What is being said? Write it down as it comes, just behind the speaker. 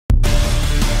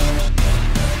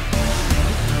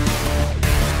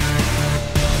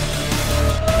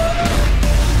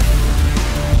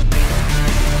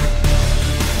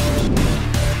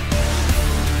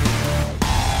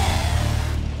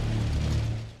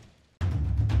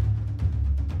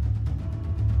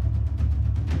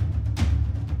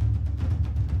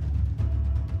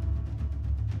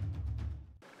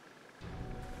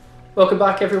Welcome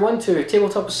back everyone to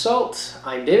Tabletop Assault.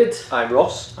 I'm David. I'm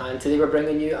Ross. And today we're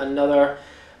bringing you another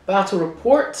battle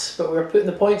report, but we're putting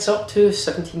the points up to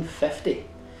 1750.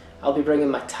 I'll be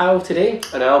bringing my Tau today.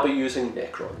 And I'll be using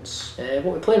Necrons.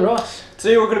 What are we playing, Ross?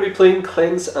 Today we're going to be playing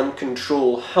Cleanse and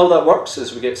Control. How that works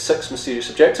is we get 6 mysterious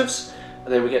objectives,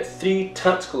 and then we get 3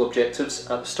 tactical objectives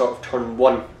at the start of turn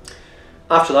 1.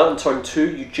 After that, in turn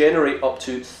 2, you generate up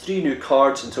to 3 new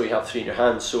cards until you have 3 in your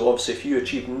hand. So obviously if you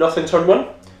achieve nothing turn 1,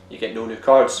 you get no new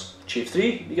cards. Achieve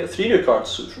 3, you get 3 new cards.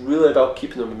 So it's really about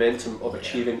keeping the momentum of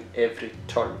achieving every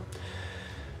turn.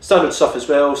 Standard stuff as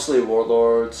well: Slay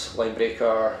Warlords,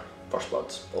 Linebreaker, First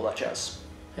Blood, all that jazz.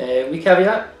 We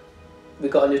caveat, we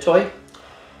got a new toy.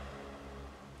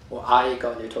 Well, I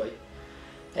got a new toy.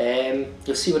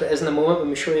 You'll see what it is in a moment when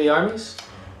we show you the armies.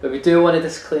 But we do want to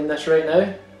disclaim this right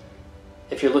now.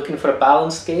 If you're looking for a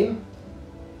balanced game,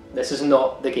 this is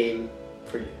not the game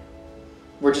for you.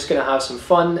 We're just going to have some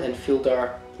fun and field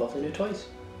our lovely new toys.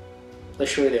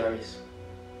 Let's show you the armies.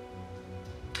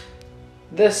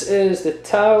 This is the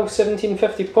Tau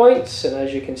 1750 points, and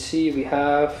as you can see we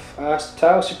have a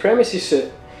Tau Supremacy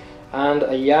Suit and a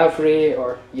Yavre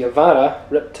or Yavara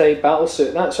Riptide Battle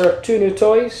Suit. That's our 2 new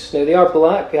toys. Now they are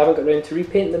black, we haven't got around to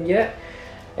repainting them yet,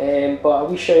 but a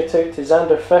wee shout out to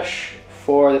Xander Fish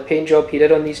for the paint job he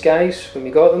did on these guys when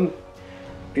we got them.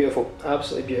 Beautiful,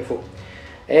 absolutely beautiful.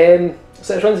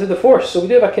 So let's run through the force. So we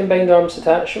do have a combined arms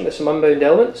detachment with some unbound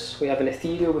elements. We have an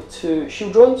ethereal with 2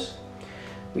 shield drones.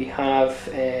 We have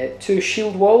 2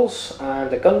 shield walls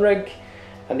and a gun rig,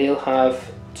 and they'll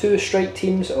have 2 strike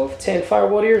teams of 10 fire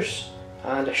warriors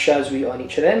and a Shazwi on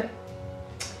each of them.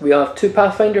 We have 2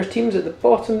 Pathfinder teams at the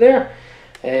bottom there.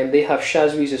 They have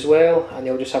Shazwis as well, and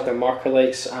they'll just have their marker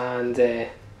lights and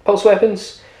pulse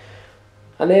weapons.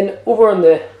 And then over on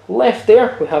the left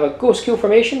there we have a Ghost Kill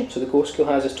formation. So the Ghost Kill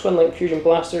has his Twin Light Fusion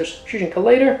Blasters, Fusion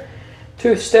Collider,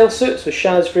 2 Stealth Suits with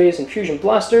Shazvrays and Fusion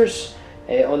Blasters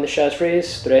on the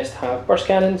Shazvrays. The rest have Burst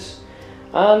Cannons.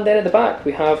 And then at the back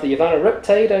we have the Yavana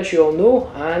Riptide, as you all know,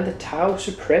 and the Tau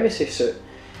Supremacy Suit.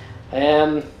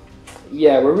 Yeah,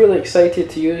 we're really excited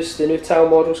to use the new Tau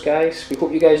models, guys. We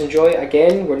hope you guys enjoy it.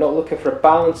 Again, we're not looking for a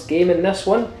balanced game in this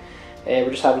one. We're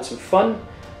just having some fun.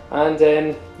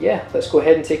 And yeah, let's go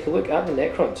ahead and take a look at the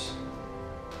Necrons.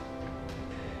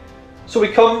 So we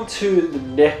come to the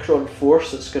Necron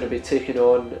force that's going to be taking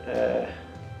on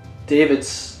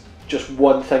David's just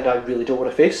one thing I really don't want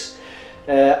to face.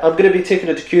 I'm going to be taking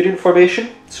a Decurion formation.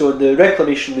 So in the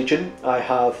Reclamation Legion I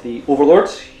have the Overlord.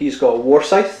 He's got a War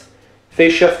Scythe,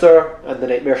 Phase Shifter and the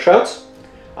Nightmare Shroud.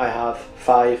 I have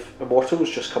 5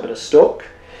 Immortals just coming as stock.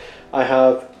 I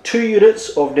have 2 units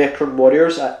of Necron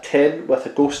Warriors at 10 with a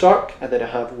Ghost Arc, and then I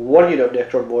have 1 unit of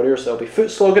Necron Warriors that will be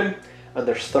foot slogging, and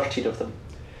there's 13 of them.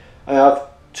 I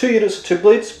have 2 units of Tomb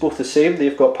Blades, both the same.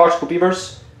 They've got Particle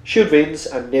Beamers, Shield Veins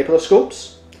and Nebula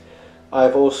Scopes.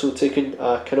 I've also taken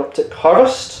a Canoptic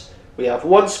Harvest. We have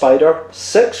 1 Spider,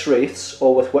 6 Wraiths,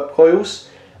 all with Whip Coils,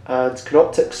 and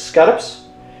Canoptic Scarabs.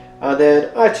 And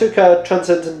then I took a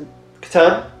Transcendent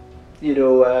Catan, you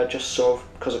know, just sort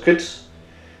of because I could.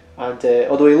 And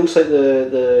although he looks like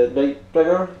the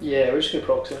Nightbringer, yeah, we're just going to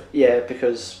proxy. Yeah,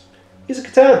 because he's a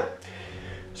Catan.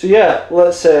 So yeah,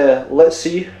 let's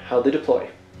see how they deploy.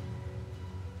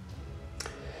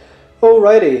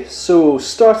 Alrighty, so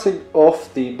starting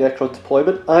off the Necron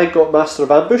deployment, I got Master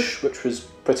of Ambush, which was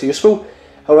pretty useful.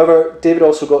 However, David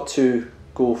also got to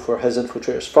go for his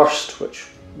infiltrators first, which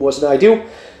wasn't ideal.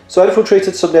 So I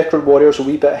infiltrated some Necron warriors a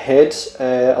wee bit ahead,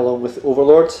 along with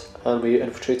Overlord, and we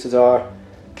infiltrated our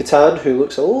Catan, who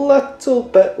looks a little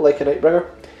bit like a Nightbringer,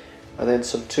 and then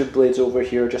some Tomb Blades over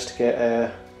here just to get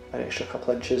an extra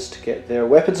couple inches to get their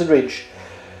weapons in range.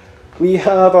 We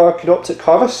have our Canoptic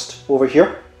Harvest over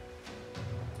here,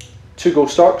 2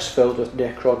 Ghost Arcs filled with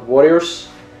Necron Warriors,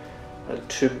 and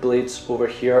Tomb Blades over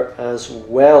here as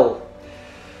well.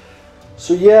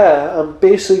 So yeah, I'm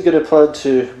basically going to plan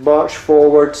to march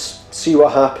forwards, see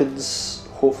what happens,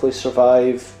 hopefully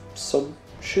survive some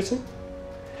shooting.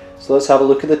 So let's have a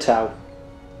look at the Tau.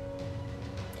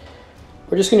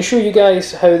 We're just going to show you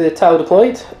guys how the Tau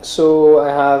deployed. So I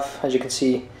have, as you can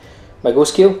see, my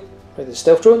Ghost Kill with the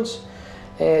Stealth Drones.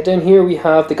 Down here we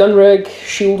have the Gun Rig,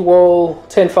 Shield Wall,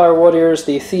 10 Fire Warriors,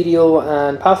 the Ethereal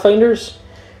and Pathfinders.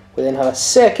 We then have a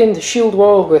second Shield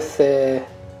Wall with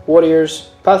Warriors,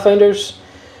 Pathfinders,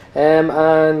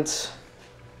 and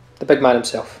the big man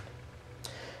himself.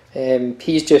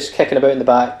 He's just kicking about in the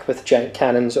back with giant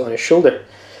cannons on his shoulder.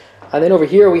 And then over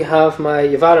here we have my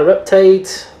Yavana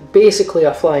Riptide, basically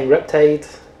a flying Riptide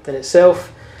in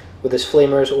itself, with his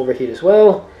flamers over here as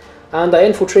well. And I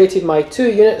infiltrated my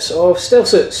 2 units of stealth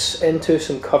suits into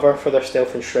some cover for their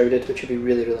stealth enshrouded, which would be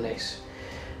really, really nice.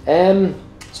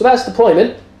 So that's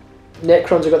deployment.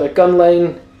 Necrons have got their gun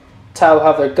line, Tau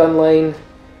have their gun line.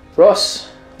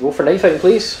 Ross, roll for night fighting,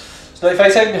 please. It's night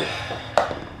fighting.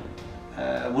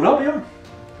 Will not be on.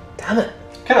 Damn it.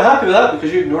 Kind of happy with that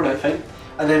because you ignore night fighting.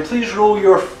 And then please roll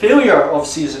your failure of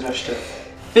season initiative.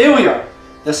 Failure.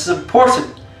 This is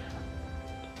important.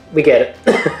 We get it.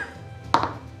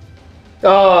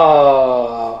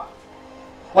 Oh.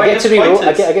 Why I get to re-roll.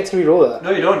 I get to re-roll that. No,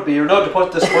 you don't. But you're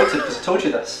not disappointed because I told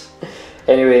you this.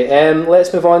 Anyway,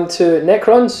 let's move on to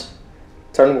Necrons.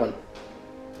 Turn 1.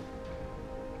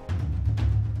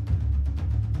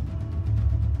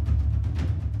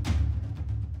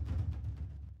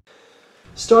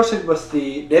 Starting with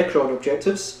the Necron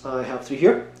objectives, I have 3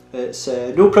 here. It's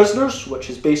no prisoners, which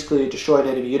is basically destroy an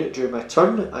enemy unit during my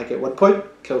turn. I get 1 point.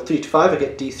 Kill 3 to 5, I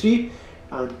get D3.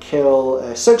 And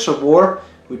kill 6 or more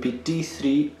would be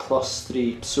D3 plus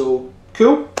 3. So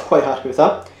cool, quite happy with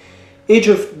that. Age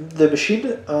of the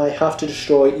machine, I have to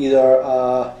destroy either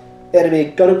enemy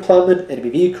gun emplantment, enemy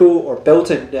vehicle, or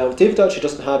building. Now David actually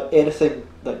doesn't have anything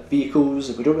like vehicles,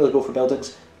 and we don't really go for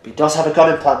buildings, but he does have a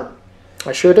gun emplantment.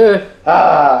 I sure do.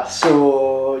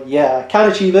 So yeah,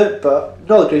 can achieve it, but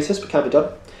not the greatest, but can be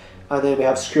done. And then we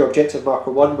have secure objective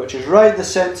marker 1, which is right in the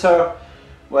centre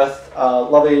with a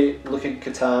lovely looking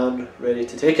Catan ready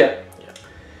to take it. Yeah.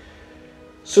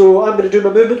 So I'm going to do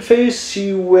my movement phase,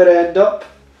 see where I end up,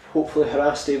 hopefully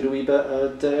harass David a wee bit,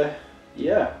 and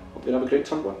yeah, hope you have a great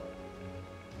turn 1.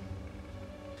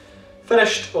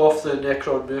 Finished off the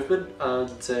Necron movement,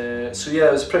 and so yeah,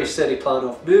 it was a pretty steady plan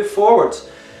of move forward.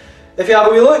 If you have a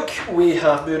wee look, we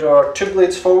have moved our Tomb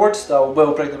Blades forward. That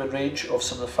will bring them in range of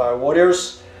some of the Fire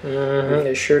Warriors.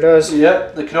 It sure does.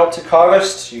 Yep, the Canoptic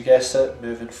Harvest, you guessed it,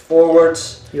 moving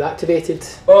forwards. You activated?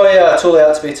 Oh yeah, I totally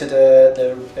activated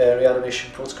the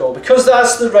reanimation protocol because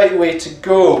that's the right way to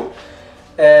go.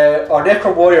 Our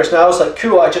Necron Warriors now is like,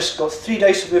 cool, I just got 3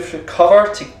 dice to move through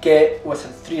cover to get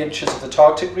within 3 inches of the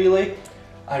targeting relay.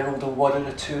 I rolled a 1 and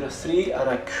a 2 and a 3 and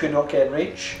I could not get in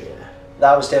range. Yeah.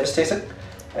 That was devastating.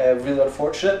 Really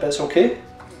unfortunate, but it's okay.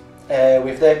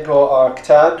 We've then got our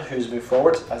Catan, who's moved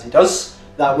forward, as he does.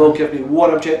 That will give me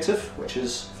 1 objective, which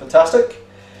is fantastic.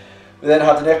 We then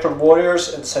have the Necron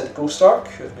Warriors inside the Ghost Ark,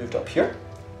 who have moved up here.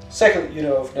 Second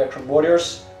unit of Necron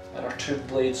Warriors, and our Tomb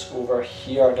Blades over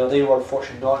here. Now they were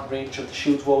unfortunately not in range of the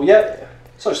shield wall yet,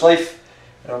 such life.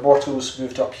 And our Mortals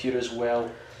moved up here as well.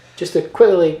 Just to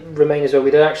quickly remind as well,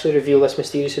 we did actually reveal this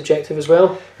mysterious objective as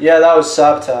well. Yeah, that was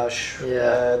sabotage.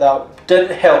 Yeah. That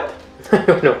didn't help.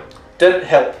 No. Didn't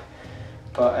help.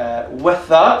 But with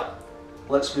that,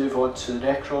 let's move on to the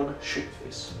Necron shoot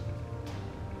phase.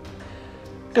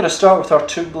 I'm going to start with our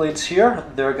Tomb Blades here.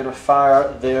 They're going to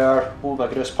fire their, oh my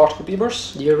goodness, particle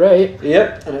beamers. You're right.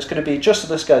 Yep, and it's going to be just on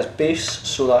this guy's base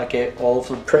so that I get all of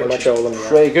them. Pretty much all of them, yeah.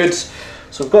 Pretty good.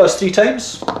 So we've got us 3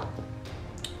 times.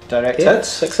 Direct hits.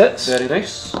 6 hits. Very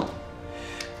nice.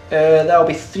 That'll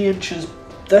be 3 inches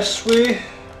this way.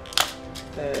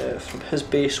 From his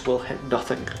base will hit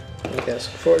nothing. Okay, that's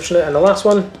unfortunate. And the last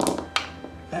one?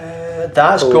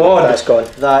 That's gone. That's gone.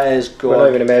 That is gone. We're not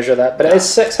even going to measure that, but it is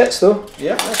 6 hits though.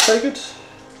 Yeah, that's very good.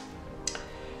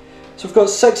 So we've got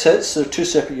 6 hits, they're 2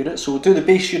 separate units. So we'll do the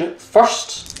base unit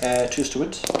first. Choose to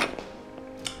wound.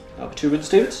 That'll be 2 wounds,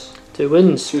 David. 2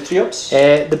 wounds. 2 3-ups.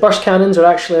 The burst cannons are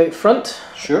actually out front.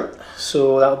 Sure.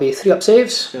 So that'll be 3-up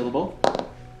saves. Sail the ball.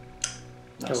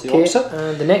 That's okay. the opposite.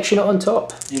 And the next unit on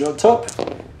top. Unit on top.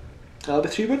 That'll be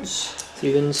 3 wounds.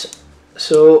 3 wounds.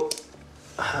 So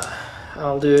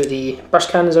I'll do the burst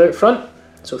cannons are out front.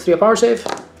 So 3-up power save.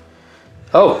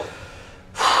 Oh.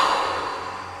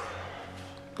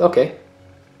 Okay.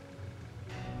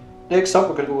 Next up,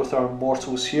 we're going to go with our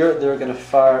Mortals here. They're going to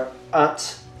fire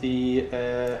at the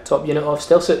top unit of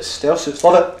stealth suits. Stealth suits,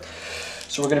 love it.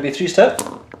 So we're going to be 3-step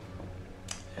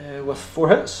with 4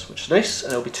 hits, which is nice,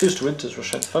 and it'll be 2s to wound as we're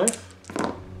shot 5.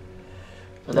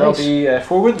 And nice. that'll be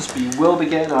 4 wounds, but you will be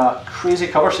getting a crazy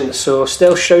cover save. So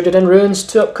stealth shrouded in ruins,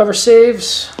 2-up cover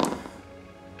saves.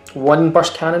 1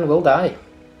 burst cannon will die.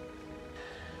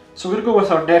 So we're going to go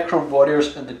with our Necron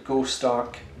Warriors in the Ghost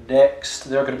Ark next.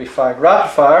 They're going to be firing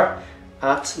rapid fire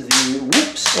at the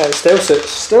Stealth suits.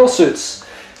 Stealth suits.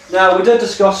 Now we did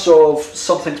discuss sort of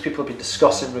some things people have been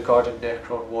discussing regarding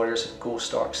Necron Warriors and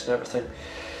Ghost Arks and everything.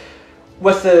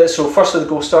 With the firstly the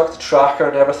Ghost Ark, the tracker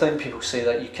and everything, people say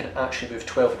that you can actually move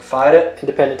 12 and fire it.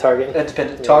 Independent targeting.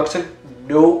 Independent targeting.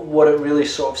 No, what it really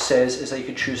sort of says is that you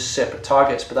can choose separate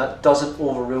targets, but that doesn't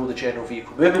overrule the general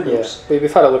vehicle movement rules. Yeah,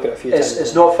 we've had a look at it a few times.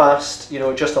 It's not fast, you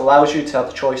know, it just allows you to have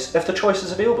the choice if the choice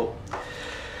is available.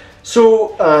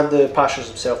 So, and the Pashers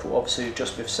himself will obviously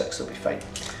just move 6, they'll be fine.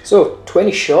 So,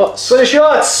 20 shots. 20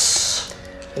 shots!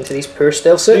 Into these poor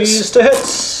stealth suits. These to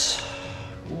hits.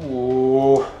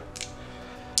 Ooh.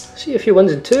 See a few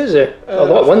ones and twos there. A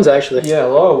lot of ones actually. Yeah, a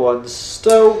lot of ones.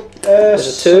 Still,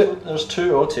 there's a 2. There's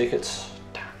 2, I'll take it.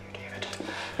 Damn you, David.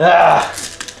 Ah!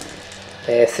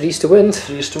 3s to wound.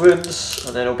 3s to wounds,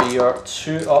 and then it'll be your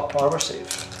 2 up armor save.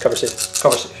 Cover save.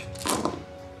 Cover save.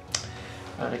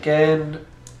 And again,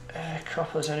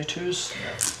 crap, is there any 2s?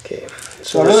 Okay.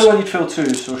 So I really want you to fill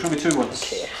 2, so show me 2 ones.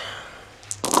 Okay.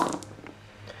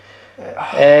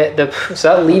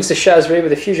 So that leaves the Shazray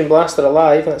with the Fusion Blaster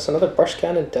alive, and it's another burst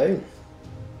cannon down.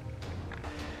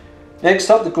 Next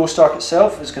up, the Ghost Arc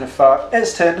itself is going to fire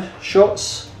its 10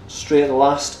 shots straight at the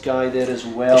last guy there as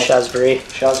well. The Shazray.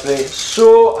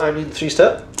 So I need 3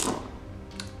 step.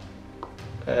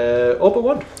 All but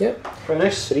 1. Yep. Very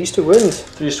nice. 3s to wound.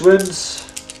 3s to wounds.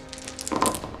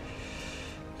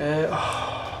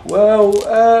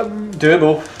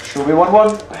 Doable. Show me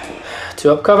 1-1.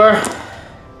 2 up cover.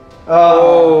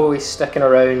 Oh, he's sticking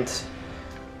around.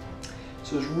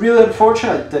 So it's really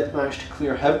unfortunate I didn't manage to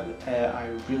clear him. I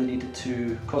really needed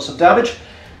to cause some damage.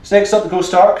 So next up, the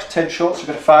Ghost Arc. 10 shots are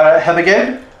going to fire at him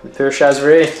again. The poor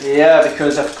Shazray. Yeah,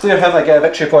 because if I clear him, I get a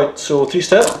victory point. So 3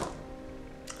 step.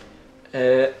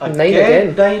 9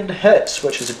 again. 9 hits,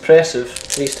 which is impressive.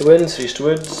 3s to wound. 3s to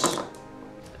wounds.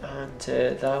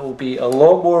 And that will be a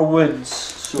lot more wounds.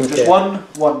 So Okay. just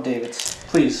 1, David.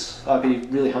 Please, that'd be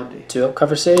really handy. 2 up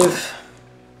cover save.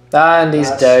 And he's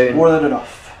That's down. more than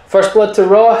enough. First blood to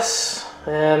Ross.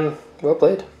 Well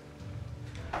played.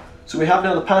 So we have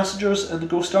now the passengers in the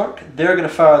Ghost Arc. They're going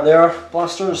to fire their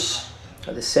blasters.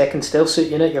 At the second stealth suit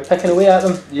unit, you're picking away at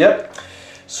them. Yep.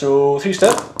 So 3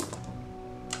 step.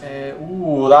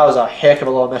 Ooh, that was a heck of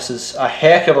a lot of misses. A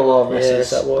heck of a lot of misses. Yeah, is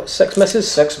that what? 6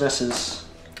 misses? 6 misses.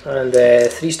 And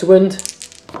 3s to wound.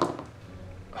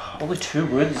 Only 2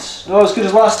 wounds. Not as good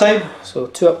as last time. So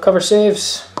 2 up cover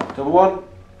saves. Double 1.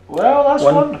 Well, that's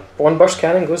 1. One burst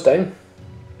cannon goes down.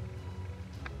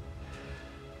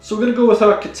 So we're going to go with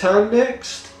our Catan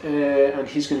next, and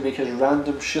he's going to make his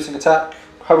random shooting attack.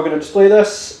 How we're going to display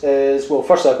this is, well,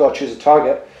 first I've got to choose a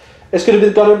target. It's going to be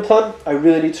the gun implant. I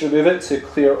really need to remove it to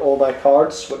clear all my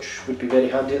cards, which would be very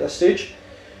handy at this stage.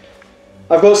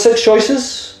 I've got 6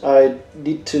 choices. I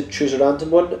need to choose a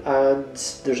random one, and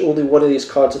there's only one of these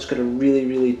cards that's going to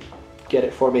really get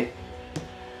it for me.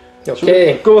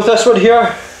 Okay. So go with this one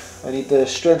here. I need the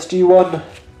Strength D1.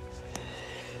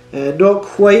 Not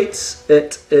quite.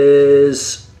 It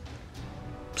is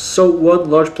Salt 1,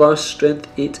 Large Blast, Strength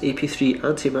 8, AP3,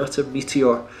 Antimatter,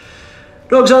 Meteor.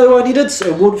 Not exactly what I needed.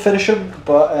 It won't finish him,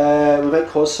 but we might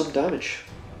cause some damage.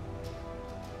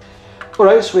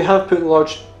 Alright, so we have put the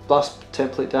Large Blast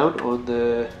template down on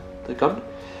the gun.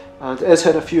 And it is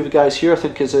hitting a few of the guys here. I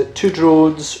think is it 2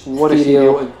 drones, 1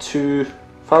 ethereal and 2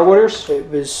 Fire Warriors? I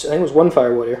think it was 1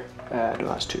 Fire Warrior. No,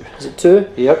 that's 2. Is it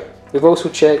 2? Yep. We've also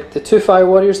checked the 2 Fire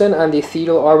Warriors then, and the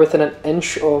ethereal are within an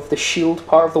inch of the shield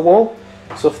part of the wall.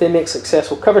 So if they make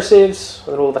successful cover saves,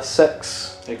 with a roll of a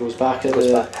 6, it goes back.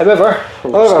 However,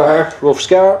 roll for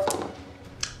scar.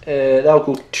 That'll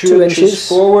go 2 inches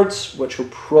forwards, which will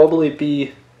probably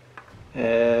be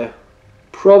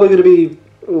going to be.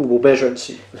 Oh, we'll measure and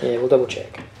see. Yeah, we'll double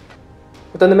check.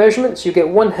 We've done the measurements. You get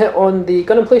 1 hit on the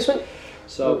gun emplacement.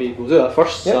 So that'll be. We'll do that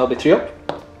first. Yep. So that'll be 3 up.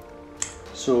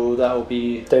 So that'll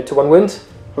be down to 1 wound.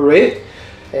 Hooray!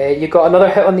 You got another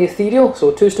hit on the ethereal,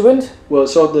 so 2s to wound. Well,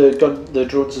 it's on the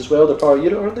drones as well. They're power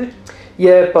unit, aren't they?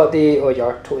 Yeah, but oh, you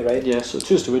are totally right. Yeah, so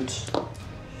 2s to wound.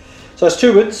 So that's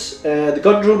 2 wounds. The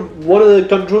gun drone. One of the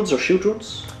gun drones are shield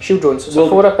drones. Shield drones. So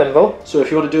 4 up invul. So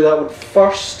if you want to do that one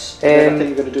first, then I think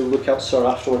you're going to do Lookout Sir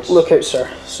afterwards. Lookout Sir.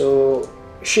 So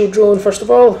shield drone first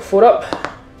of all, 4 up.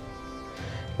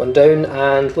 1 down,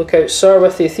 and Lookout Sir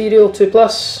with the ethereal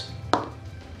 2+.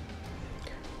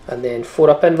 And then 4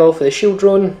 up invul for the shield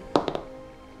drone.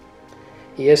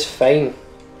 He is fine.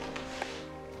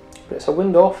 But it's a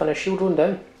wound off and a shield drone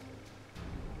down.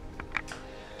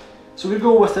 So we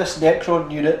go with this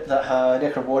Necron unit that had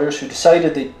Necron warriors who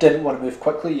decided they didn't want to move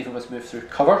quickly, even with move through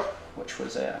cover, which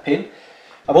was a pain.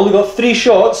 I've only got 3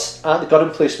 shots at the gun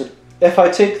emplacement. If I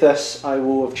take this, I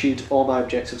will have achieved all my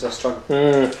objectives this turn.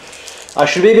 I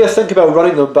should maybe think about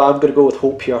running them, but I'm going to go with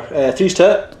hope here. 3's to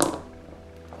hit.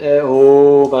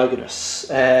 Oh my goodness.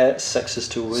 6s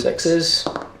to wound. 6s.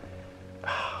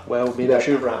 Well, maybe I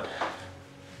should have ran.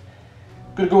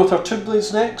 I'm going to go with our Tomb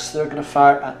Blades next. They're going to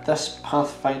fire at this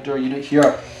Pathfinder unit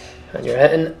here. And you're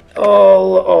hitting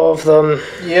all of them.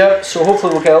 Yeah, so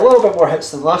hopefully we'll get a little bit more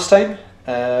hits than last time.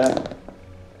 That'll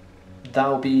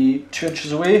be 2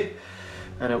 inches away.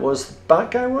 And it was the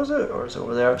back guy, was it? Or is it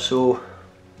over there? So,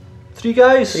 3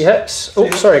 guys. 3 hits. Oh,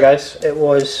 sorry guys. It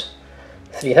was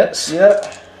 3 hits.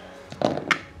 Yeah.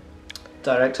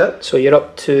 Direct hit. So you're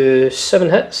up to 7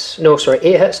 hits. No, sorry,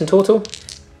 8 hits in total.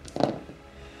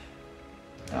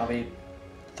 That'll be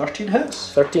 13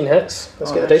 hits. 13 hits.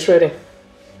 Let's get the nice. dice ready.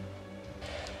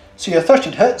 So yeah,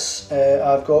 13 hits.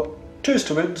 I've got 2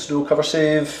 to wounds, no cover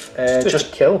save.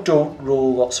 Just kill. Don't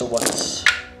roll lots of ones.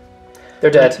 They're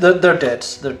dead. They're dead.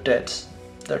 They're dead.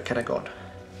 They're kind of gone.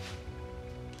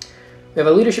 We have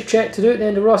a leadership check to do at the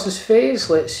end of Ross's phase.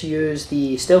 Let's use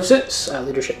the stealth suits at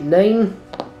leadership 9.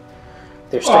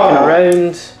 They're sticking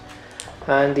around.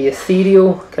 And the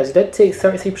ethereal, because he did take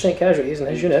 33% casualties in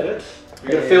his unit.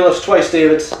 You're going to fail us twice,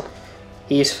 David.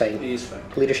 He's fine. He's fine.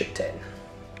 Leadership 10.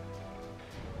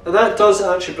 And that does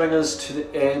actually bring us to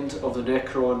the end of the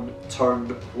Necron turn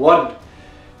 1.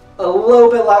 A little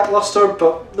bit lackluster,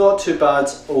 but not too bad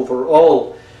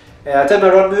overall. I did my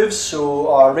run moves,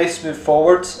 so our wraiths moved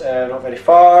forward, not very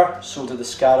far, so did the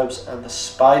scarabs and the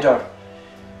spider.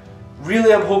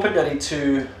 Really, I'm hoping I need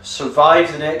to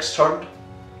survive the next turn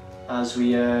as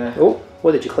we... Oh,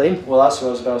 what did you claim? Well, that's what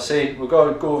I was about to say. We're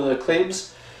going to go over the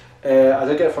claims. I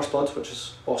did get a first blood, which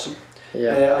is awesome.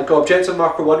 Yeah. I got objective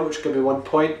marker 1, which gave me 1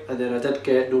 point, and then I did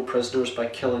get no prisoners by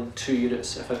killing 2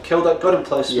 units. If I'd killed that gun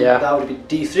emplacement, that would have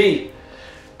been D3,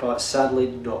 but sadly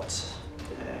not.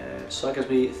 So that gives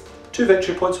me 2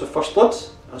 victory points with first blood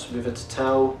as we move into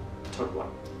Tau turn 1.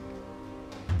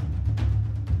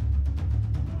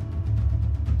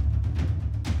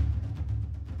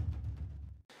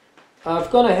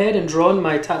 I've gone ahead and drawn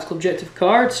my tactical objective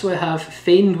card, so I have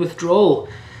Feigned Withdrawal.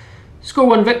 Score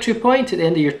 1 victory point at the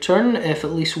end of your turn if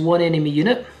at least 1 enemy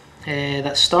unit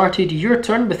that started your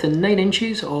turn within 9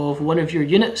 inches of one of your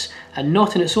units and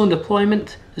not in its own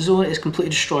deployment zone is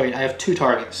completely destroyed. I have 2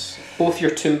 targets. Both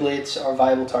your Tomb Blades are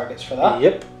viable targets for that.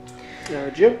 Yep.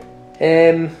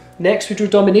 Next we drew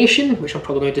Domination, which I'm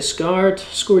probably going to discard.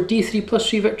 Score D3 plus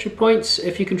 3 victory points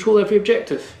if you control every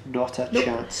objective. Not a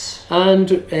chance.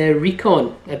 And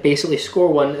Recon, basically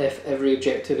score 1 if every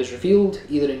objective is revealed,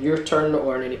 either in your turn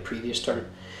or in any previous turn.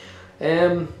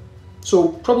 So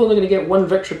probably only going to get 1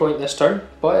 victory point this turn,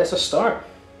 but it's a start.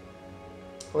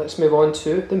 Let's move on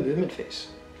to the movement phase.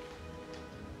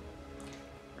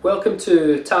 Welcome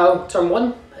to Tau turn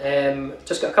 1.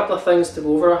 Just got a couple of things to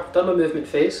go over. I've done my movement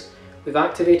phase. We've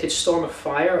activated Storm of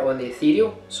Fire on the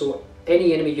ethereal, so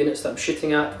any enemy units that I'm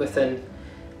shooting at within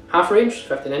half range,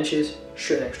 15 inches,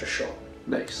 shoot an extra shot.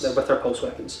 Nice. With our pulse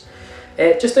weapons.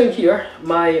 Just down here,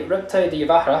 my Riptide the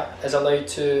Yavahara is allowed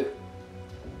to,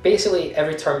 basically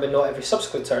every turn but not every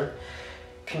subsequent turn,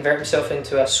 convert himself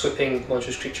into a swooping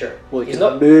monstrous creature. Well, he's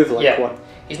not move like one.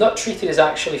 He's not treated as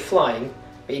actually flying,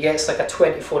 but he gets like a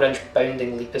 24-inch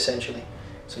bounding leap essentially.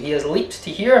 So he has leaped to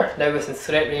here, now within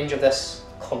threat range of this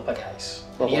clump of guys.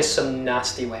 And he has some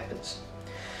nasty weapons.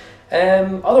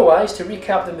 Otherwise, to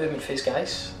recap the movement phase,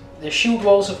 guys, the shield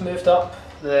walls have moved up,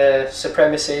 the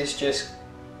supremacy is just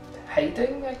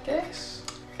hiding, I guess?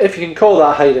 If you can call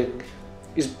that hiding.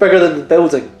 He's bigger than the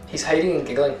building. He's hiding and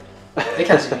giggling. They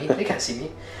can't see me, they can't see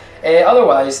me.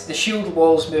 Otherwise, the shield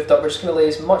walls moved up. We're just going to lay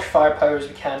as much firepower as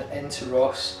we can into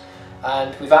Ross.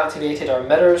 And we've activated our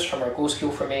mirrors from our Ghost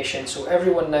Skill formation, so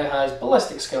everyone now has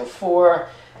Ballistic Skill 4,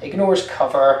 ignores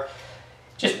cover,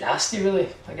 just nasty really,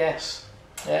 I guess.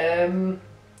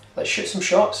 Let's shoot some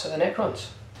shots at the Necrons.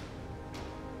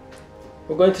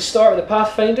 We're going to start with the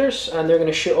Pathfinders, and they're going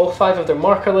to shoot all 5 of their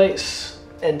marker lights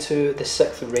into the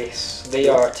 6th race. They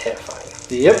are terrifying.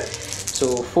 Yep.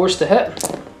 So force to hit.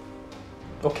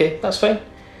 Okay, that's fine.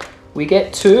 We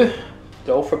get 2.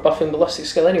 They're all for buffing Ballistic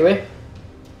Skill anyway.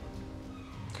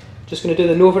 Just going to do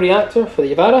the Nova Reactor for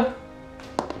the Yavahara.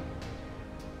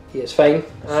 He is fine.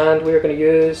 And we're going to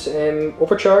use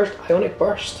Overcharged Ionic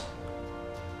Burst.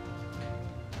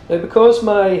 Now because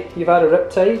my Yavahara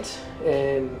Riptide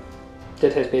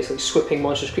did his basically swooping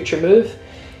monstrous creature move,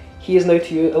 he is now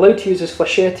allowed to use his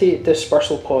Flechette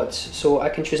Dispersal Pods. So I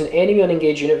can choose an enemy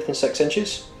unengaged unit within 6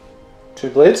 inches. 2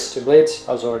 blades? 2 blades.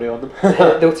 I was already on them.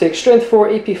 They'll take Strength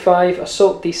 4, AP 5,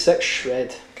 Assault D6,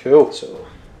 Shred. Cool. So,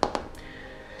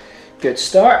 good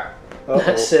start.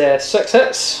 That's 6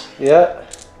 hits. Yeah.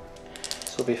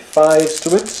 So it'll be 5s to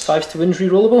wins. 5s to wins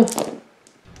rerollable.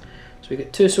 So we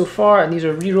get 2 so far, and these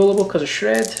are rerollable because of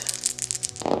Shred.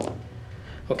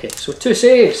 Okay, so 2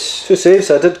 saves. 2 saves.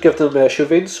 I did give them shield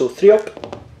veins, so 3 up.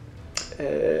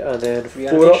 And then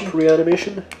 4 up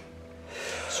reanimation.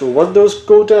 So 1 of those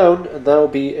go down, and that'll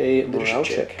be a morale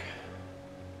check.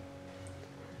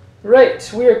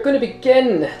 Right, we are going to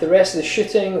begin the rest of the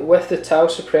shooting with the Tau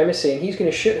Supremacy, and he's going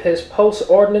to shoot his Pulse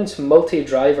Ordnance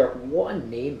Multi-Driver. What a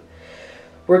name.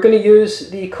 We're going to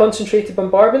use the Concentrated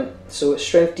Bombardment, so it's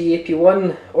Strength D, AP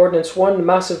 1, Ordnance 1,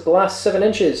 Massive Blast 7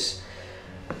 inches.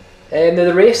 Now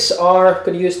the race are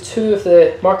going to use 2 of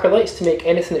the marker lights to make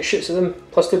anything that shoots at them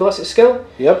 +2 ballistic skill.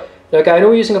 Yep. Now guy, I know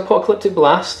we're using Apocalyptic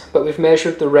Blast, but we've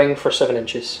measured the ring for 7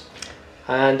 inches.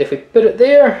 And if we put it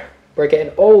there, we're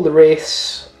getting all the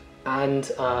wraiths and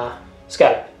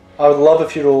Scarab. I would love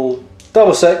if you roll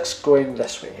double 6 going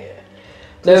this way.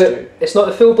 Now, it's not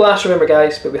the full blast, remember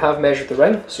guys, but we have measured the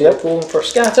ring, so we're going for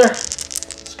scatter.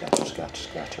 Scatter, scatter,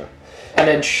 scatter. An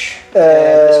inch. It's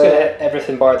going to hit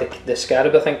everything bar the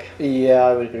Scarab, I think. Yeah,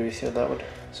 I would agree with you on that one.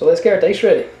 So let's get our dice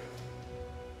ready.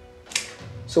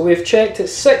 So we've checked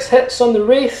it's 6 hits on the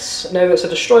Wraiths. Now it's a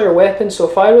destroyer weapon, so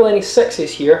if I roll any 6s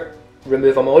here,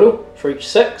 remove a model for each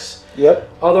 6. Yep.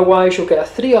 Otherwise you'll get a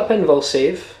 3-up invul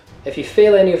save. If you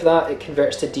fail any of that, it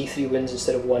converts to D3 wins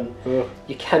instead of 1. Oh.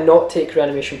 You cannot take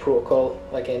reanimation protocol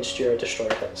against your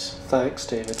destroyer hits. Thanks,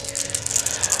 David.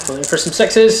 Rolling for some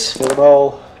 6s. Get them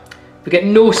all. We get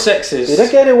no 6s. You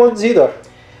didn't get any 1s either.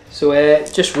 So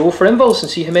just roll for invuls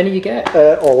and see how many you get.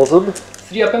 All of them.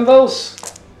 3-up invuls.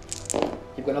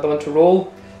 You've got another one to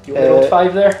roll. You only rolled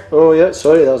 5 there. Oh yeah,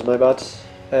 sorry, that was my bad.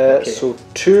 Okay. So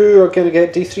 2 are going to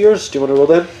get D3ers. Do you want to roll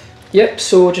them? Yep,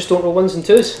 so just don't roll 1s and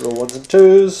 2s. Roll 1s and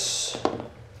 2s.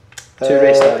 2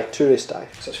 race die. 2 race die.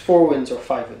 So it's 4 wins or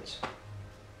 5 wins.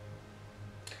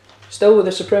 Still with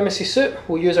the Supremacy Suit,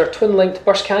 we'll use our twin-linked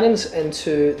burst cannons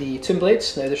into the Tomb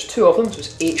Blades. Now there's 2 of them, so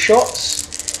it's 8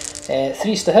 shots.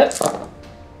 3s to hit.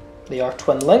 They are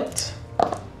twin-linked.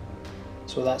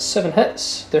 So that's 7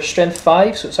 hits. They're strength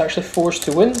 5, so it's actually 4s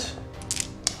to wound.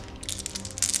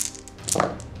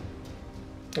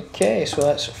 Okay, so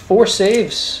that's 4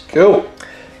 saves. Cool.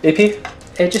 AP?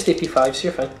 Just AP 5, so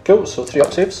you're fine. Cool, so 3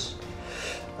 up saves.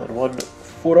 And 1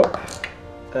 4 up.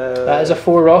 That is a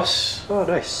 4 Ross. Oh,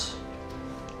 nice.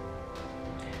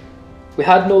 We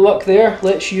had no luck there.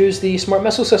 Let's use the Smart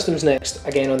Missile Systems next,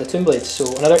 again on the Tomb Blades.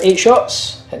 So another 8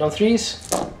 shots, hitting on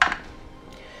 3s.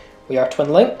 We are twin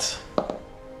linked.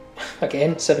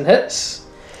 Again, 7 hits.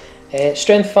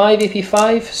 Strength 5, AP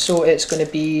 5, so it's going to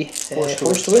be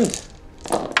 4s to wound.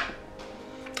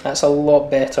 That's a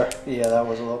lot better. Yeah, that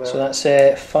was a lot better. So that's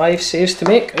 5 saves to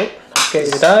make. Oh, let's get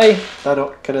you the die. I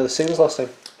know, kind of the same as last time.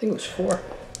 I think it was 4.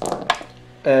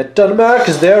 Doesn't matter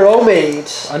because they're all made.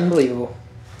 Unbelievable.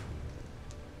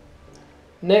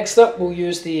 Next up, we'll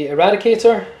use the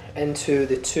Eradicator into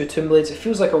the 2 Tomb Blades. It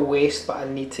feels like a waste, but I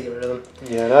need to get rid of them.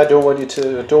 Yeah, and I don't want you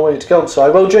to kill them, so I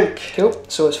will drink. Cool.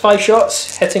 So it's 5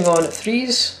 shots, hitting on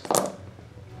 3s.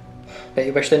 Bet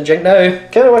you wish I didn't drink now.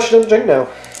 Kind of wish I didn't drink now.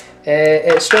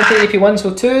 It's strength 8 AP 1,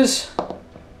 so 2s.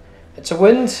 It's a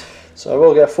wound. So I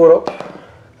will get a 4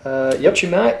 up. Yep.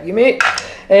 You mate.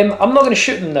 I'm not going to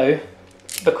shoot them now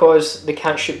because they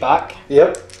can't shoot back.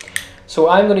 Yep. So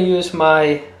I'm going to use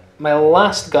my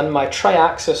last gun, my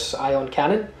Triaxis ion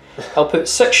cannon. I'll put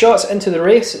 6 shots into the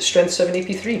race at strength 7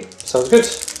 AP 3. Sounds good.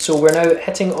 So we're now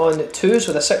hitting on 2s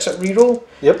with a 6-up reroll.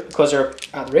 Yep. Because they're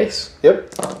at the race.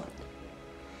 Yep.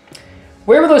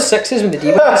 Where were those 6s when the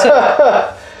D was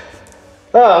hit?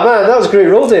 Oh man, that was a great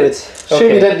roll, David.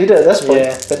 Shame you didn't need it at this point.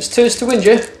 Yeah, but it's 2s to win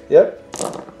you. Yep.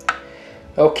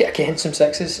 Okay, again some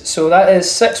 6s. So that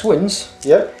is 6 wins.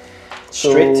 Yep.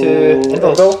 Straight to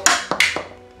invul.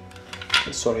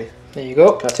 Sorry. There you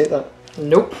go. Can I take that?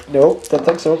 Nope. No, didn't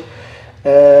think so.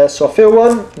 So I fail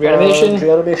 1. Reanimation.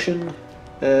 Reanimation.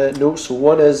 No, so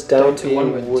 1 is down to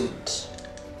 1 wound.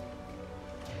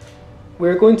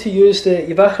 We're going to use the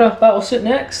Yavahra battlesuit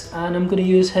next, and I'm going to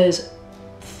use his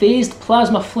phased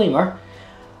plasma flamer.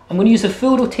 I'm going to use the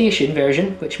full rotation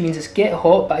version, which means it's get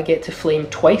hot, but I get to flame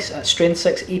twice at strength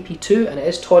 6 AP 2, and it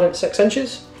is tolerant 6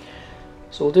 inches.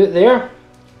 So we'll do it there.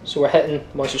 So we're hitting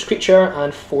monstrous creature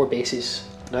and 4 bases.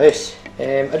 Nice.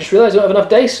 I just realised I don't have enough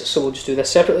dice, so we'll just do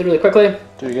this separately really quickly.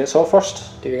 Do you get hot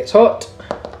first? Do you gets hot?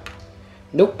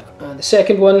 Nope. And the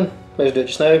second one, might as well do it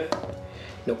just now.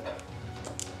 Nope.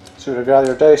 So we're going to gather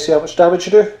your dice, see how much damage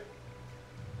you do.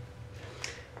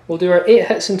 We'll do our 8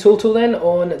 hits in total then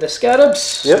on the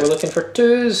Scarabs. Yep. So we're looking for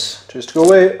 2s. 2s to go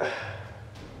away.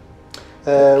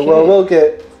 Okay. Well, we'll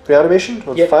get reanimation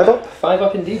on 5 up. 5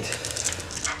 up indeed.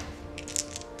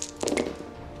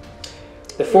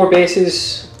 The 4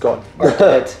 bases Gone. are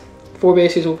dead. 4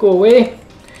 bases will go away.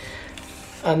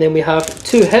 And then we have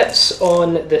 2 hits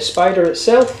on the spider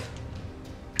itself.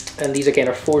 And these again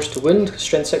are 4s to wound,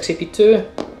 strength 6 AP 2.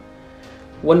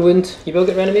 1 wound, you will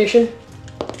get reanimation.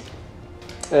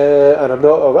 And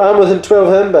I'm within 12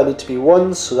 of him, but I need to be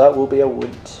 1, so that will be a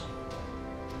wound.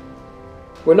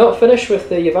 We're not finished with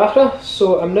the Yavara,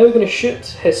 so I'm now going to shoot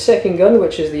his second gun,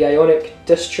 which is the Ionic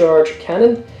Discharge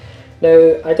Cannon.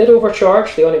 Now, I did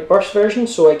overcharge the Ionic Burst version,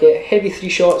 so I get heavy 3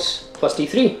 shots plus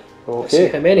D3. Okay. Let's see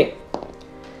how many.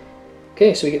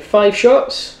 Okay, so we get 5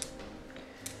 shots,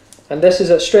 and this is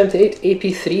at strength 8,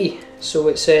 AP 3, so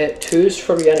it's 2s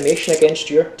for reanimation against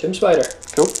your Tomb Spider.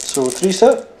 Cool, so 3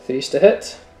 set. 3s to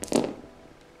hit.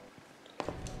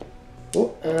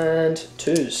 Oh, and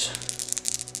 2s.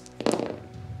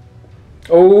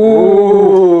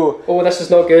 Oh, oh, this is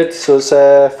not good. So it's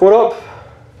 4 up.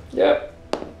 Yep.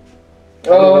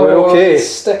 Oh, we're okay. It's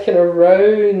sticking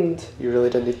around. You really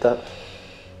didn't need that.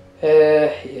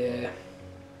 Yeah.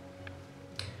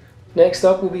 Next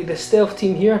up will be the stealth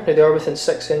team here. Now they are within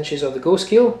 6 inches of the ghost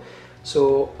kill,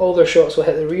 so all their shots will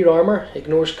hit the rear armour,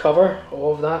 ignores cover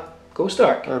of that ghost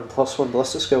arc. And +1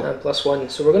 ballistic skill. And +1.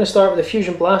 So we're going to start with the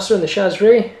Fusion Blaster and the Shaz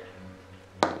Ray.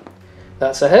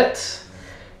 That's a hit.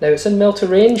 Now it's in melter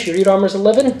range, your rear armour's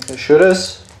 11. It sure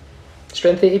is.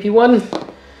 Strength 8 AP1.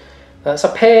 That's a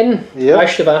pen. Yep. I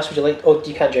should have asked, would you like... Oh,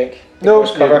 you can't drink. No,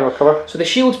 Ignores cover. no cover. So the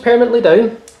shield's permanently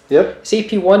down. Yep. It's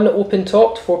AP1, open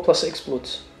topped, 4+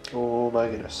 explodes. Oh my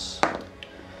goodness.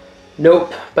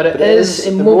 Nope, but it is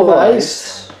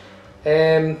immobilised.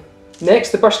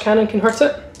 Next, the burst cannon can hurt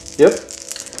it. Yep.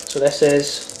 So this is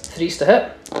 3s to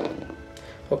hit.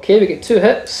 Okay, we get 2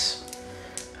 hits.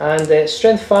 And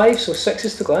strength 5, so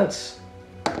 6s to glance.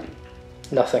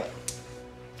 Nothing.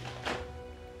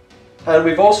 And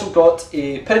we've also got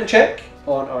a pin check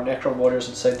on our Necron warriors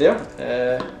inside there,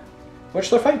 which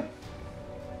they're fine.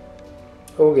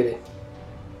 Oh goody.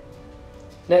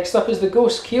 Next up is the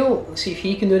Ghost Keel. Let's see if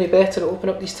he can do any better to open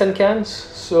up these tin cans.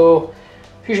 So,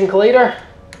 Fusion Collider.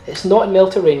 It's not in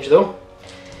melter range though,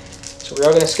 so we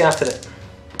are going to scatter it.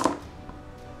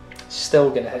 Still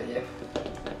going to hit you.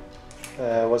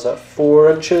 Was that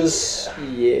 4 inches?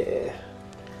 Yeah.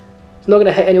 It's not going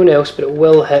to hit anyone else, but it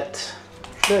will hit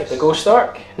Nice. the Ghost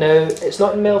Arc. Now, it's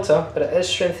not in melter, but it is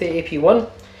strength 8 AP1.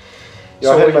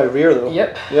 You're hitting my rear though.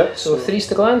 Yep. Yep. So 3s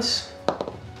to glance.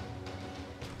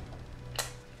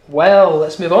 Well,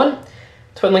 let's move on.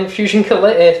 Twin Link Fusion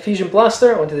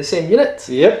Blaster onto the same unit.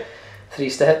 Yep.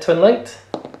 3s to hit twin linked.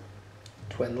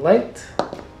 Twin linked.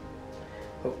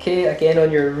 Okay, again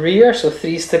on your rear, so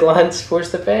 3s to glance,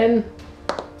 4s to pen.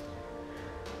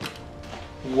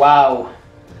 Wow,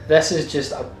 this is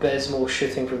just abysmal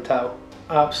shooting from Tau.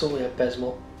 Absolutely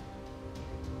abysmal.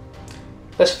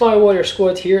 This Fire Warrior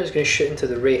squad here is going to shoot into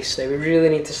the race. Now we really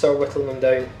need to start whittling them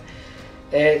down.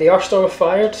 They are storm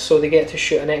fired, so they get to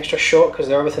shoot an extra shot because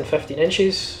they are within 15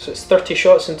 inches. So it's 30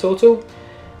 shots in total,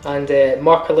 and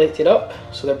Mark elected up,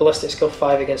 so they're ballistic skill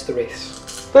 5 against the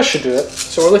Wraiths. This should do it.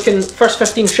 So we're looking, first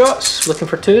 15 shots, looking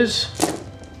for 2s.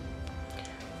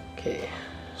 Okay,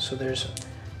 so there's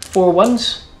 4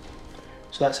 1s.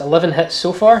 So that's 11 hits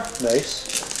so far. Nice.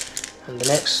 And the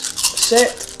next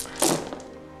set,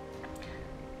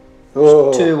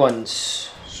 Oh. 2 1s.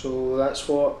 So that's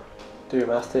what, Do your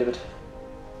math, David.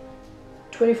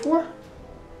 24?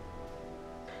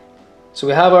 So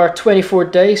we have our 24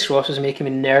 dice. Ross is making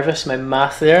me nervous, my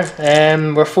math there.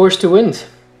 We're forced to wound.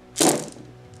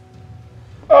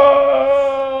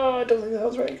 Oh, I don't think that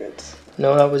was very good.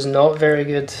 No, that was not very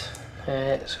good.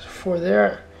 So 4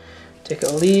 there. Take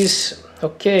out all these.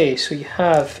 Okay, so you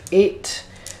have 8,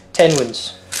 10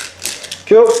 wounds.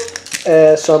 Cool.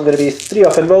 So I'm going to be 3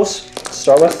 off involves to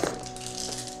start with.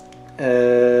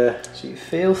 So you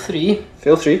fail 3.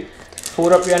 Fail 3.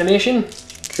 4 up reanimation.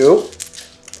 Cool.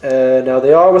 Now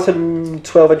they are within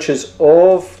 12 inches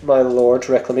of my Lord's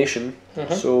Reclamation,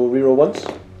 so reroll once.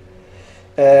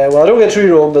 Well, I don't get to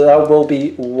reroll, but that will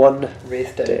be 1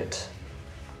 Wraith down. dead.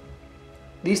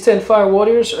 These 10 Fire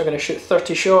Warriors are going to shoot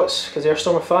 30 shots because they're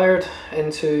storm fired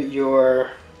into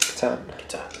your Catan.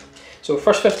 So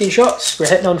first 15 shots, we're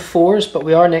hitting on 4s, but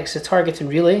we are next to target and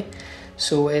relay,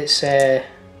 so it's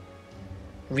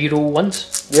reroll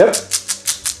once. Yep.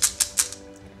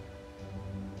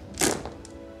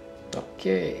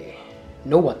 Okay,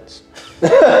 no ones.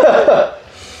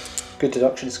 Good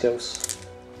deduction skills.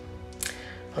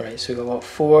 Alright, so we've got what,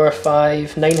 4,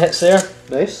 5, 9 hits there.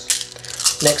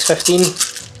 Nice. Next 15.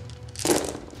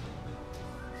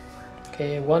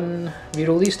 Okay, 1,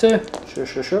 reroll these 2.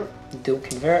 Sure. Don't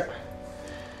convert.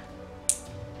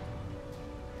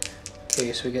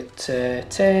 Okay, so we get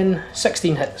 10,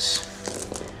 16 hits.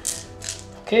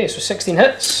 Okay, so 16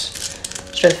 hits.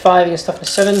 Strength 5 against toughness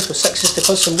 7, so 6s to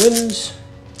cause some wounds.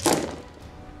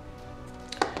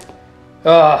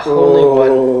 Ah, only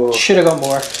 1. Should have got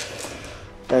more.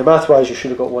 Math wise, you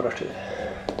should have got 1 or 2.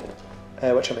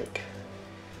 Which I make.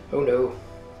 Oh no.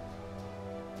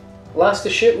 Last to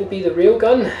shoot will be the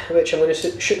railgun, which I'm going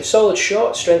to shoot the solid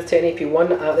shot, strength 10 AP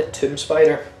 1 at the Tomb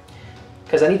Spider.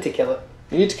 Because I need to kill it.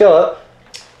 You need to kill it.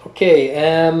 Okay,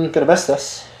 Gonna miss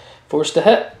this. force to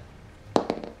hit.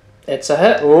 It's a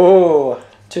hit. Oh!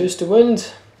 2s to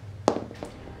wound.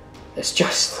 It's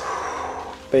just...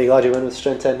 Very glad you win with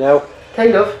strength 10 now.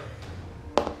 Kind of.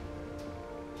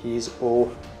 He's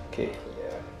okay.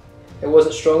 Yeah. It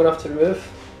wasn't strong enough to remove.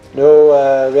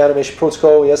 No reanimation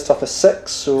protocol, he is toughness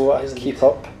 6, so I He is can keep indeed.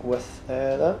 up with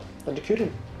that and the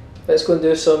curing. Let's go and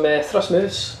do some thrust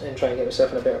moves and try and get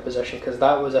myself in a better position, because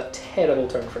that was a terrible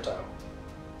turn for Tau.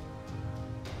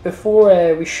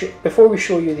 Before we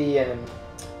show you the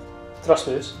thrust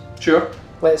moves, Sure.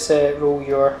 let's roll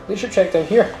your leadership check down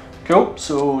here. Cool,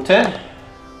 so 10.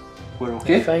 We're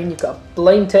okay. Fine, you've got a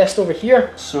blind test over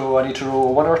here. So I need to roll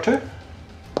a 1 or 2.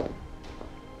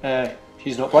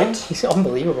 He's not blind. He's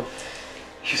unbelievable.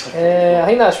 He's like, I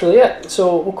think that's really it.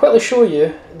 So we'll quickly show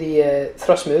you the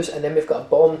thrust moves, and then we've got a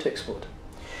bomb to explode.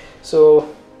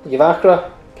 So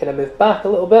Yavakra kind of moved back a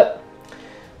little bit,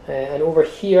 and over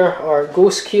here our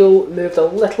Ghost Keel moved a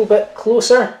little bit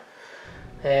closer.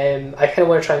 I kind of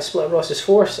want to try and split Ross's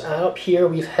force, and up here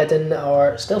we've hidden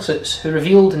our stealth suits, who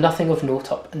revealed nothing of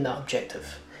note up in that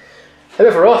objective.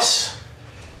 However, Ross,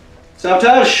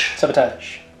 sabotage!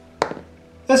 sabotage.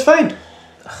 That's fine.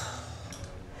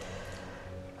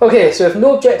 Okay, so we have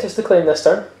no objectives to claim this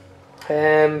turn.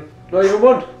 Not even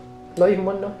one. Not even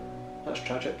one, no. That's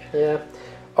tragic. Yeah.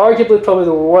 Arguably probably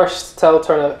the worst Tau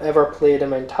turn I've ever played in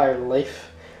my entire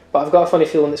life. But I've got a funny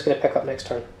feeling it's going to pick up next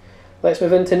turn. Let's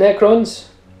move into Necrons,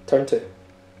 turn 2.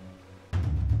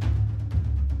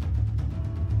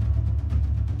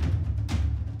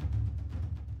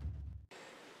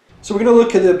 So we're going to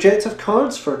look at the objective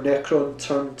cards for Necron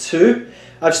turn 2.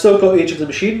 I've still got Age of the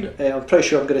Machine. I'm pretty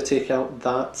sure I'm going to take out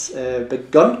that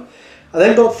big gun. I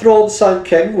then got Thrall the Sand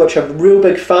King, which I'm a real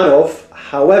big fan of.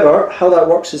 However, how that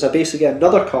works is I basically get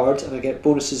another card and I get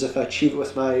bonuses if I achieve it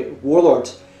with my Warlord.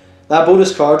 That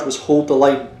bonus card was Hold the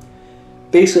Line.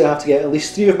 Basically I have to get at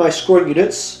least 3 of my scoring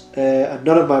units and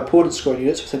none of my opponent's scoring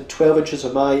units within 12 inches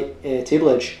of my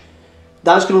table edge.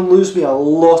 That's going to lose me a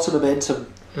lot of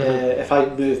momentum. If I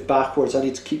move backwards, I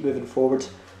need to keep moving forward.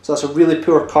 So that's a really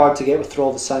poor card to get with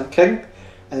Thrall the Sand King.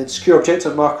 And then Secure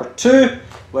Objective Marker 2,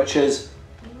 which is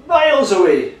miles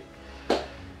away.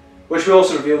 Which we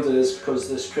also revealed it is because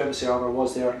the Supremacy Armour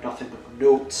was there, nothing of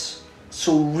note.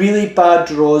 So really bad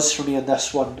draws for me in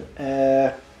this one,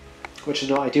 which is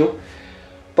not ideal.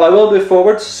 But I will move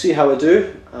forward, see how I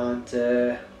do,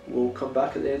 and we'll come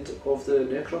back at the end of the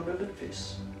Necron movement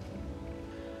phase.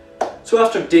 So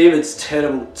after David's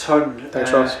terrible turn,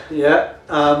 Thanks, Ross. yeah,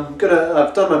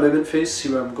 I've done my movement phase,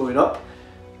 see where I'm going up.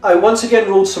 I once again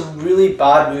rolled some really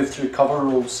bad move through cover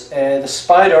rolls. The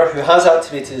Spider, who has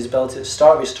activated his ability at the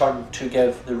start of his turn to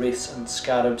give the Wraiths and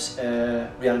Scarabs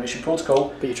reanimation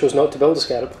protocol. But you chose not to build a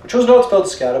Scarab. I chose not to build a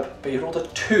Scarab, but he rolled a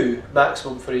 2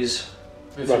 maximum for his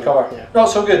move through cover. Yeah. Not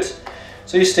so good.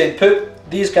 So he's staying put.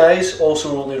 These guys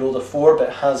also only rolled a 4, but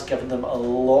it has given them a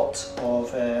lot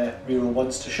of reroll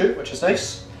 1s to shoot, which is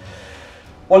nice.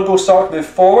 One Ghost Arc moved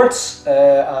forwards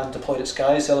and deployed its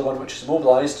guys. The other one, which is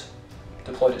immobilised,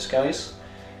 deployed its guys.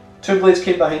 Tomb Blades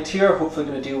came behind here, hopefully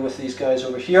going to deal with these guys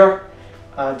over here.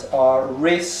 And our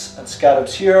Wraiths and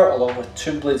Scarabs here, along with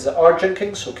Tomb Blades that are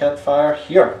jinking, so can't fire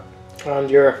here. And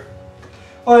your...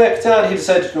 Oh yeah, Catan, he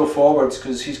decided to go forwards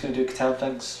because he's going to do Catan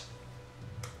things.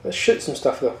 Let's shoot some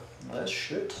stuff though. Let's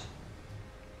shoot.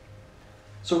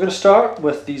 So we're going to start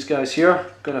with these guys here.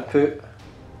 Going to put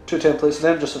 2 templates of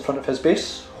them just in front of his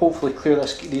base. Hopefully clear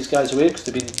these guys away because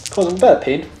they've been causing a bit of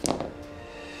pain.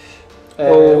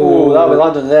 Oh, that we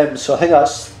landed on them, so I think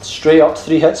that's straight up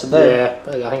 3 hits in there.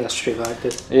 Yeah, I think that's straight back,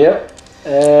 dude. Yeah.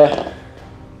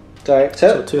 Direct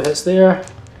hit. So 2 hits there.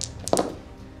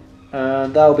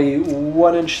 And that'll be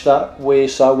 1 inch that way,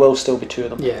 so that will still be 2 of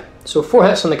them. Yeah. So 4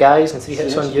 hits on the guys and 3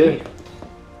 hits on you.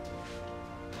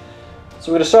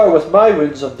 So we're going to start with my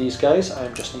wounds on these guys.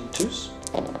 I'm just needing 2s,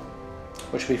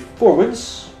 which will be 4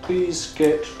 wounds. Please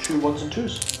get 2 1s and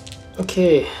 2s.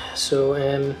 Okay, so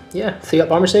yeah, 3 up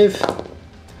armor save.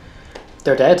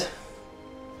 They're dead.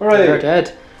 Alright. They're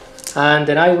dead. And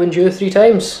then I wound you 3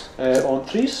 times. On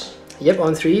 3s. Yep,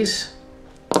 on 3s.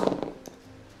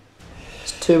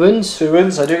 It's 2 wounds. 2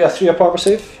 wounds. I do get a 3 up armor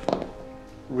save.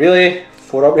 Really?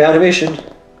 4 up reanimation.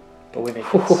 But we make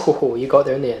it. You got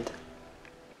there in the end.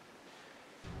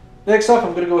 Next up,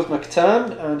 I'm going to go with my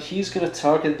Catan, and he's going to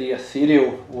target the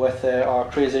Ethereal with our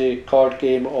crazy card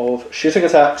game of shooting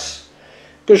attacks.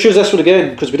 Going to choose this one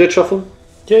again because we did shuffle.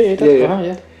 Yeah, you did. Yeah.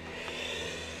 Yeah.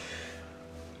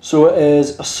 So it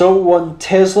is Assault 1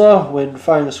 Tesla. When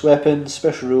firing this weapon,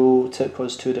 special rule, tip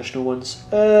cause 2 additional ones.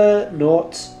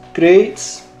 Not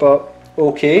great, but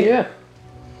okay. Yeah.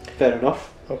 Fair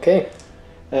enough. Okay.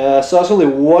 So that's only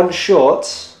one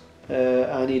shot.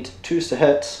 I need 2s to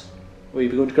hit. Will you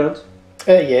be going to ground?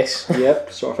 Yes.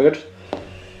 Yep, sort of figured.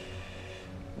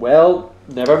 Well,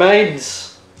 never mind.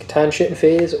 Catan shooting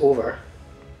phase over.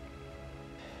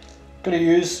 Going to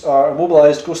use our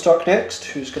immobilised Ghost Arc next,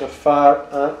 who's going to fire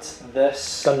at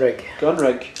this Gun rig.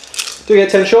 Do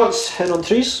get 10 shots, hitting on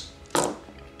 3s,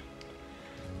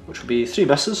 which will be 3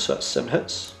 misses, so that's 7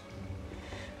 hits.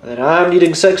 And then I'm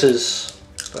needing 6s,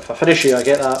 but if I finish here I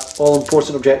get that all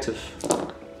important objective.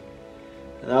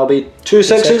 And that'll be 2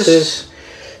 6s.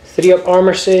 3 up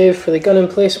armour save for the gun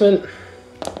emplacement.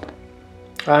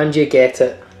 And you get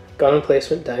it. Gun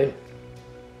emplacement down.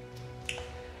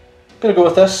 Going to go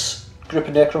with this group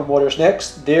of Necron warriors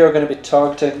next. They are going to be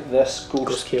targeting this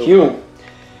Ghost Kill. Kill.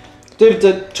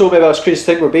 David told me about this crazy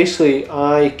thing where basically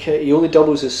he only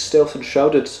doubles his stealth and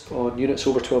shrouded on units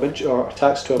over 12 inches, or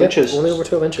attacks 12 inches. Only over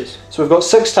 12 inches. So we've got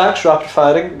 6 attacks rapid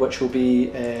firing, which will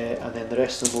be, and then the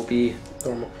rest of them will be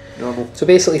normal. So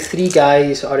basically 3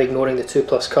 guys are ignoring the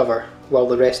 2+ cover, while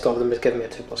the rest of them is giving me a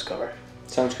 2+ cover.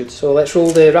 Sounds good. So let's roll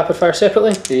the rapid fire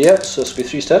separately. Yeah, so this will be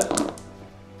 3 step.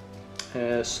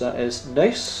 So that is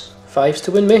nice. 5s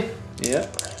to win me. Yeah.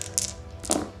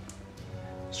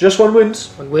 It's just 1 wound.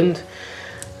 1 wound.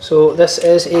 So this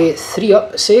is a 3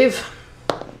 up save,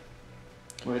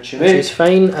 Which is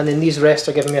fine, and then these rest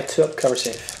are giving me a 2 up cover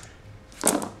save.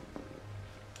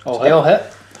 All So they all hit.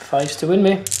 5s to win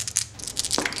me.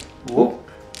 Whoa.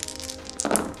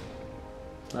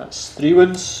 That's 3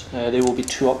 wounds. They will be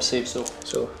 2 up saves though.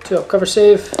 So 2 up cover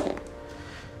save.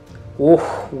 Oh,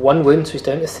 1 wound, so he's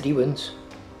down to 3 wounds.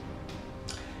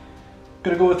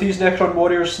 Going to go with these Necron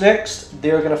warriors next.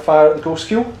 They're going to fire at the Ghost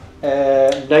Kill.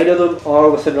 9 of them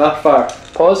are within rapid fire.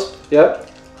 Pause. Yep.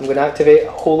 I'm going to activate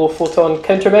holo photon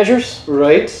countermeasures.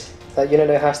 Right. That unit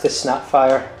now has to snap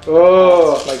fire.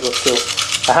 Oh. My Ghost Kill.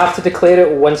 I have to declare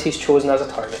it once he's chosen as a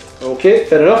target. Okay,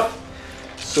 fair enough.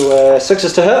 So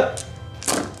 6s to hit.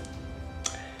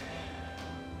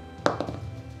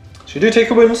 So you do take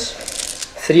a wound.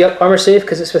 3 up armour save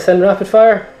because it's within rapid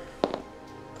fire.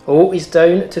 Oh, he's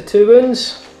down to 2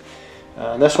 wounds.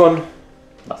 And this one,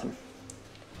 nothing.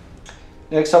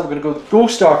 Next up we're going to go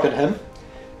Ghost Arc on him.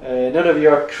 None of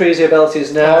your crazy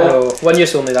abilities now. Oh, 1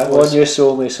 use only that was. 1 use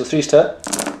only, so 3s to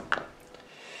hit.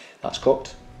 That's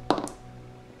cocked.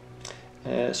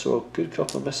 So a good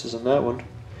couple of misses on that one.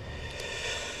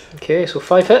 Okay, so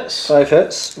 5 hits. 5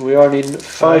 hits. We are needing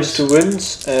 5s to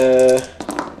wounds.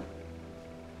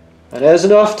 And that is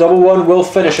enough. Double 1 will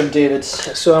finish him, David.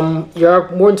 So you're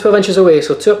more than 12 inches away,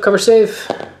 so 2 up cover save.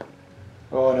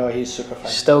 Oh no, he's super fine.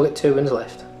 Still got 2 wounds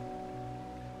left.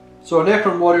 So our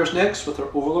Necron warriors next with our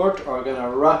Overlord are going to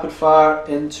rapid fire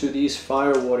into these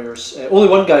fire warriors. Only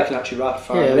one guy can actually rapid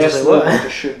fire, Yeah, the rest of like them will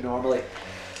just shoot normally.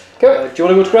 Go. Do you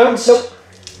want to go to grounds? Nope.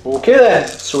 Okay then,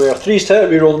 so we are 3s to hit,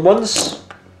 rerolling 1s.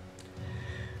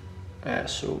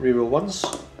 So reroll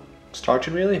 1s.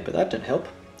 Starting really, but that didn't help.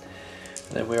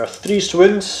 And then we are 3s to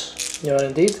wounds. You are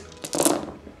indeed.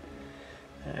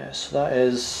 So that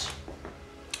is,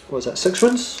 what was that, 6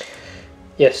 wounds?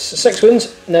 Yes, 6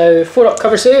 wounds. Now 4 up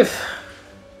cover save.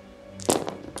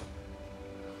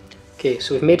 Okay,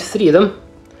 so we've made 3 of them.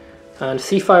 And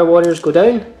 3 fire warriors go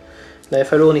down. Now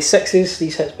if I roll any 6s,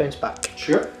 these hits bounce back.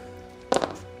 Sure.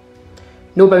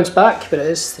 No bounce back, but it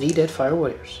is 3 dead fire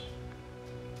warriors.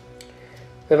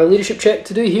 We have a leadership check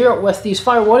to do here with these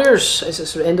fire warriors. As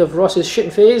it's the end of Ross's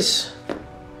shooting phase.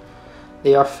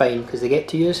 They are fine because they get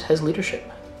to use his leadership.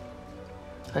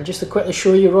 And just to quickly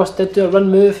show you, Ross did do a run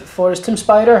move for his Tomb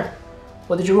Spider.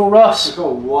 What did you roll, Ross? We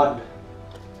got 1.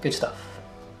 Good stuff.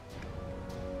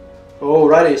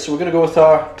 Alrighty, so we're going to go with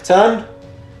our Catan,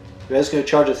 who is going to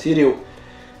charge Ethereal.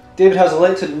 David has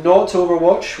elected not to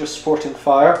overwatch with supporting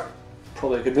fire.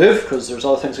 Probably a good move because there's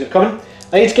other things going to come in.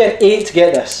 I need to get 8 to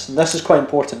get this, and this is quite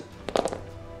important.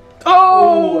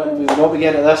 Oh! And we will not be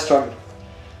getting it this turn.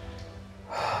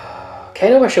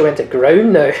 Kinda wish I went to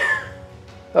ground now.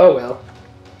 Oh well.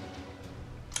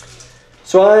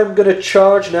 So I'm going to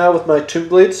charge now with my Tomb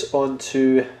Blades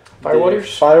onto Fire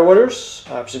Warriors? Fire Warriors.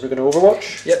 I presume we're going to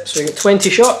Overwatch. Yep, so you get 20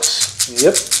 shots.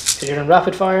 Yep. Because you're in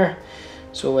rapid fire.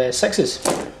 So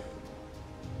 6s.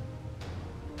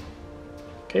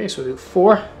 Okay, so we got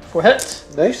 4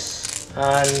 hits. Nice.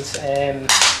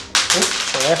 And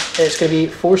it's going to be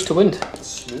 4s to wound.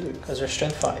 Smooth. Because they're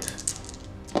strength 5.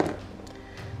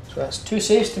 So that's 2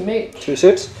 saves to make. 2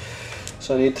 saves.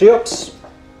 So I need 3 ups.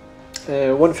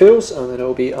 1 fails, and then it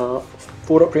will be a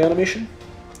 4 up reanimation.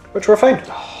 which we're fine.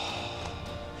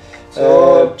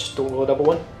 So just don't roll a double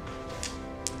one.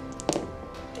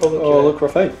 Oh look, we're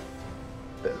fine.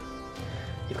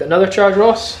 You've got another charge,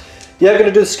 Ross. Yeah, I'm going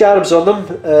to do the scarabs on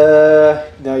them.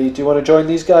 Now, you do want to join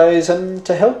these guys in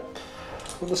to help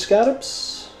with the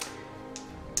scarabs?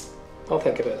 I'll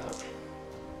think about that.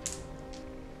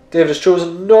 David has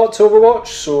chosen not to overwatch,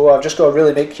 so I've just got to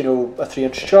really make, you know, a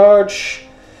 3-inch charge.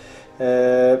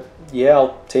 Yeah,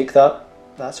 I'll take that.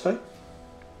 That's fine.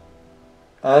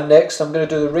 And next, I'm going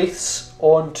to do the wraiths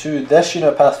onto this unit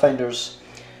of Pathfinders.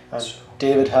 And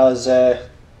David has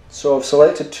sort of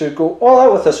selected to go all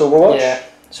out with this Overwatch. Yeah.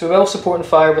 So we will support and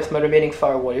fire with my remaining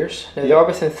fire warriors. Now they are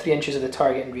within 3 inches of the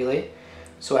target in relay.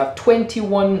 So I have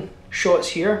 21 shots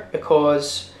here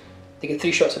because they get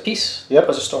 3 shots apiece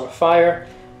because of Storm of Fire.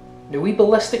 Now we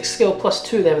ballistic skill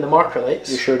 +2 them with the marker lights.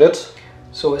 You sure did.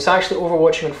 So it's actually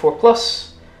overwatching on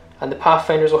 4+, and the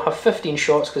Pathfinders will have 15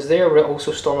 shots because they are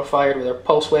also Storm of Fire with their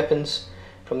pulse weapons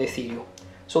from the Ethereal.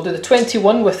 So we'll do the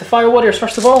 21 with the Fire Warriors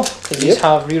first of all. These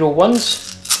have reroll 1s.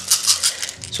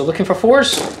 So looking for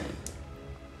 4s.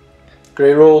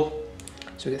 Grey roll.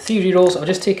 So we get 3 rerolls. I'll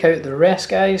just take out the rest,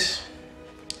 guys.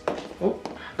 Oh,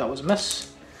 that was a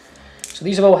miss. So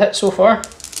these have all hit so far.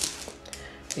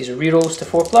 These are rerolls to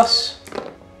 4+.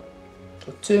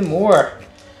 So 2 more.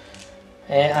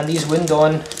 And these wind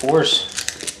on 4s.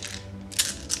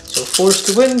 So 4s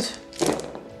to wind.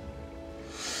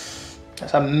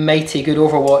 That's a mighty good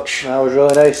Overwatch. That was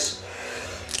really nice.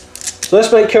 So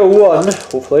this might kill 1,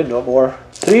 hopefully, not more.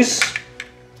 3s.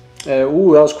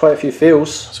 Ooh, that was quite a few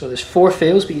fails. So there's 4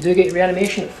 fails, but you do get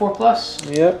reanimation at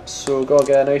 4+. Yep, so gotta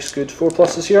get a nice good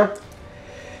 4+s here.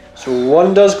 So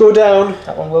 1 does go down.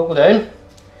 That one will go down.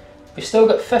 We've still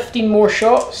got 15 more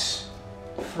shots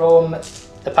from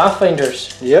the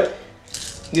Pathfinders. Yep.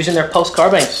 Using their pulse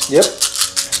carbines. Yep.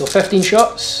 So 15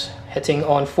 shots, hitting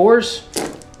on 4s.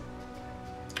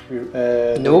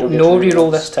 No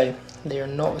reroll this time. They are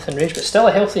not within range, but still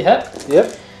a healthy hit.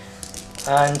 Yep.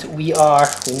 And we are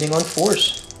wounding on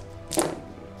 4s.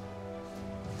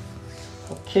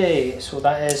 Okay, so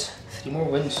that is 3 more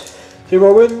wounds. 3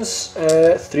 more wounds,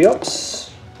 3 ups,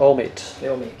 all made. They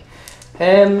all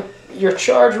make. Your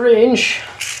charge range,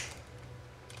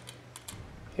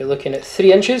 you're looking at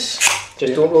 3 inches.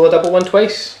 Just don't roll a double one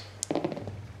twice.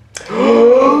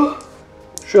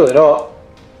 Surely not.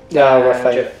 Yeah, we're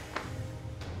fine. Legit.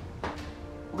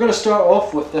 We're going to start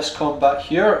off with this combat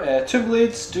here. Tomb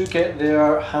Blades do get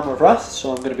their Hammer of Wrath, so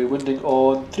I'm going to be wounding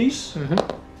on 3s.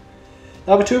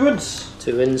 That'll be 2 wounds.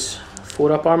 2 wounds,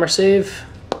 4 up armor save.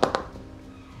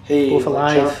 Hey, both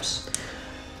alive. champs.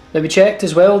 Now we checked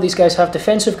as well, these guys have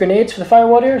defensive grenades for the Fire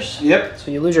Warriors. Yep.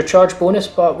 So you lose your charge bonus,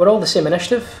 but we're all the same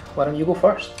initiative. Why don't you go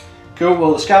first? Cool,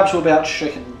 well the Scabs will be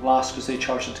actually striking last because they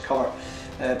charged into cover.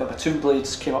 But my Tomb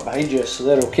Blades came up behind you, so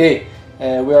they're okay.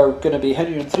 We are going to be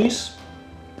hitting you on 3s.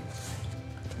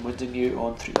 Wounding you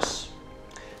on 3s.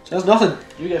 So that's nothing,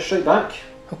 you get straight back.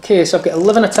 Okay, so I've got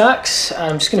 11 attacks.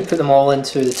 I'm just going to put them all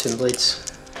into the Tomb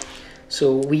Blades.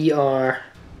 So we are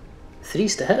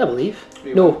 3s to hit, I believe.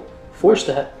 No, 4s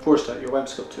to hit. 4s to hit, your web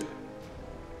skill 2.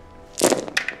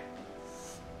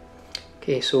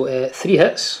 Okay, so 3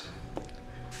 hits.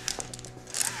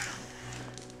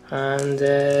 And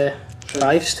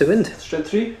 5s to wind. Strength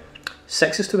 3.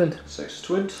 6s to wind. 6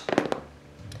 to wind.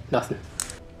 Nothing.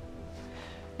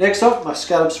 Next up, my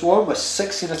Scarab Swarm with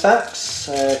 16 attacks,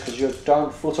 because your darn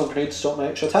photon grenade stopped my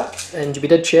extra attack. And we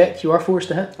did check, you are 4s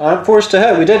to hit. I'm 4s to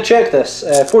hit, we did check this.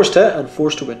 4s to hit and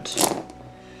 4s to wind.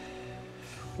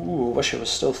 Ooh, wish it was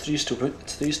still 3s to wind,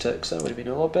 3s to hit, because that would have been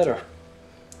a lot better.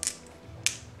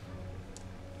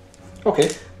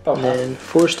 Okay, about And half. then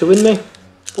 4s to wind me.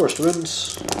 4s to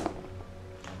winds.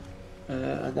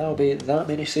 And that'll be that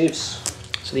many saves.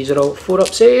 So these are all 4 up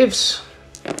saves.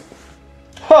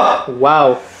 Ha!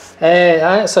 Wow.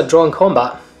 That's a drawn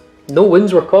combat. No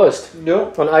wins were caused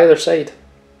No. on either side.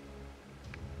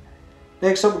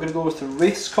 Next up, we're going to go with the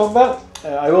Wraiths combat.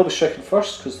 I will be striking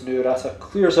first because the new errata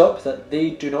clears up that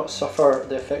they do not suffer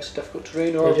the effects of difficult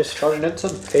terrain or just charging into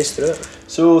them. Face through it.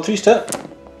 So 3s to hit.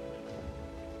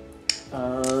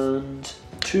 And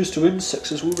 2s to wound,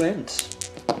 6s will rend.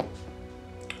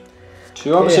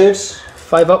 2 armor saves.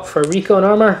 5 up for recon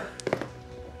armor.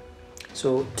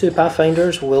 So 2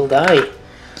 Pathfinders will die.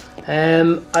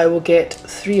 I will get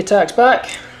 3 attacks back.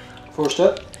 4s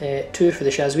to hit. 2 for the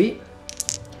Shazweet.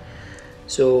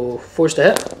 So 4s to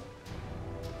hit.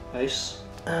 Nice.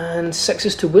 And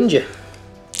 6s to wound you.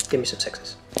 Give me some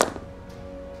 6s.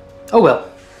 Oh well.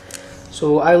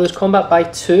 So I lose combat by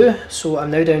 2, so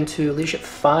I'm now down to leadership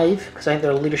 5, because I think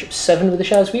they're leadership 7 with the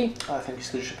Shazweet. I think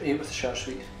it's leadership 8 with the Shard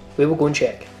Suite. We will go and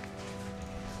check.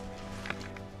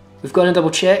 We've gone and double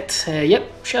checked.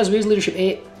 Yep, Shazway's leadership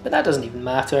 8, but that doesn't even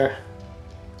matter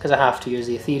because I have to use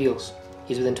the ethereals.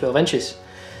 He's within 12 inches.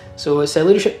 So it's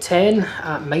leadership 10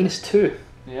 at -2.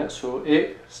 Yeah, so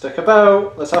 8, stick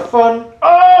about, let's have fun.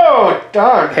 Oh,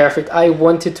 darn! Perfect. I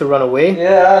wanted to run away.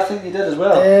 Yeah, I think you did as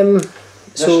well.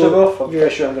 Initiative off, I'm you're,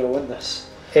 pretty sure I'm going to win this.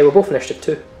 we're both initiative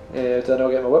 2. Did I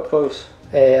not get my whip coils?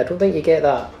 I don't think you get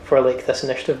that for like this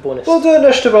initiative bonus. We'll do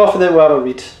initiative off and then we'll have a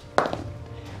read.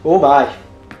 Oh my.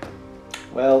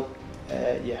 Well,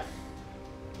 yeah.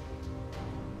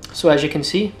 So as you can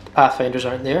see, the Pathfinders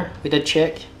aren't there. We did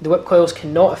check. The whip coils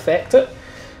cannot affect it.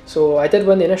 So I did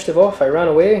win the initiative off. I ran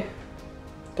away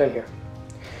down here.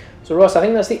 So Ross, I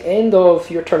think that's the end of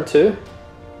your turn 2,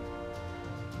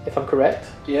 if I'm correct.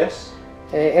 Yes.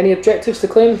 Any objectives to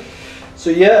claim? So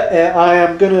yeah, I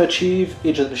am going to achieve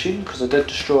Age of the Machine because I did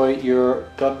destroy your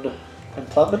gun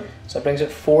emplantment. So that brings it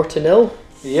 4-0.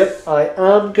 Yep, I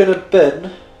am going to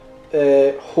bin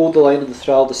Hold the Line of the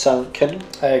Thrall of the Silent Kingdom.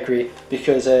 I agree.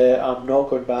 Because I'm not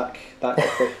going back that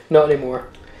quickly. Not anymore.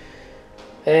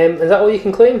 Is that all you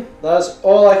can claim? That's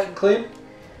all I can claim.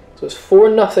 So it's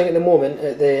 4-0 at the moment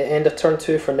at the end of turn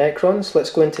 2 for Necrons. Let's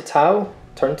go into Tau,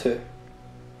 turn 2.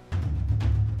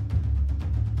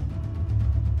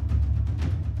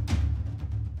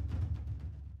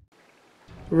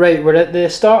 Right, we're at the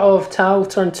start of Tau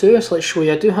turn 2, so let's show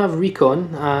you. I do have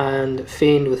Recon and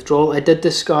Feigned Withdrawal. I did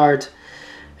discard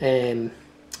Domination,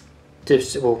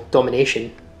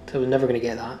 so I was never going to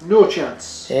get that. No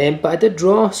chance. But I did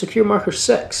draw Secure Marker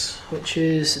 6, which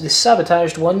is the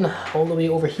sabotaged one all the way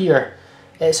over here.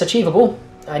 It's achievable.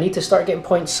 I need to start getting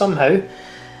points somehow.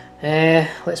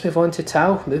 Let's move on to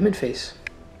Tau, movement phase.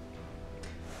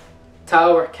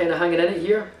 Tau are kind of hanging in it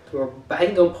here. We're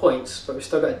behind on points, but we've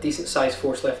still got a decent sized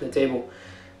force left on the table.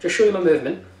 Just show you my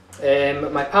movement.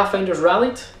 My Pathfinders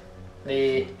rallied.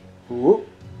 They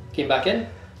came back in.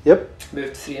 Yep.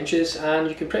 Moved 3 inches, and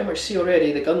you can pretty much see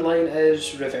already the gun line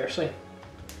is reversing.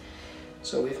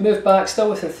 So we've moved back,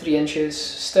 still within 3 inches,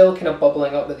 still kind of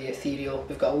bubbling up with the ethereal.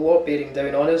 We've got a lot bearing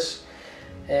down on us.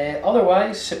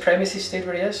 Otherwise, Supremacy stayed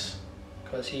where he is,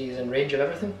 because he's in range of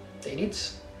everything that he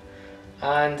needs.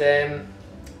 And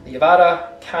the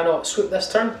Yavara cannot swoop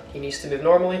this turn, he needs to move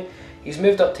normally. He's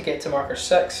moved up to get to marker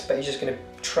 6, but he's just going to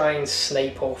try and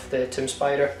snipe off the Tomb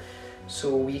Spider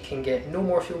so we can get no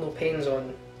more Feel No Pains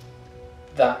on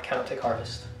that Canoptic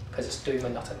Harvest, because it's doing my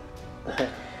nothing.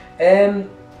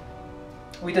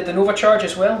 We did the Nova Charge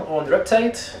as well on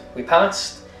Riptide, we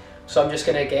passed, so I'm just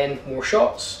going to again more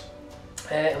shots.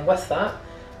 And with that,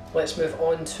 let's move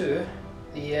on to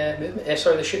the movement,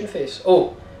 the shooting phase.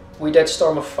 Oh, we did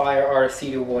Storm of Fire our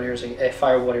Ethereal Warriors,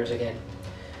 Fire Warriors again.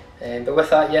 But with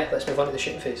that, yeah, let's move on to the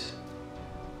shooting phase.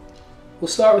 We'll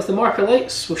start with the Marker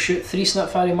Lights. We'll shoot 3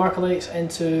 Snapfire Marker Lights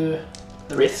into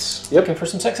the Wraiths. Yep. Looking for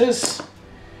some 6s.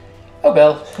 Oh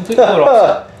well, complete polar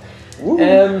opposite.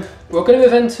 We're going to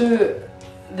move into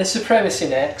the Supremacy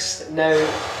next. Now,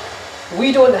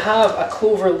 we don't have a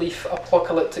Cloverleaf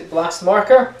Apocalyptic Blast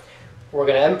marker. We're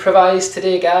going to improvise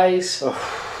today, guys.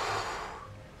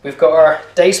 We've got our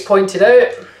dice pointed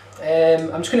out.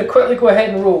 I'm just going to quickly go ahead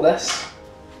and roll this.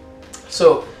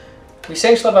 So, we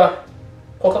essentially have a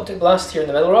Apocalyptic Blast here in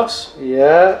the middle, Ross.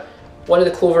 Yeah. One of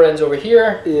the clover ends over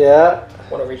here. Yeah.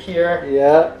 One over here.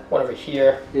 Yeah. One over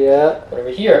here. Yeah. One over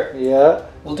here. Yeah.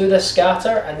 We'll do this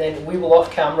scatter and then we will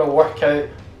off camera work out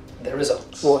the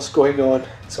results. What's going on?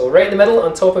 So right in the middle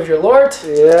on top of your Lord.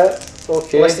 Yeah.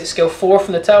 Okay. Ballistic skill 4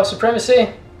 from the Tau Supremacy.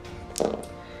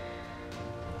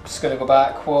 Just going to go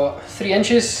back, what, 3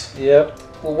 inches? Yep.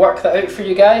 We'll work that out for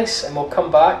you guys and we'll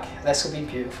come back. This will be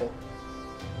beautiful.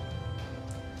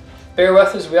 Bear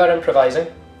with us, we are improvising.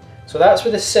 So that's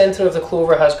where the centre of the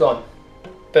clover has gone.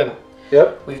 Boom.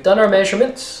 Yep. We've done our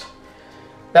measurements.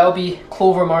 That'll be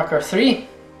clover marker 3.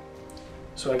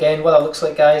 So again, what that looks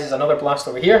like, guys, is another blast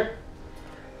over here.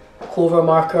 Clover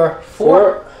marker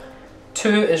 4. 2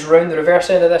 is round the reverse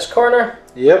end of this corner.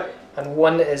 Yep. And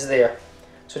 1 is there.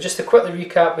 So just to quickly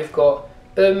recap, we've got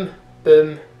boom,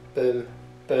 boom, boom,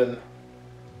 boom,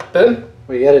 boom.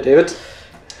 We get it, David.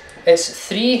 It's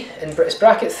 3, it's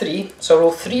bracket 3, so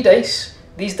roll 3 dice.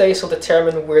 These dice will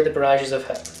determine where the barrages have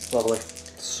hit. Lovely.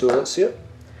 So let's see it.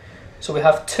 So we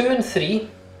have 2 and 3.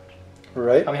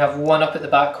 Right. And we have 1 up at the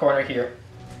back corner here.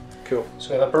 Cool. So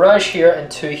we have a barrage here and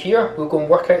 2 here. We'll go and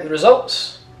work out the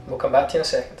results. We'll come back to you in a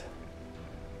second.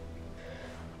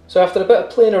 So after a bit of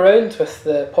playing around with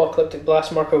the Apocalyptic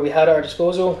Blast marker we had at our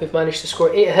disposal, we've managed to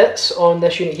score 8 hits on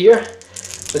this unit here,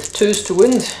 with 2s to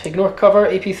wound, ignore cover,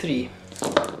 AP3.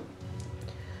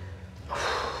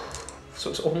 So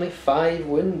it's only 5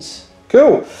 wounds.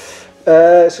 Cool.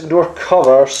 It's ignore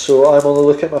cover, so I'm only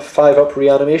looking at my 5-up So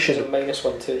reanimation.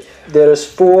 -1 too. There is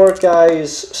 4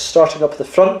 guys starting up the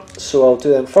front, so I'll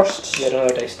do them first. You had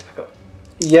another dice to pick up.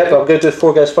 Yep, I'm going to do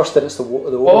 4 guys first, then it's the Oh,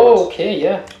 warlords. okay,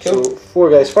 yeah, cool. So 4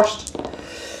 guys first.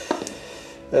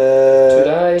 2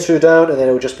 die. 2 down, and then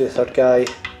it will just be the 3rd guy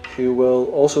who will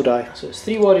also die. So it's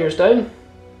 3 warriors down.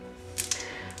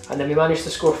 And then we managed to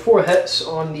score 4 hits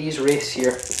on these wraiths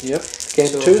here. Yep.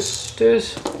 Against So, 2s.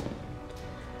 2s.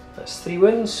 That's 3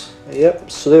 wins.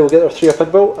 Yep. So they will get their 3-up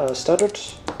invul as standard.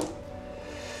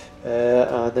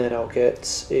 And then I'll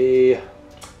get a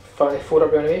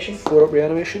 4-up reanimation. 4-up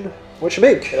reanimation. What you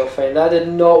make? You'll find that did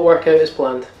not work out as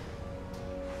planned.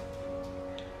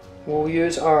 We'll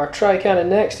use our tri-cannon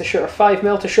next to shoot our 5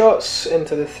 melter shots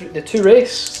into the 2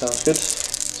 wraiths. Sounds good.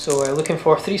 So looking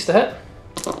for 3s to hit.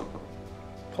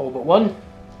 All but 1.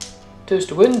 2s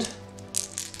to wound.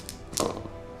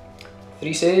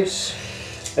 3 saves.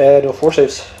 No, 4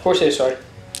 saves. 4 saves, sorry.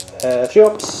 3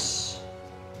 ups.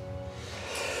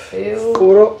 Fail.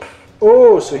 4 up.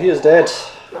 Oh, so he is dead.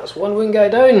 That's 1 wound guy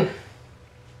down.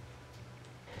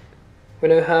 We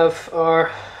now have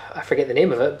our, I forget the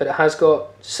name of it, but it has got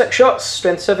 6 shots,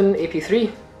 strength 7, AP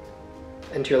 3,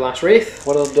 into your last wraith.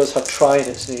 One of them does have try in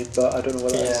its name, but I don't know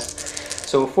what that is.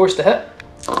 So 4s to hit,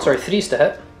 sorry, 3s to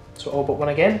hit, so all but 1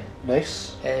 again.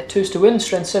 Nice. 2s to wound,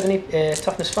 strength 7,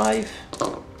 toughness 5.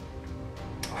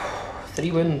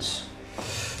 3 wounds.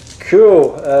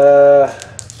 Cool.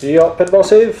 3-up pinball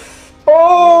save.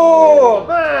 Oh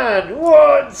man,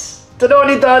 what? Did not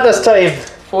need that this time.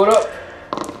 4 up.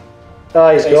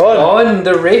 Ah, he's gone.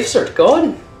 The wraiths are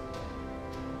gone.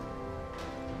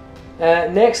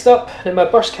 Next up, now my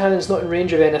burst cannon's not in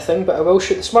range of anything, but I will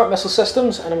shoot the smart missile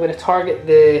systems, and I'm going to target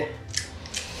the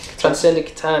Transcendent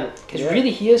Catan, because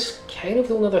really he is kind of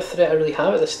the only other threat I really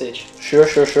have at this stage. Sure.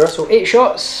 So 8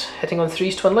 shots, hitting on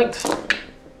 3s twin linked. So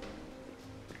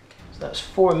that's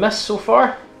 4 miss so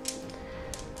far,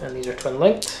 and these are twin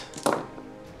linked.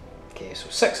 Okay, so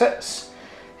 6 hits.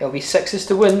 It'll be 6s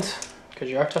to wound, because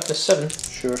you are toughness 7.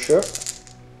 Sure.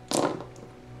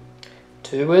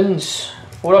 2 wounds.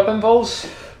 4 up involves.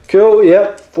 Cool,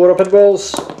 yep. 4 up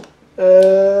pinballs.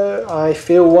 I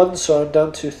fail 1, so I'm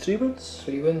down to 3 wounds.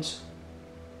 3 wounds.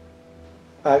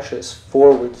 Actually, it's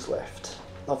 4 wounds left.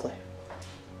 Lovely.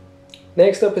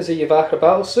 Next up is a Yavakra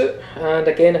battle suit, and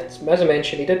again, as I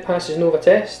mentioned, he did pass his Nova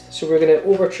test, so we're going to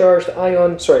overcharge the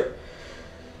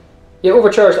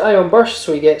overcharged ion burst,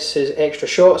 so he gets his extra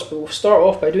shots, but we'll start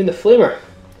off by doing the flamer.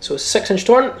 So it's 6-inch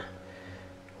torrent.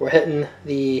 We're hitting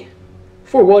the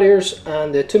 4 warriors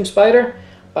and the tomb spider,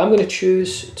 but I'm going to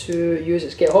choose to use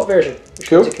its get hot version,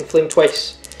 which means it can flame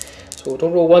twice. So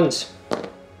don't roll 1s.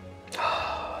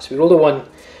 So we rolled a 1.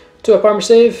 2-up armor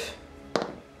save.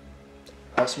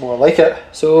 That's more like it.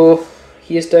 So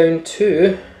he is down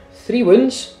to 3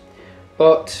 wounds,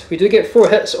 but we do get 4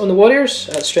 hits on the warriors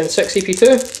at strength 6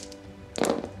 AP2.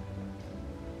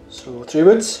 So 3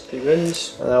 wounds. 3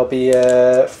 wounds. And that'll be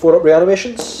 4-up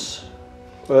reanimations.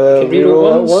 Can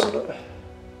reroll 1,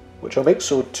 which I'll make,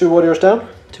 so 2 warriors down.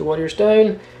 2 warriors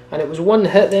down, and it was 1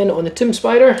 hit then on the tomb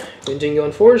spider, wounding you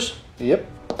on 4s. Yep.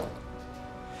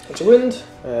 That's a wound.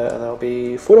 And that'll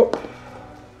be 4-up,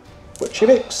 which he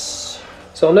makes.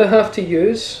 So I'll now have to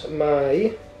use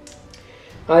my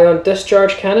ion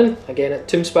discharge cannon. Again, at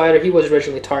tomb spider, he was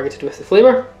originally targeted with the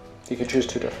flamer. You can choose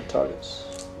 2 different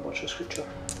targets. Watch this creature.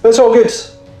 But it's all good.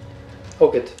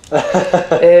 Oh, good.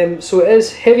 So it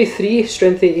is heavy 3,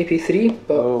 strength 8 AP 3,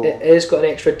 but it is got an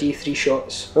extra D3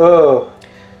 shots. Oh.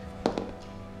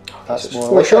 That's so more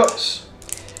 4 like shots.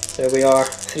 There we are,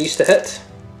 3s to hit.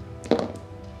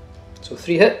 So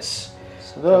 3 hits.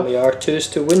 And we are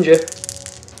 2s to wound you.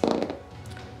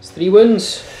 It's 3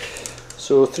 wounds.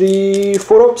 So 3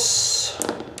 4-ups,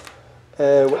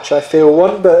 which I fail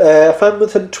 1, but if I'm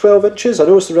within 12 inches, I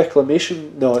know it's the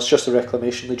Reclamation. No, it's just the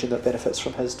Reclamation Legion that benefits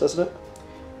from his, doesn't it?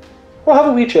 Well,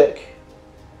 have a wee check.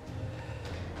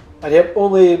 And yep,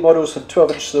 only models within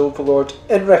 12 inches of the Overlord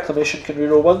in Reclamation can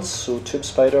reroll 1s, so Tomb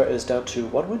Spider is down to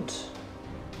 1 wound.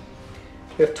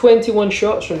 We have 21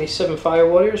 shots from these 7 fire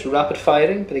warriors, rapid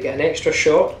firing, but they get an extra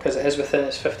shot because it is within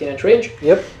its 15-inch range.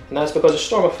 Yep. And that's because of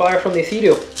Storm of Fire from the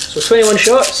Ethereal. So 21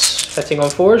 shots, hitting on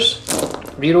 4s,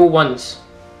 reroll 1s.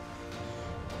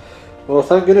 Well,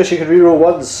 thank goodness you can reroll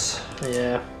 1s.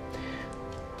 Yeah.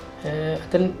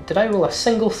 Did I roll a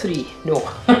single 3? No.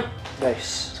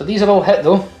 Nice. So these have all hit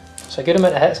though. So a good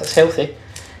amount of hits, that's healthy.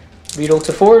 Reroll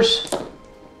to 4s.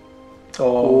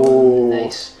 Oh,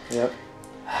 nice. Yep.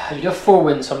 You have 4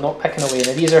 wins, so I'm not picking away.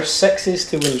 Now these are 6s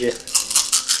to win you.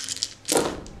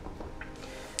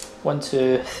 1,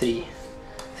 2, 3.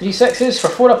 3 6s for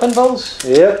 4-up invuls.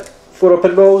 Yep. 4 up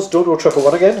pinballs, don't roll triple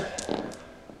one again.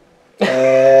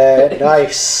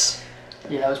 Nice.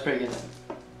 Yeah, that was pretty good.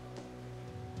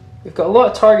 We've got a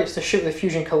lot of targets to shoot with the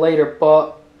Fusion Collider,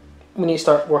 but we need to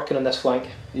start working on this flank.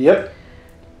 Yep.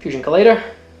 Fusion Collider.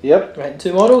 Yep. Right,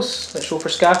 2 models. Let's roll for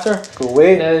scatter. Go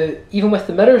away. Now, even with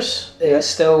the mirrors, it's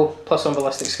still +1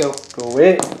 ballistic skill. Go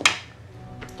away.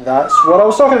 That's what I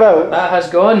was talking about. That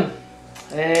has gone.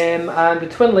 And the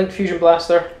Twin Link Fusion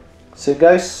Blaster. Same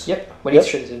guys. Yep, we need to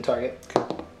shoot the same target.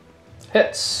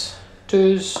 Hits,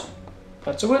 2s,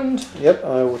 that's a wound. Yep,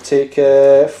 I will take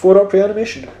 4 up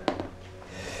reanimation.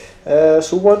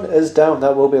 So 1 is down,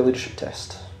 that will be a leadership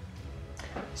test.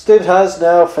 So David has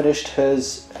now finished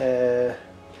his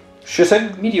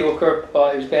shooting. Mediocre,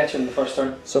 but it was better in the first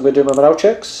turn. So I'm going to do my morale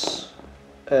checks.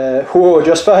 Whoa,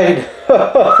 just fine.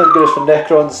 Thank goodness for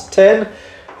Necrons 10.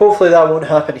 Hopefully that won't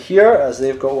happen here, as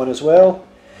they've got 1 as well.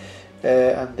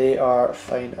 And they are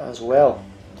fine as well.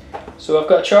 So I've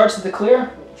got a charge to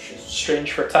declare, which is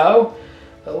strange for Tau.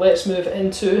 But let's move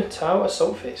into Tau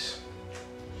Assault phase.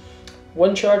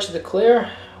 1 charge to declare,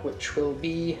 which will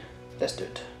be this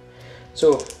dude.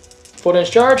 So, 4-inch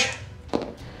charge.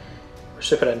 We're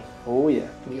super in. Oh yeah.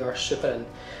 We are super in.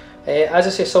 As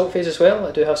I say assault phase as well,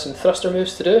 I do have some thruster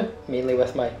moves to do, mainly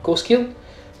with my Ghost Keel.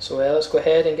 So let's go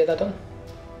ahead and get that done.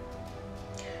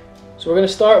 So we're going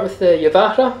to start with the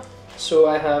Yavahra. So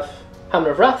I have Hammer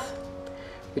of Wrath,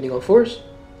 winning on 4s.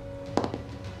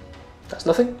 That's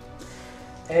nothing.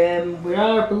 We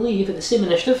are, I believe, at the same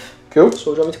initiative. Cool. So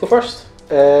do you want me to go first?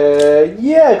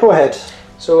 Yeah, go ahead.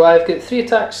 So I've got 3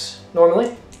 attacks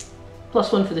normally,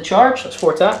 +1 for the charge, that's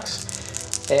 4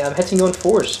 attacks. I'm hitting you on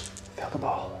 4s. Fill the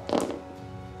ball.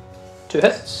 2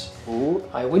 hits. Ooh.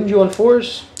 I wound you on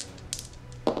 4s.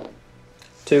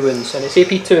 2 wounds, and it's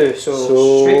AP2,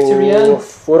 so straight to Rian.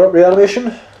 4 up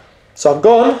reanimation. So I'm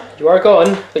gone. You are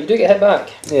gone, but you do get hit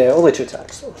back. Yeah, only 2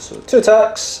 attacks though. So 2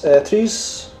 attacks,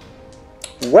 3s.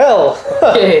 Well!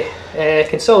 Okay,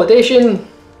 consolidation.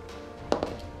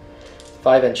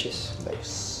 5 inches.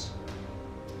 Nice.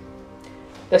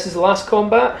 This is the last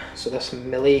combat, so this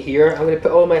melee here. I'm going to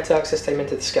put all my attacks this time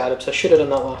into the Scarabs. I should have done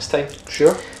that last time.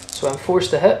 Sure. So I'm forced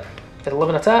to hit at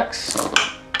 11 attacks.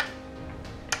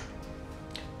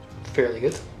 Fairly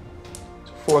good.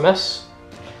 So 4 miss.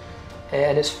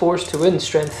 And it's forced to win,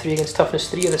 strength 3 against toughness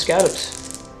 3 of the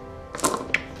Scarabs.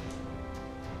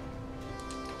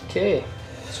 Okay,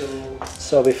 so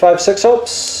it'll be 5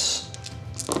 6-ups.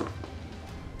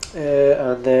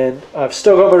 And then I've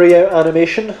still got my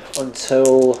reanimation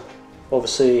until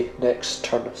obviously next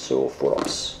turn, so 4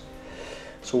 ups.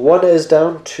 So 1 is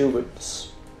down, 2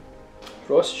 wounds.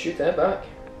 Ross, shoot that back.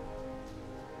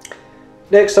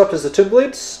 Next up is the Tomb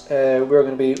Blades. We're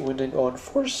going to be wounding on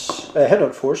 4s, hitting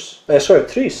on 4s, sorry,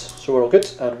 3s, so we're all good,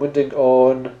 and wounding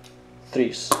on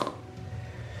 3s.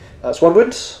 That's 1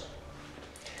 wound.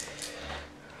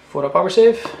 4 up armor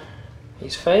save.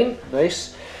 He's fine.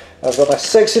 Nice. I've got my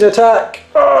 16 attack.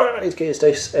 Oh, I need to get his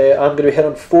dice. I'm going to be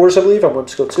hitting on 4s, I believe. I'm on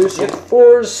skill 2, so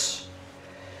 4s.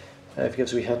 If you give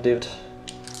us a wee hand, David.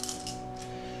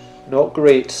 Not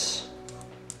great.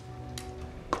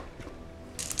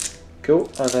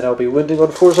 Cool, and then I'll be wounding on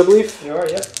 4s, I believe. You are,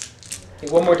 yep.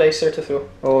 Need 1 more dice there to throw.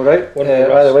 Alright, One more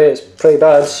by the way, it's pretty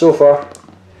bad so far.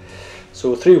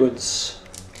 So 3 wounds.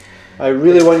 I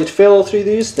really want you to fail all 3 of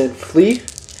these, then flee.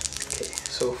 Okay,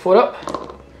 so 4 up.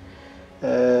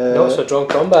 No, it's a drawn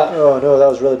combat. Oh no, that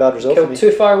was a really bad result for me.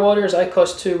 Killed 2 fire warriors, I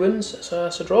cost 2 wounds, it's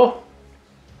a draw.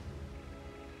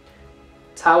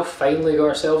 Tau finally got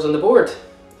ourselves on the board.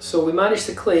 So we managed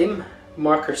to claim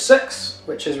marker 6,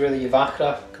 which is really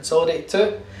Yavahra consolidated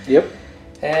to. Yep.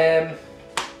 And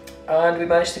we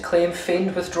managed to claim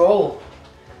Feigned Withdrawal,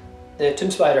 the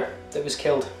Tomb Spider that was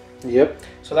killed. Yep.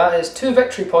 So that is 2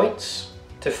 victory points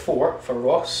to 4 for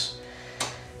Ross.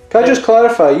 Can I just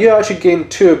clarify, you actually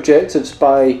gained 2 objectives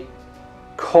by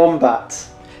combat.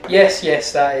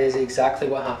 Yes, that is exactly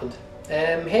what happened.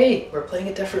 Hey, we're playing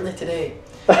it differently today.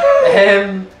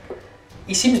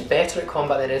 He seems better at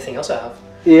combat than anything else I have.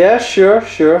 Yeah, sure.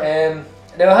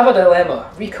 Now I have a dilemma.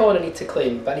 Recon I need to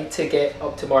claim, but I need to get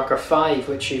up to marker 5,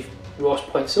 which if Ross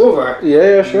points over,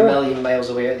 Yeah, sure. a million miles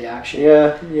away at the action.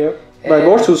 Yeah. My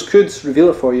mortals could reveal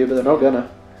it for you, but they're not gonna.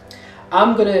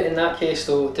 I'm gonna, in that case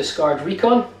though, discard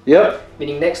Recon. Yep.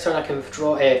 Meaning next turn I can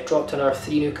drop to another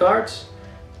 3 new cards.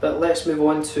 But let's move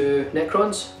on to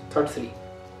Necrons, turn 3.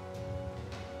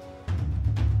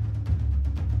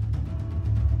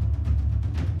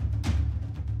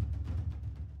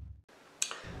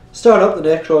 Starting up the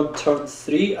Necron turn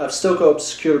 3, I've still got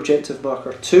obscure objective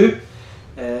marker 2,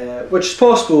 which is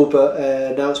possible, but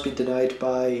now it's been denied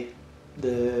by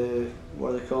the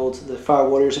what are they called? The Fire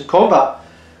Warriors in combat.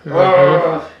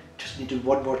 Just needed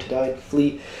one more to die and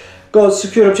flee. Got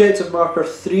secure objective marker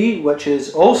 3, which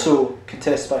is also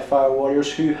contested by Fire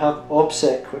Warriors who have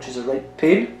OBSEC, which is a right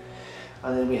pain.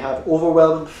 And then we have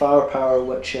overwhelming firepower,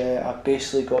 which I've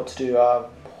basically got to do a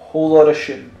whole lot of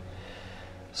shooting.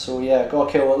 So yeah, got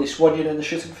to kill at least one unit in the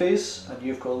shooting phase, and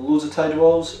you've got loads of tiny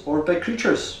walls or big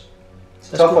creatures.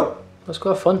 It's a tough one. That's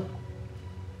quite fun.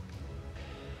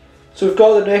 So we've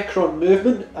got the Necron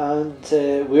movement,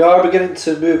 and we are beginning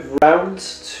to move round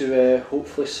to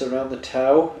hopefully surround the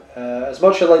Tau. As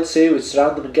much as I'd like to say we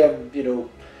surround them and get them, you know,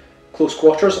 close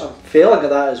quarters, I'm failing at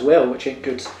that as well, which ain't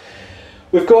good.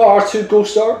 We've got our 2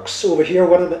 Ghost Arcs over here.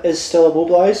 One of them is still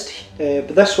immobilised,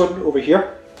 but this one over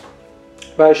here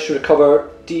managed to recover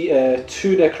 2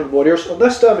 Necron Warriors on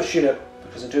this damaged unit,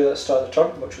 because I do that at the start of the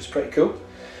turn, which was pretty cool.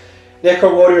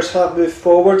 Necron Warriors have moved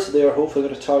forward, so they are hopefully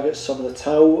going to target some of the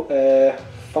Tau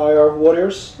Fire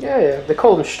Warriors. Yeah, they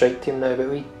call them Strike Team now, but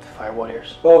we Fire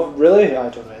Warriors. Well, really? I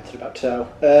don't know anything about Tau.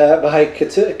 My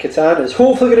Catan is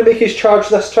hopefully going to make his charge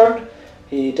this turn.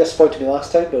 He disappointed me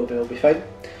last time, but he'll be fine.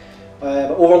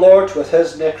 Overlord with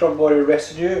his Necron Warrior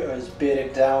retinue is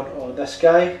bearing down on this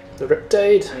guy. The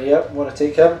Riptide. Yep, want to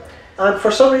take him. And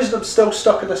for some reason I'm still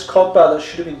stuck in this combat that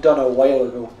should have been done a while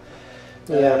ago.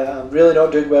 Yeah, I'm really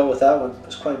not doing well with that one.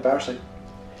 It's quite embarrassing.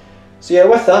 So yeah,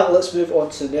 with that, let's move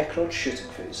on to the Necron shooting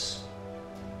phase.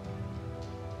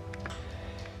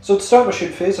 So to start my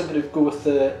shooting phase, I'm going to go with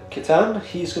the Catan.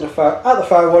 He's going to fire at the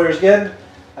Fire Warriors again,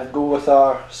 and go with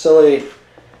our silly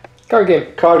Card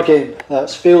game.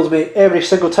 That's failed me every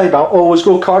single time. I'll always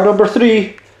go card number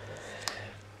 3.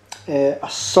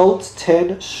 Assault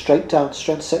 10, strike down,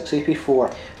 strength 6, AP 4.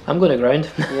 I'm going to ground.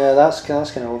 Yeah, that's kind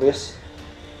of obvious.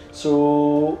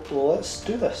 So let's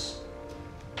do this.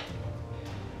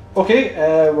 Okay,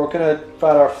 we're going to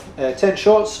fire our 10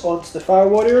 shots onto the Fire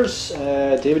Warriors.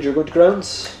 David, you're going to ground.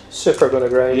 Super going to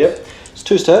ground. Yep. It's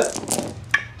 2 to hit.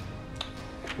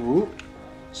 Ooh.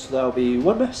 So that'll be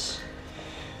 1 miss.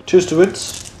 2 to wounds.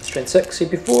 Strength 6,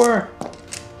 CP4.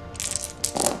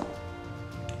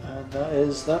 And that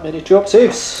is that many 2 up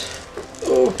saves.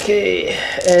 Okay.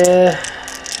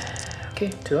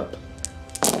 Okay, 2 up.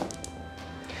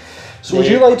 So would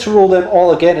you like to roll them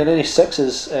all again, and any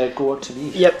 6s go on to me?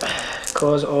 Yep,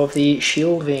 because of the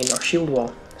shield vein or shield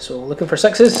wall. So looking for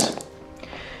 6s.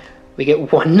 We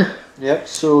get 1. Yep,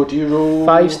 so do you roll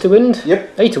 5s to wound?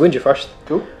 Yep. I need to wound you first.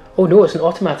 Cool. Oh no, it's an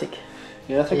automatic.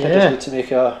 Yeah, I think I just need to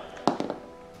make a...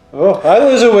 Oh, I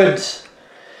lose a wound!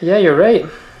 Yeah, you're right.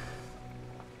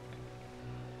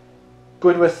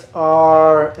 Going with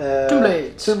our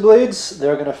Tomb Blades.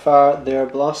 They're going to fire their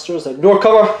blasters, their ignore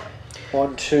cover,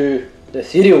 onto the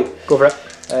Ethereal. Go for it.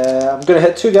 I'm going to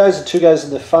hit 2 guys and 2 guys in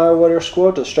the Fire Warrior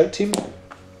squad, the strike team.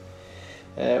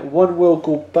 One will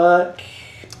go back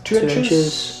 2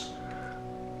 inches.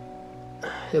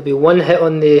 There'll be 1 hit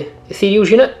on the Ethereal's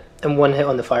unit and 1 hit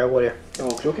on the Fire Warrior.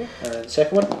 Okay. And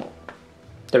second one?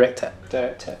 Direct hit.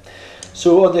 Direct hit.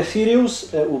 So on the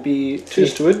Ethereals, it will be 2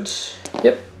 to wounds.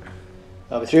 Yep.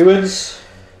 That'll be 3 wounds.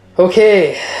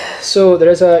 Okay, so there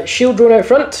is a shield drone out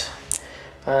front,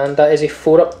 and that is a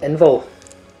 4-up invul.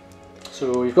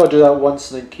 So you've got to do that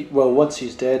once, and then keep, well, once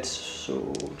he's dead.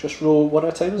 So just roll 1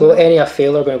 at a time. Well, any I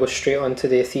fail are going to go straight onto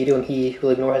the Ethereal, and he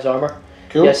will ignore his armor.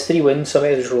 Cool. He has 3 wounds, so I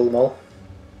might just roll them all,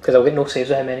 because I'll get no saves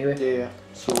with him anyway. Yeah.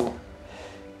 So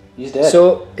he's dead.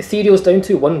 So Ethereal's down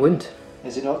to 1 wound.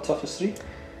 Is he not tough as 3?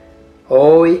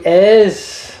 Oh, he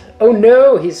is. Oh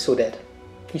no, he's so dead.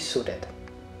 He's so dead.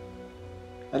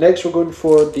 And next we're going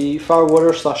for the Fire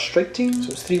Warrior / strike team.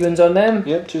 So it's 3 wounds on them.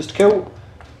 Yep, 2 to kill.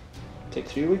 Take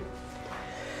 3 away.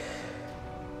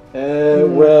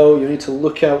 Well, you need to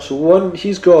look out. So 1,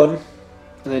 he's gone,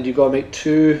 and then you've got to make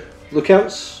 2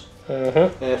 lookouts.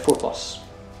 4+.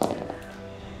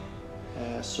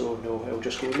 So no, it'll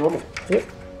just go normal. Yep.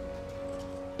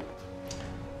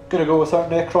 Gonna go with our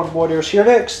Necron Warriors here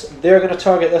next. They're gonna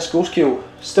target this Ghost Kill.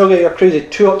 Still get your crazy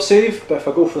 2-up save, but if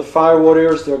I go for the Fire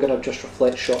Warriors, they're gonna just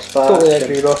reflect shots back. Totally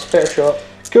agree, Ross. Better shot.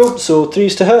 Cool, so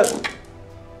 3s to hit.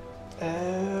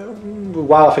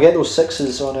 Wow, if I get those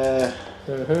 6s on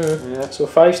Yeah. So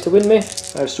 5s to win me.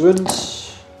 5s to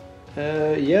wounds.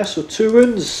 Yeah, so 2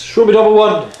 wounds. Show me double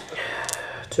 1.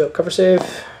 2-up cover save.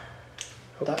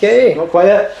 Okay. That's not quite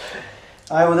it.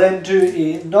 I will then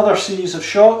do another series of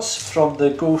shots from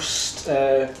the Ghost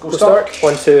Arc.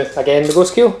 1, 2, again the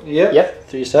Ghost Kill. Yep.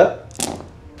 3s to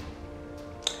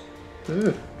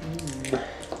hit.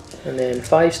 And then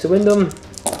 5s to win them.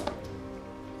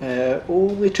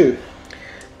 Only 2.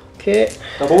 Okay.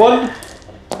 Double 1.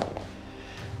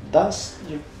 That's,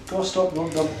 you've got to stop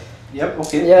rolling them. Yep,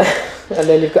 okay. Yeah, and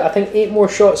then you've got, I think, 8 more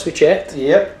shots we checked.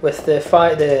 Yep. With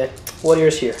the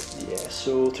warriors here. Yeah,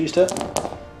 so 3 step.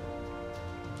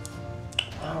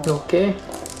 Wow. Okay.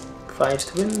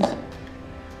 5s to wound.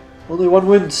 Only 1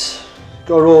 wound.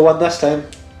 Gotta roll 1 this time.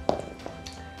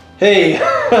 Hey!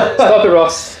 Stop it,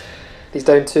 Ross. He's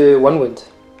down to 1 wound.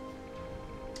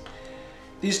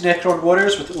 These Necron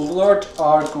warriors with Overlord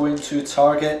are going to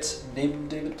target, name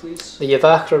David please? The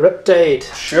Yavakra Riptide.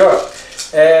 Sure.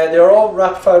 They are all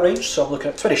rapid fire range, so I'm looking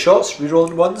at 20 shots,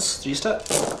 rerolling 1s, 3 step.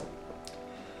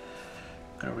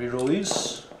 I'm going to reroll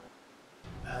these.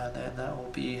 And then that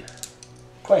will be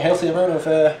quite a healthy amount of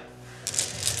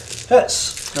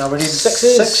hits. Now we need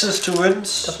 6s to wound.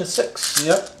 Toughness 6.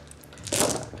 Yep.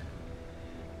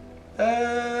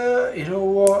 You know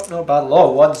what? Not bad. A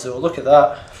lot of 1s though. Look at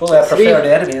that. If only I preferred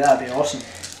the enemy, that'd be awesome.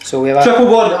 So we have triple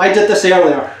 1. I did this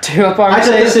earlier. 2 up armor. I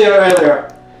did this earlier.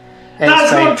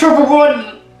 That's not triple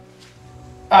 1.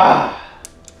 Ah.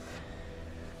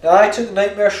 Now I took the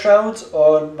Nightmare Shroud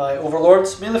on my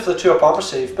Overlords, mainly for the 2 up armor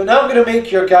save. But now I'm going to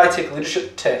make your guy take a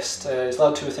leadership test. He's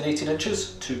allowed to within 18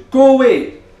 inches to go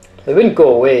away. They wouldn't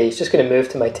go away. He's just going to move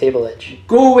to my table edge.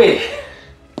 Go away.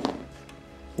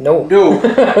 No.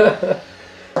 No.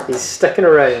 He's sticking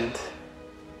around.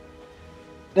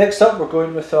 Next up, we're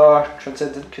going with our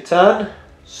Transcendent Catan,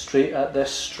 straight at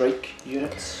this strike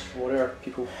unit. Warrior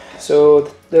people. So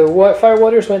the Fire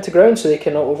Warriors went to ground, so they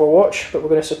cannot overwatch, but we're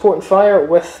going to support and fire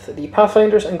with the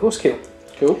Pathfinders and Ghost Kill.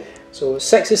 Cool. So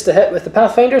 6s to hit with the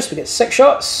Pathfinders, we get 6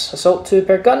 shots, assault 2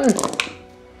 per gun.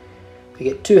 We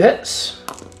get 2 hits,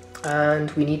 and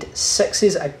we need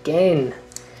 6s again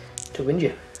to win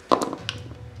you.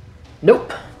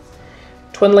 Nope.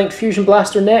 Twin linked fusion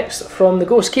blaster next from the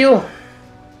Ghost Keel.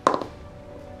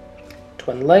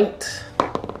 Twin linked.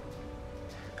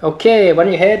 Okay, why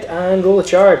don't you head and roll a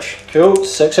charge? Cool,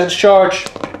 6-inch charge.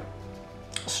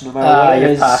 So no matter what it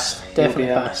you're is, passed. you'll Definitely be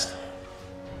in. passed.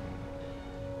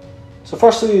 So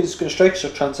firstly, he's going to strike, so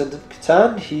Transcendent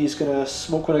Catan. He's going to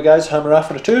smoke one of the guys, hammer off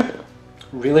on a 2.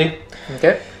 Really.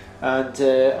 Okay.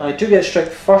 And I do get strike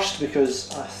first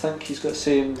because I think he's got the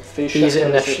same phase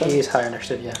shifter. He's higher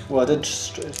initiative, yeah. Well, I did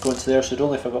just go into there, so I don't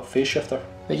know if I got phase shifter.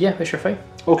 But yeah, that's your fine.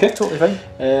 Okay. Totally fine.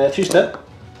 3 step.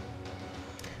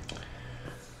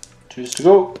 2s to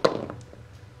go.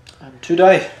 And 2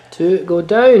 die. 2 go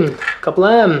down.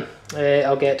 Kablam.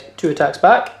 I'll get 2 attacks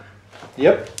back.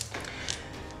 Yep.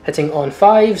 Hitting on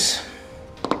 5s.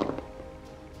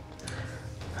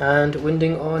 And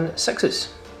wounding on 6s.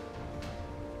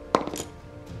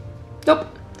 Nope.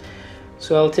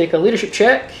 So I'll take a leadership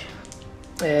check.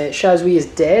 Shazwi is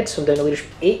dead, so I'm down to leadership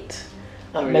 8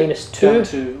 at -2. Down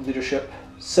to leadership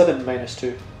 7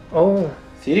 -2. Oh.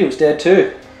 Theory was dead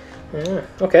too. Yeah,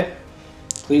 okay.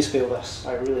 Please fail this.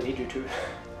 I really need you to.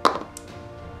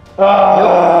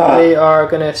 Nope. They are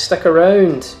going to stick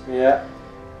around. Yeah.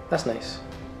 That's nice.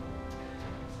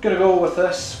 Gonna go with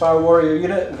this Fire Warrior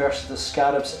unit versus the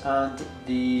Scarabs and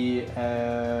the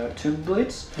Tomb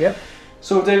Blades. Yep.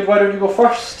 So David, why don't you go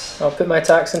first? I'll put my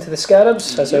attacks into the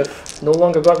Scarabs as I've no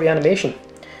longer got reanimation.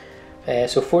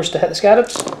 So forced to hit the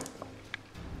Scarabs.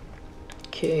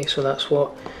 Okay, so that's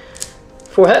what?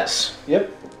 4 hits. Yep.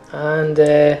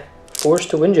 And forced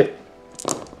to wound you.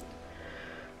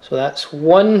 So that's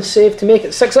 1 save to make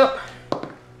it 6 up.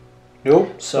 No,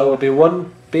 so it'll be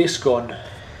 1 base gone.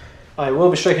 I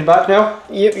will be striking back now.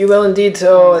 Yep, you will indeed.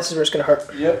 Oh, this is where it's going to hurt.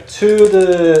 Yep, 2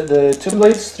 the Tomb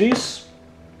Blades, 3s.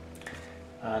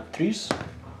 And 3s.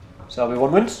 So that'll be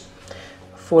 1 wound.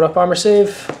 4 up armor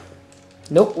save.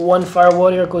 Nope, 1 Fire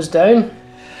Warrior goes down.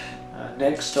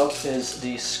 Next up is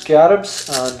the Scarabs,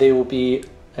 and they will be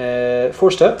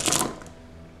 4 step.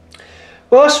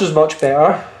 Well, this was much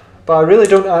better, but I really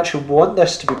don't actually want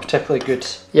this to be particularly good.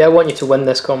 Yeah, I want you to win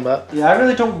this combat. Yeah, I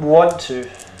really don't want to,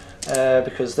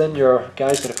 because then your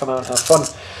guy's going to come out and have fun.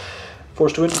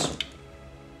 Forced to wound.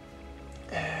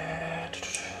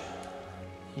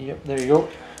 Yep, there you go.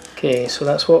 Okay, so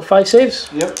that's what, 5 saves?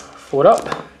 Yep. 4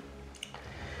 up.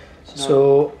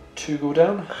 So 2 go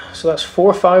down. So that's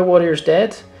 4 Fire Warriors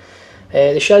dead.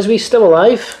 The Shazwi's still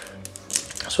alive.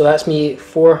 So that's me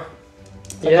 4.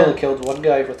 I only killed 1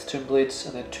 guy with 2 blades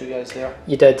and then 2 guys there.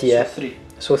 You did, yeah. So 3.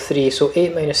 So 3. So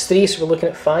 8 minus 3, so we're looking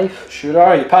at 5. Sure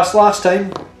are. You passed last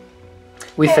time.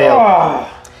 We failed.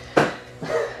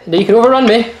 Now you can overrun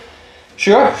me.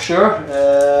 Sure, sure.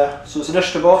 So it's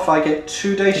initiative off. I get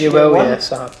 2 dice. You will,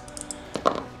 yes.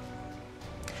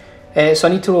 So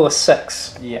I need to roll a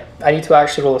 6. Yeah. I need to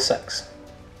actually roll a 6.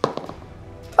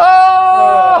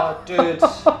 Oh, dude.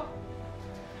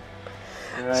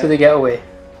 Right. So they get away.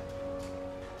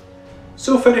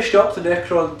 So finished up the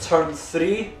Necron turn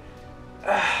 3.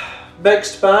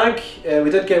 Mixed bag. We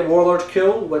did get Warlord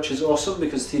cool, which is awesome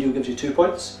because Ethereal gives you 2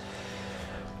 points.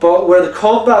 But where the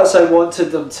combats I wanted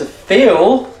them to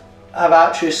fail, I've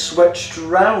actually switched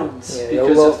rounds. Yeah,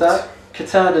 because if that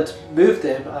Catan had moved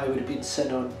them, I would have been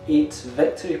sitting on 8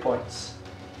 victory points.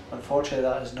 Unfortunately,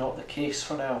 that is not the case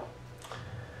for now.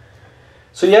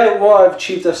 So yeah, what I've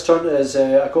achieved this turn is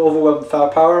I got overwhelmed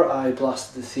firepower, I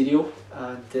blasted the Ethereal,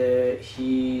 and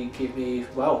he gave me,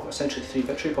 well, essentially 3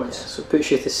 victory points. Yeah, so it puts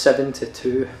you to 7 to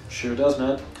 2. Sure does,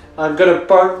 man. I'm going to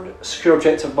burn Secure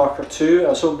Objective Marker 2. I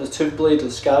was hoping the Tomb Blade or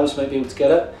the Scabs might be able to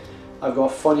get it. I've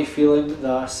got a funny feeling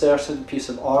that a certain piece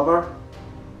of armour,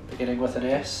 beginning with an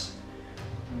S,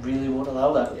 really won't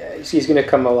allow that. Yeah, he's going to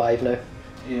come alive now.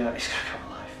 Yeah, he's going to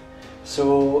come alive.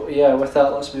 So yeah, with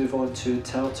that, let's move on to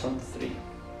Tau turn 3.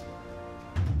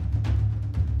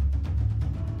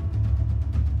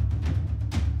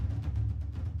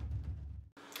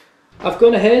 I've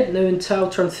gone ahead now in Tau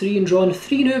turn 3 and drawn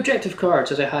 3 new objective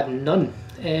cards as I had none.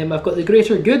 I've got the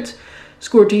Greater Good,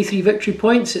 score D3 victory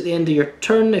points at the end of your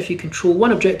turn if you control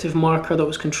one objective marker that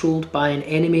was controlled by an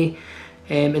enemy,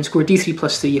 and score D3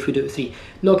 plus 3 if we do it with 3.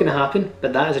 Not going to happen,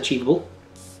 but that is achievable.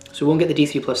 So we won't get the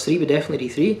D3 plus 3, but definitely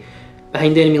D3.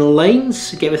 Behind enemy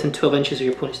lines, get within 12 inches of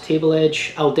your opponent's table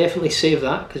edge. I'll definitely save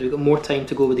that because we've got more time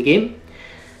to go with the game.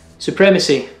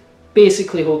 Supremacy,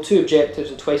 basically hold 2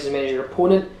 objectives and twice as many as your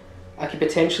opponent. I could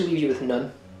potentially leave you with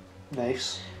none.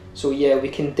 Nice. So yeah, we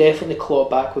can definitely claw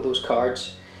back with those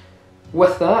cards.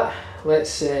 With that,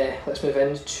 let's move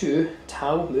into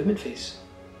Tau movement phase.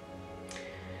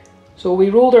 So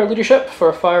we rolled our leadership for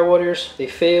our Fire Warriors. They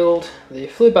failed. They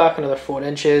flew back another 4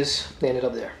 inches. They ended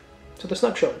up there. So they're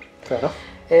snapshotting. Fair enough.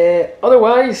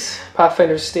 Otherwise,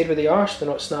 Pathfinders stayed where they are, so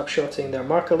they're not snapshotting their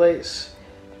marker lights.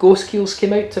 Ghost Keels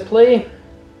came out to play.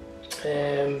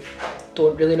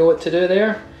 Don't really know what to do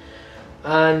there.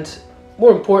 And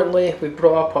more importantly, we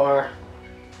brought up our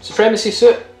Supremacy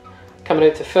Suit coming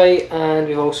out to fight, and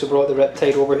we've also brought the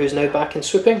Riptide over, who's now back in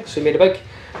swooping. So we made a big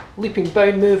leaping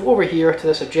bound move over here to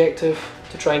this objective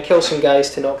to try and kill some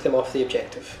guys to knock them off the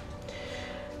objective.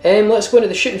 Let's go into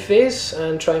the shooting phase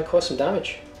and try and cause some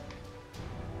damage.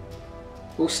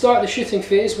 We'll start the shooting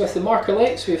phase with the marker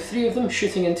lights. We have 3 of them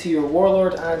shooting into your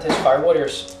Warlord and his Fire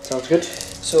Warriors. Sounds good.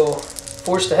 So,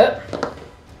 force to hit.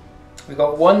 We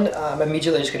got 1. I'm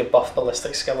immediately just going to buff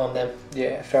ballistic skill on them.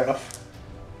 Yeah, fair enough.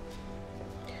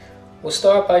 We'll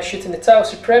start by shooting the Tau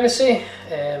Supremacy.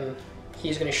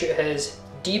 He's going to shoot his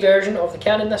D version of the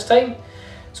cannon this time.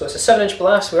 So it's a 7-inch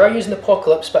blast. We are using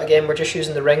Apocalypse, but again we're just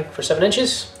using the ring for 7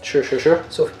 inches. Sure.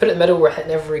 So if we put it in the middle, we're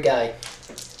hitting every guy.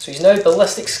 So he's now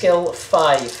ballistic skill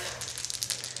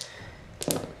 5.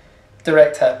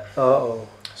 Direct hit. Uh-oh.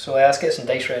 So let's get some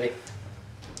dice ready.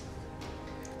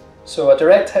 So a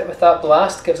direct hit with that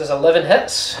blast gives us 11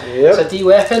 hits. Yep. It's a D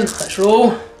weapon. Let's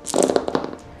roll.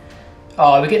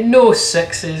 Oh, we get no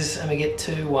 6s and we get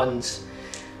 2 1s.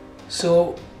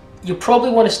 So you'll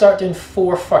probably want to start doing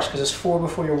 4 first because it's 4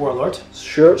 before your Warlord.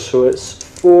 Sure, so it's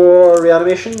 4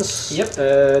 reanimations. Yep.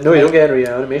 No, you don't get any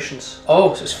reanimations.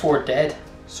 Oh, so it's 4 dead.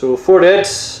 So 4 dead,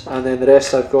 and then the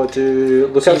rest I've got to do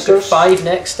lookout stars. 5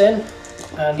 next then,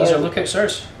 and these are lookout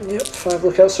stars. Yep, 5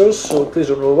 lookout stars, so please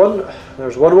don't roll 1.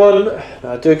 There's 1-1.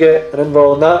 I do get an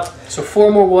invul on that. So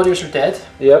 4 more warriors are dead.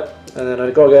 Yep, and then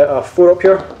I've got to get a 4 up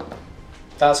here.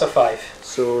 That's a 5.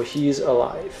 So he's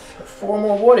alive. 4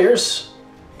 more warriors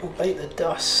will bite the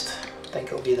dust. I think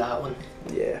it'll be that one.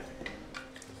 Yeah.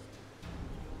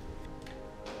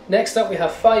 Next up we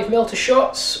have 5 melta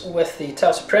shots with the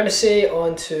Tau Supremacy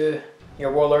onto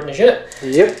your Warlord and his unit.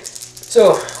 Yep.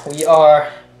 So we are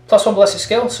 +1 ballistic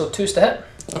skill, so 2s to hit.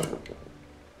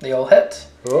 They all hit.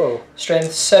 Oh.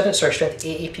 Strength 7, sorry, strength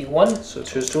 8 AP 1. So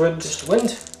 2's to wind. 2's to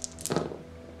wind.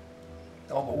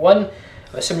 All but 1.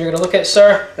 I assume you're going to look at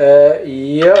sir?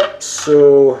 Yep,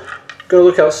 so go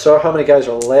look out, sir. How many guys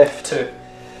are left? 2.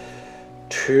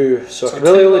 2. So I can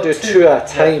really only do 2 at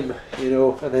a time, you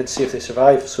know, and then see if they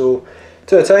survive. So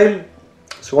 2 at a time.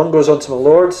 So 1 goes on to my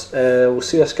lord. We'll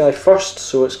see this guy first.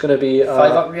 So it's going to be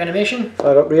 5 up reanimation.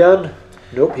 5 up Rian.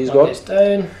 Nope, he's 1 gone. gets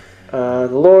down. And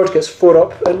the lord gets 4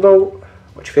 up invul,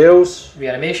 which fails.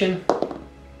 Reanimation.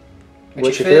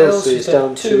 Which he fails. So he's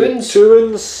down 2 to wins. 2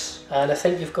 wins. And I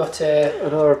think you've got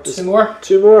Another 2 more.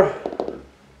 2 more.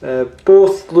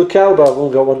 Both lookout, but I've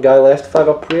only got 1 guy left. 5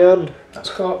 up Rian. That's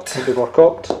cocked. Maybe more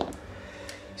cocked.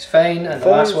 He's fine, and the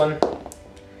last one.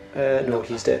 No,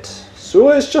 he's dead.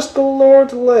 So it's just the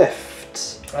lord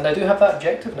left. And I do have that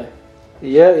objective now.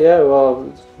 Yeah,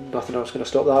 well, nothing else going to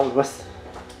stop that one with.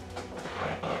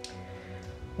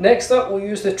 Next up, we'll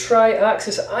use the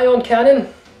Tri-Axis Ion Cannon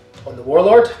on the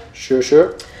Warlord.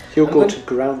 Sure. He'll go to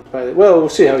ground by the... Well, we'll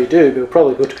see how you do, but he'll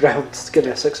probably go to ground to give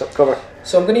me a 6-up cover.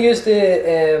 So I'm going to use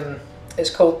the, it's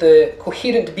called the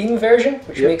Coherent Beam version,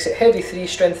 which makes it heavy 3,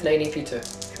 strength 9, AP 2.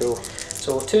 Cool.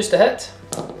 So 2s to hit.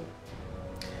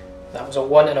 That was a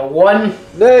 1 and a 1.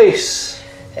 Nice!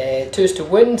 2s to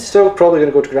wound. Still probably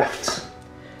going to go to ground.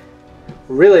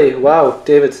 Really? Wow,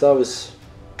 David, that was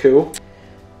cool.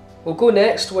 We'll go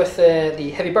next with the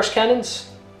heavy burst cannons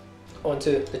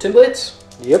onto the Tomb Blades.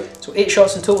 Yep. So 8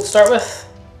 shots in total to start with.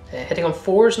 Hitting on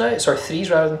 4s now, sorry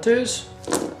 3s rather than 2s.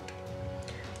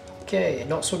 Okay,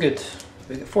 not so good.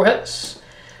 We get 4 hits.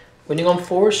 Winning on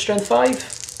 4s, strength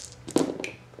 5.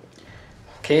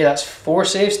 Okay, that's 4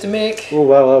 saves to make. Oh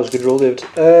wow, that was a good roll, David.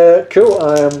 Cool,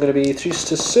 I am going to be 3s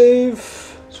to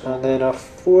save, and then a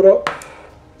 4-up.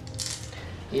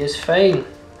 He is fine.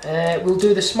 We'll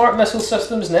do the smart missile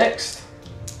systems next.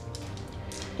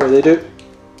 What do they do?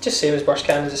 Just same as burst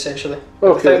cannons essentially.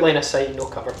 Oh, without cool. line of sight, no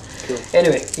cover. Cool.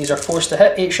 Anyway, these are 4s to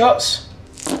hit, 8 shots.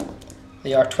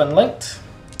 They are twin linked.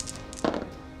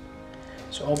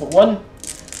 So all but 1.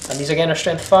 And these again are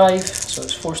strength 5, so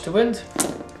it's 4s to wound.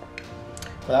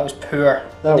 Well, that was poor.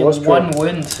 That was poor. 1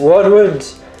 wound. 1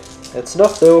 wound. It's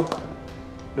enough though.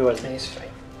 No one. Nice, fine.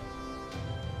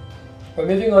 We're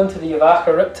moving on to the Yavaka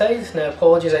Riptide. Now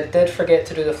apologies, I did forget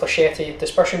to do the Flechetti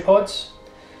dispersion pods.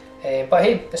 But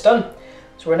hey, it's done.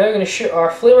 So we're now going to shoot our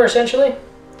flamer essentially.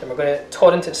 Then we're going to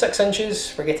torrent it 6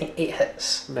 inches. We're getting 8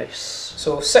 hits. Nice.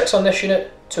 So 6 on this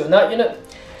unit, 2 on that unit.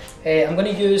 I'm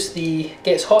going to use the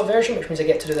Gets Hot version, which means I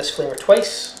get to do this flamer twice.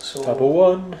 So Double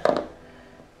 1.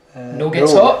 no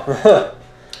Gets Hot.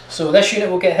 So this unit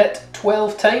will get hit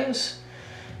 12 times.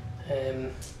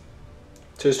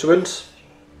 2s to wound.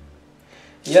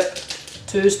 Yep,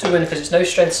 2s to win because it's now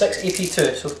strength 6, AP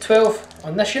 2. So 12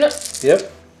 on this unit.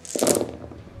 Yep.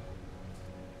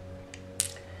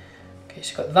 Okay, so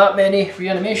you've got that many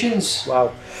reanimations.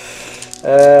 Wow.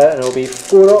 And it'll be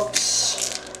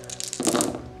 4-ups.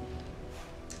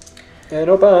 Yeah,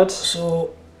 not bad.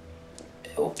 So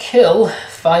it'll kill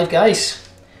 5 guys.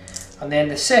 And then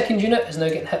the second unit is now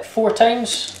getting hit 4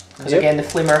 times. Because again the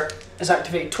flamer is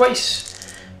activated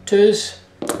twice. 2s.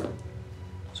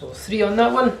 So 3 on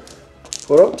that one.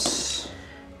 4-ups.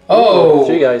 Oh!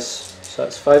 3 guys. So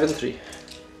that's 5 and 3.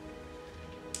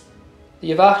 The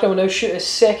Yavaka will now shoot a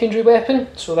secondary weapon.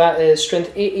 So that is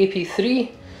strength 8, AP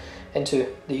 3 into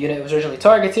the unit it was originally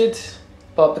targeted.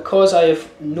 But because I have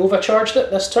Nova charged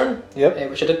it this turn,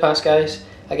 which I did pass guys,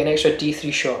 I get an extra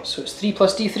D3 shots. So it's 3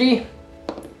 plus D3.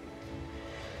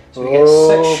 So we get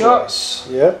 6 shots.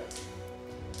 Yep.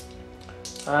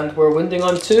 And we're wounding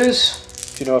on 2s.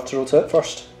 Do you know how to roll to hit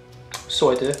first?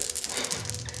 So I do.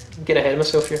 Get ahead of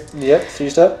myself here. Yep,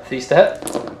 3s to hit. 3s to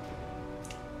hit.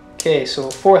 Okay, so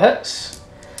 4 hits.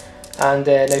 And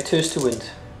now 2s to wound.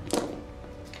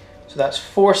 So that's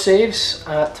 4 saves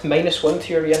at -1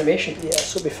 to your reanimation. Yeah,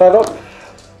 so it'll be 5-up.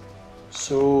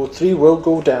 So 3 will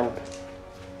go down.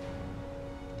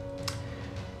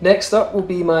 Next up will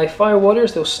be my Fire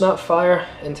Warriors. They'll snap fire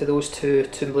into those 2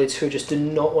 Tomb Blades who just do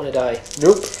not want to die.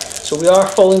 Nope. So we are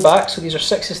falling back, so these are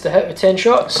 6s to hit with 10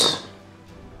 shots.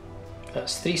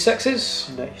 That's 3 6s.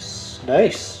 Nice.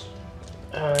 Nice.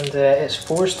 And it's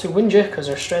 4s to wound you because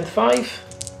they're strength 5.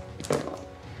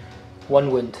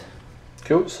 1 wound.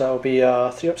 Cool, so that'll be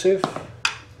a 3-up save.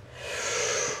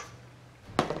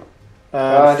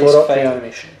 And 4-up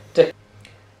reanimation.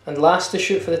 And last to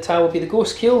shoot for the Tau will be the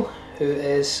Ghost Kill, who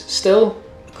is still,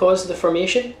 because of the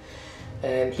formation,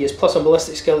 he has plus on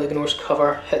ballistic skill, ignores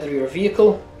cover, hit the rear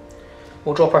vehicle.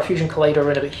 We'll drop our Fusion Collider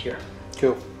right about here.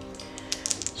 Cool.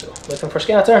 So, looking for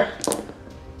scatter.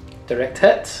 Direct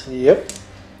hit. Yep.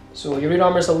 So your rear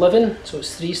armor is 11, so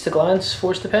it's 3s to glance,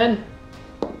 4s to pen.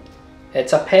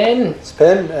 It's a pen. It's a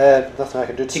pen, nothing I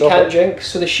can do to You stop can't it.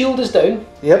 jinx. So the shield is down.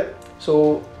 Yep.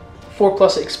 So 4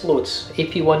 plus it explodes.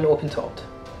 AP 1 open topped.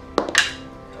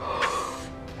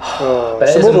 Oh, But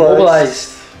it is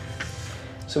immobilised.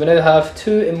 So we now have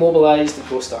 2 immobilised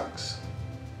Ghost Arcs.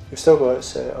 We've still got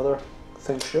its other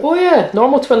thing to shoot. Oh yeah,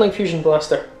 normal twin link fusion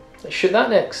blaster. Let's shoot that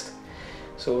next.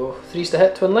 So 3s to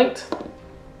hit, twin linked.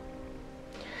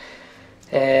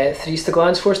 3s to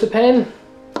glance, 4s to pen.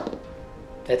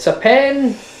 It's a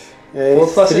pen. 4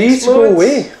 plus 3 to go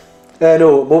away.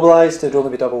 No, mobilised, it'd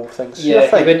only be double things.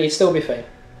 Yeah, you'd still be fine.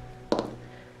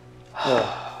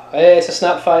 It's a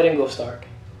snap firing Ghost Arc,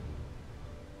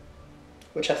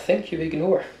 which I think you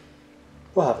ignore.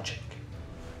 We'll have a check.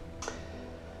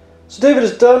 So David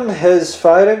has done his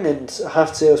firing, and I have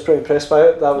to say I was pretty impressed by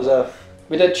it. That was a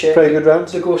We did check. pretty good round.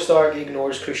 The Ghost Arc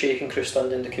ignores Crew Shake and Crew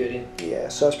Stunned into Decurion. Yeah,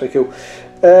 so that's pretty cool.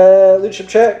 Leadership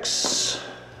checks.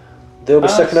 They'll be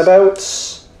sticking about.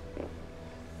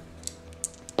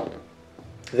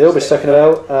 They'll be sticking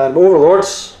about, and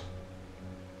Overlords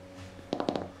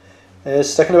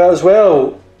is sticking about as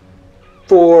well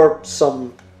for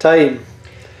some time.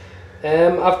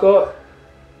 I've got,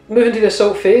 moving to the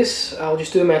assault phase, I'll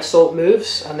just do my assault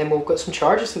moves and then we've got some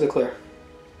charges to declare.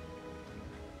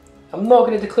 I'm not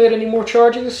going to declare any more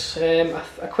charges.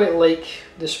 I quite like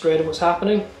the spread of what's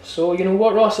happening. So you know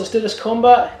what, Ross, let's do this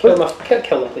combat. Kill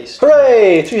them please.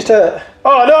 Hooray! 3-stat.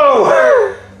 Oh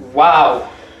no! Wow.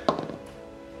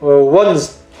 Well,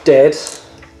 one's dead,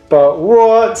 but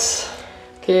what?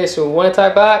 Okay, so one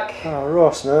attack back. Oh,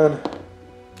 Ross, man.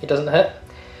 He doesn't hit.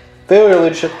 Failure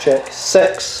leadership check.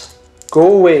 6.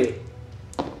 Go away.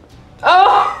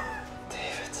 Oh!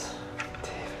 David.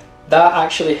 That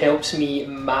actually helps me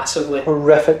massively.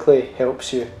 Horrifically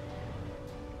helps you.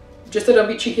 Just did a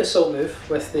wee cheeky assault move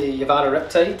with the Yavara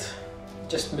Riptide.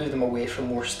 Just move them away from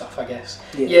more stuff, I guess.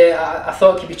 Yeah, I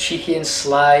thought it could be cheeky and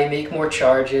sly, make more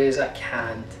charges. I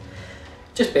can't.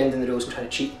 Just bending the rules and trying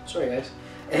to cheat. Sorry, guys.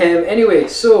 Anyway,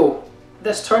 so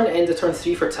this turn, end of turn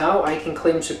 3 for Tau, I can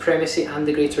claim Supremacy and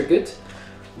the Greater Good,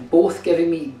 both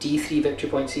giving me D3 victory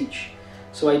points each.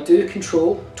 So I do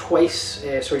control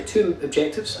two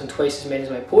objectives and twice as many as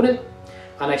my opponent,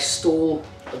 and I stole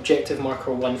objective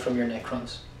marker 1 from your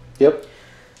Necrons. Yep.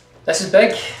 This is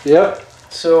big. Yep.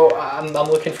 So I'm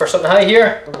looking for something high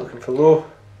here. I'm looking for low.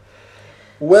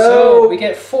 Well, so we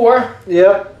get 4.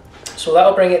 Yep. So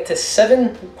that'll bring it to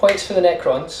 7 points for the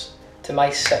Necrons to my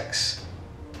 6.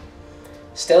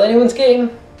 Still anyone's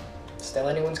game. Still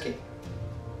anyone's game.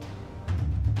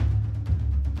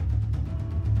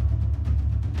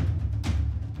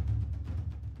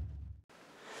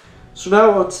 So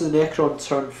now on to the Necron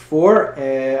turn 4.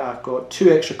 I've got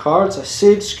 2 extra cards. I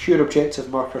saved secure objective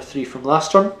marker 3 from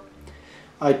last turn.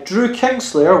 I drew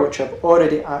Kingslayer, which I've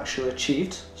already actually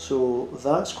achieved, so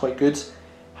that's quite good.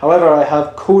 However, I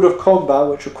have Code of Combat,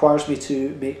 which requires me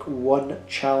to make 1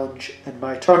 challenge in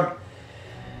my turn.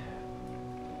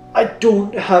 I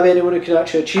don't have anyone who can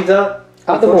actually achieve that.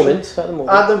 At the moment. So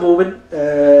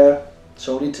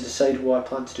I'll need to decide what I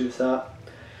plan to do with that.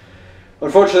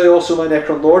 Unfortunately, also my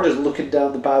Necron Lord is looking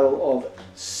down the barrel of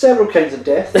several kinds of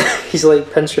death. He's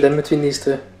like pincered in between these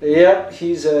two. Yeah,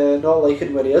 he's not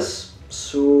liking where he is.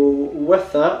 So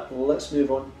with that, let's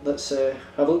move on. Let's have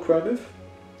a look where I move.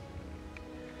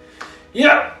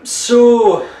 Yeah,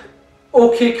 so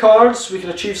okay cards, we can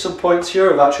achieve some points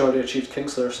here. I've actually already achieved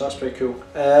Kingslayer, so that's pretty cool.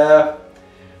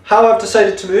 How I've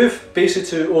decided to move, basically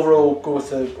to overall go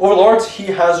with the Overlord. He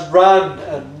has ran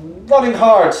and running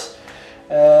hard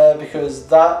because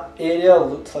that area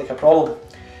looked like a problem.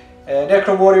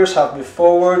 Necron Warriors have moved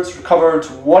forwards, recovered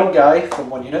 1 guy from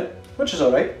 1 unit, which is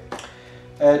alright.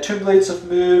 Tomb Blades have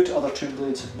moved, other Tomb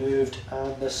Blades have moved,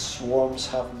 and the Swarms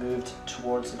have moved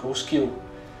towards the Ghost Keel.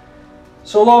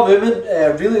 So a lot of movement.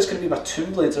 Really it's going to be my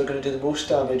Tomb Blades that are going to do the most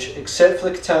damage, except for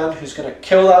the Catan, who's going to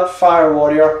kill that Fire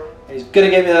Warrior, and he's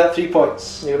going to give me that 3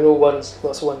 points. You roll ones,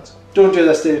 lots of ones. Don't do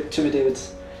this to me, David.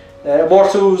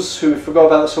 Immortals, who forgot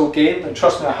about this whole game, and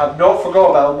trust me, I have not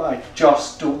forgot about them, I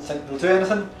just don't think they'll do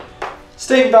anything.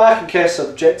 Staying back in case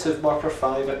objective marker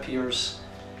 5 appears.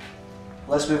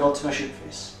 Let's move on to my shoot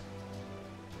phase.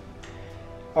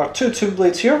 Our 2 Tomb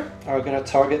Blades here are going to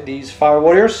target these Fire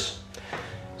Warriors.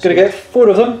 Going to get 4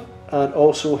 of them and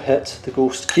also hit the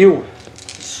Ghost Keel.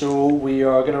 So we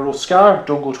are going to roll Scar,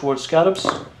 don't go towards Scarabs.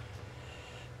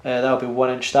 That'll be 1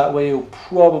 inch that way. We'll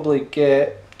probably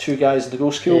get 2 guys in the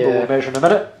Ghost Keel, but we'll measure in a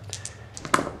minute.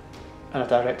 And a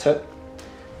direct hit.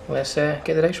 Let's get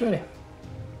the dice ready.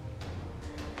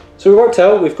 So we worked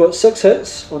out, we've got 6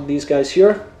 hits on these guys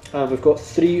here. And we've got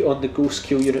 3 on the Ghost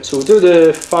Keel unit. So we'll do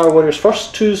the Fire Warriors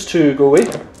first. 2s to go away.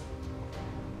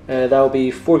 That'll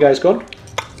be 4 guys gone.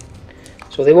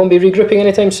 So they won't be regrouping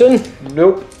anytime soon?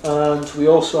 Nope. And we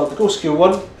also have the Ghost Keel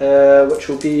 1, which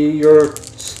will be your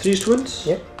 3s to wins.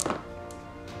 Yep.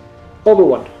 All but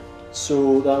 1.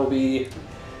 So that'll be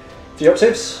 3 up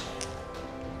saves.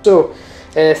 So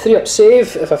 3 up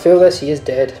save. If I fail this, he is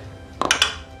dead.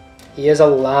 He is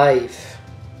alive.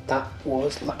 That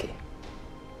was lucky.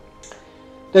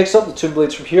 Next up, the Tomb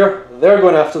Blades from here. They're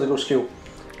going after the Ghost Keel.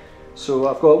 So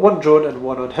I've got 1 drone and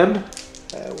 1 on him.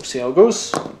 We'll see how it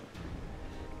goes.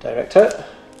 Direct hit.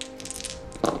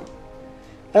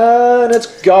 And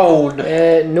it's gone.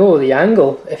 No, the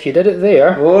angle. If you did it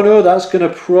there. Oh no, that's going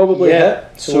to probably hit.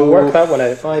 So we'll work that one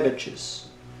out. 5 inches.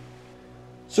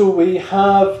 So we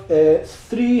have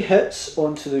 3 hits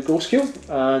onto the Ghost Keel,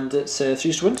 and it's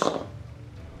 3s to wins. So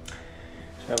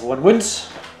everyone wins.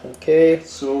 Okay.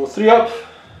 So 3 up.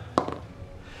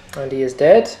 And he is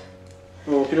dead.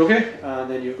 Okay, and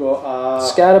then you've got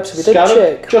Scarabs, we did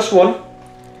Scarab, check. just 1.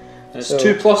 It's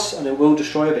 2+, and it will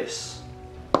destroy a base.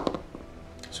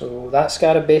 So that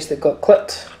Scarab base that got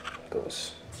clipped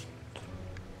goes.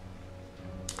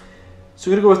 So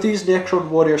we're going to go with these Necron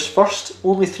warriors first.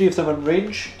 Only 3 of them in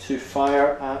range to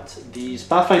fire at these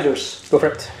Pathfinders. Go for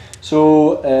it.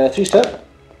 So 3 step,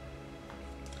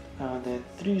 and then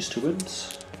 3s to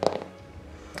wounds.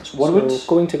 That's 1 wound.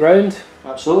 Going to ground.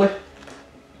 Absolutely.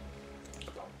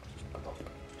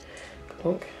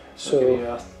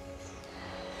 So.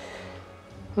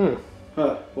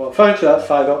 Well, 5 to that,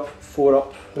 5 up, 4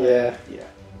 up. Yeah.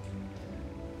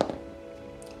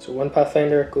 So 1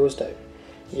 Pathfinder goes down.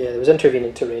 Yeah, there was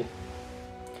intervening terrain.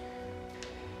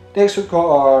 Next we've got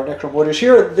our Necron warriors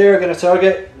here. They're going to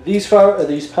target these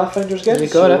Pathfinders again. We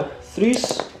got it.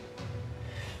 3s.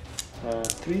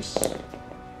 3s.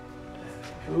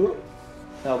 Ooh.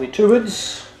 That'll be 2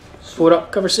 wounds. 4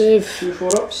 up, cover save. 2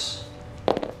 4-ups.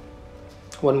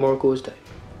 1 more goes down.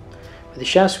 But the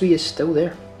Chasui is still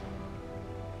there.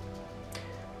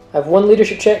 I have 1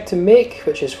 leadership check to make,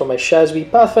 which is for my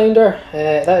Chasui Pathfinder.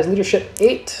 That is leadership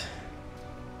 8.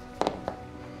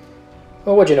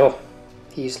 Well, what do you know?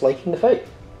 He's liking the fight.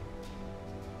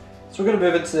 So we're going to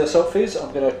move into the assault phase.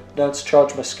 I'm going to now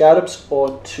charge my Scarabs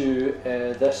onto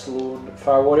this lone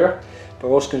Fire Warrior. But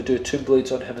we're also going to do Tomb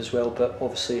Blades on him as well, but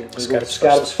obviously we'll go with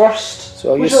Scarabs first. So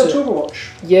I'll use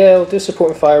Overwatch. Yeah, I'll do support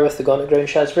and fire with the Gauntlet Ground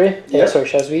Chasui.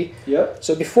 Chasui. Yeah.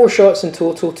 So it'll be 4 shots in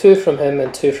total, 2 from him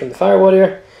and 2 from the Fire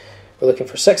Warrior. We're looking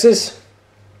for 6s.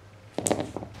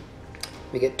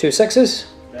 We get 2 6s.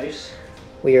 Nice.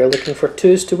 We are looking for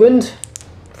 2s to wound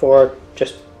for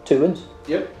just 2 wounds.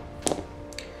 Yep.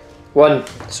 1.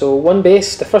 So 1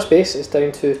 base, the first base is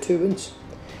down to 2 wounds.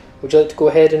 Would you like to go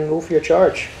ahead and roll for your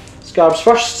charge? Scarabs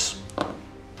first.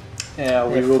 I'll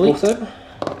reroll both of them.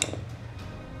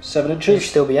 7 inches. You'll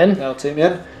still be in. That'll take me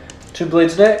in. Tomb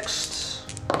Blades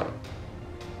next.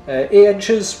 8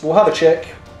 inches. We'll have a check,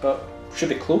 but should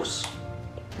be close.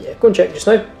 Yeah, go and check just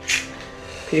now.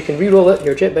 You can re-roll it,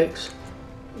 your jetbikes.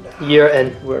 You're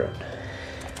in. We're in.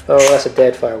 Oh, that's a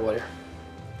dead Fire Warrior.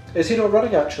 Is he not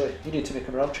running actually? You need to make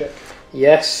a morale check.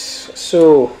 Yes,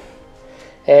 so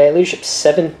leadership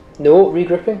 7, no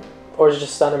regrouping, or is it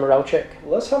just standard morale check?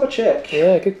 Let's have a check.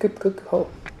 Yeah, good call.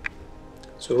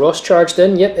 So Ross charged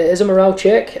in, yep, it is a morale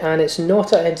check, and it's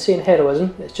not an insane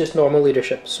heroism, it's just normal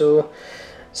leadership. So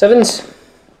 7s.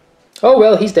 Oh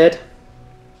well, he's dead.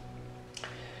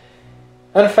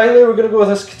 And finally we're going to go with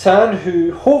this Catan,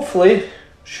 who hopefully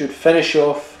should finish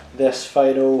off this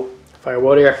final Fire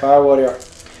Warrior.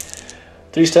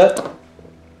 3 step.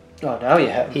 Oh, now you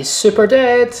hit him. He's super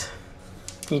dead.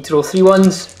 You need to roll 3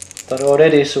 1s. Done it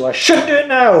already, so I should do it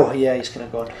now. Yeah, he's kind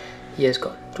of gone. He is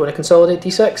gone. Do you want to consolidate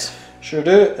D6? Sure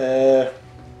do.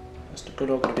 It's not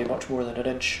going to be much more than 1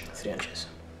 inch. 3 inches.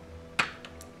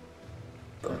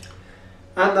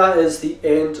 And that is the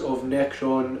end of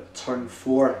Necron turn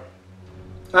 4.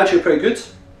 Actually pretty good.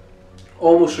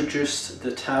 Almost reduced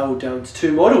the Tau down to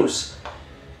 2 models.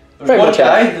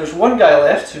 There's one guy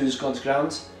left who's gone to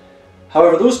ground.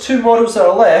 However, those 2 models that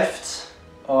are left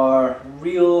are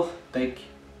real big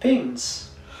pains.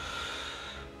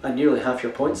 And nearly half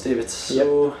your points, David.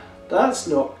 So that's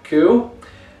not cool.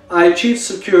 I achieved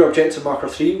secure objective marker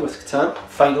 3 with Catan,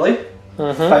 finally.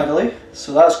 Finally.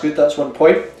 So that's good, that's 1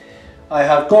 point. I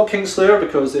have got Kingslayer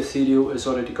because the Ethereal is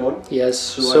already gone. Yes.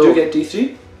 So I do get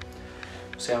D3.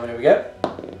 See how many we get.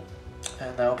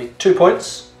 And that'll be 2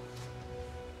 points.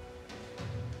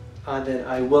 And then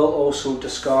I will also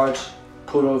discard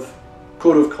Code of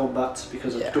Combat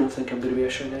because I don't think I'm going to be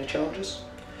issuing any challenges.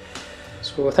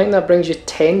 So I think that brings you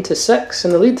 10 to 6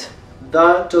 in the lead.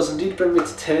 That does indeed bring me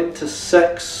to 10 to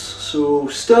 6. So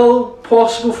still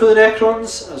possible for the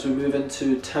Necrons as we move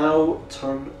into Tau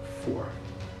turn 4.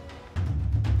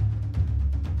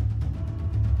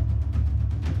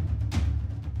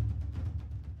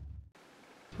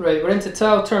 Right, we're into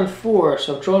Tau turn 4,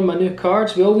 so I've drawn my new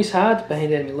cards we always had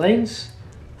behind enemy lines.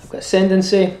 I've got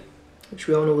Ascendancy, which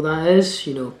we all know what that is,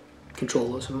 you know, control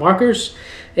lots of markers,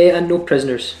 and no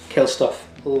prisoners, kill stuff,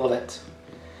 love it.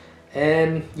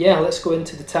 Yeah, let's go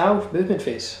into the Tau movement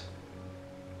phase.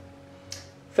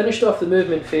 Finished off the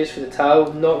movement phase for the Tau,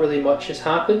 not really much has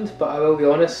happened, but I will be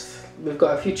honest, we've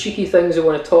got a few cheeky things I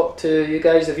want to talk to you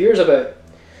guys, the viewers, about.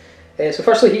 So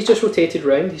firstly, he's just rotated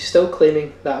round, he's still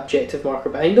claiming that objective marker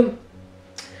behind him.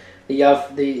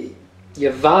 The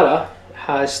Yavara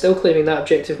has still claiming that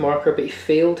objective marker, but he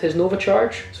failed his Nova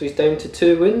charge, so he's down to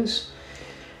 2 wounds.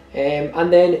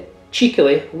 And then,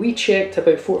 cheekily, we checked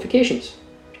about fortifications.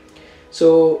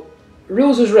 So,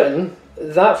 rules as written,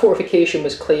 that fortification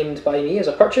was claimed by me as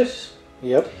a purchase.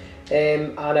 Yep.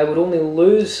 and I would only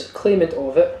lose claimant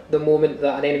of it the moment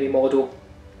that an enemy model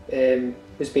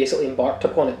was basically embarked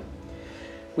upon it.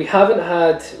 We haven't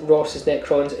had Ross's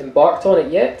Necrons embarked on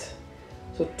it yet,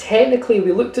 so technically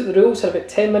we looked at the rules, had about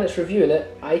 10 minutes reviewing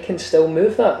it. I can still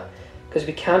move that, because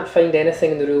we can't find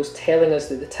anything in the rules telling us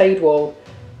that the Tide Wall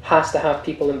has to have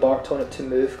people embarked on it to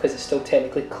move, because it's still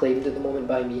technically claimed at the moment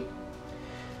by me.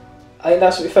 I think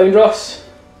that's what we found, Ross.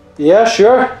 Yeah,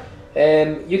 sure.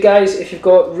 You guys, if you've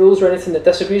got rules or anything that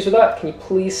disagrees with that, can you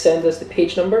please send us the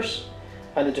page numbers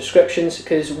and the descriptions,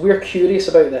 because we're curious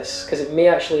about this, because it may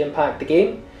actually impact the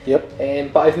game.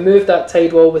 Yep. But I've moved that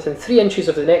Tide Wall within 3 inches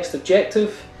of the next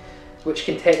objective, which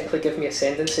can technically give me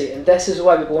ascendancy, and this is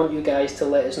why we want you guys to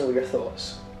let us know your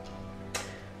thoughts.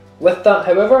 With that,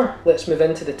 however, let's move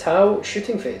into the Tau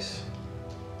shooting phase.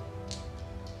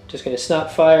 Just going to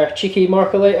snap fire, cheeky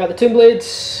marker light at the Tomb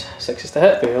Blades. 6s to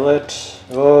hit. Fail it.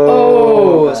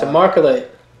 Oh, it's a marker light.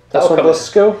 That's one plus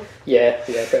skill? Yeah,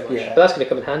 pretty much. Yeah. But that's going to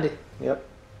come in handy. Yep.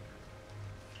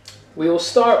 We will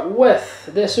start with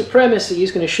the Supremacy.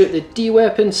 He's going to shoot the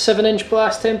D-Weapon 7-inch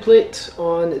blast template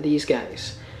on these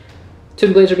guys.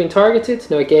 Tomb Blades are being targeted.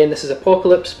 Now again, this is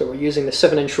Apocalypse, but we're using the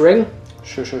 7-inch ring.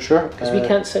 Sure. Because we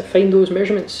can't find those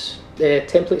measurements,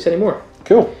 templates anymore.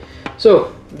 Cool.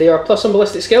 So, they are plus on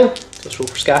ballistic skill. Let's roll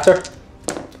for scatter.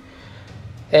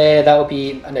 That will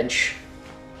be 1 inch.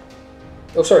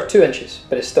 Oh sorry, 2 inches,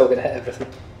 but it's still going to hit everything.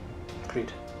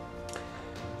 Agreed.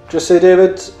 Just say,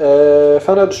 David,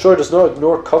 Final Destroyer does not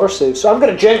ignore cover saves, so I'm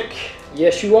going to jink.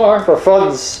 Yes, you are. For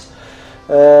funds.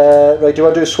 Right, do you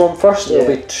want to do Swarm first? Yeah.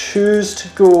 It'll be 2s to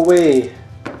go away.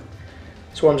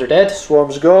 Swarms are dead.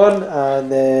 Swarm's gone,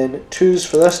 and then 2s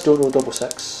for this, don't roll double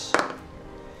 6.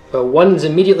 Well, 1's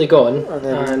immediately gone, And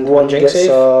then and 1 jink gets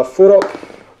save. a 4 up,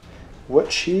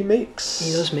 which he makes.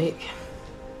 He does make.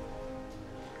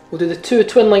 We'll do the 2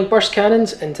 twin link burst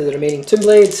cannons into the remaining Tomb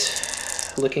Blades.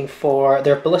 Looking for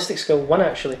their ballistic skill 1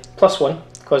 actually, plus 1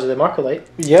 because of the marker light.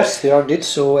 Yes, they are indeed.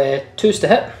 So 2s to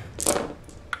hit.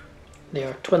 They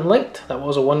are twin linked. That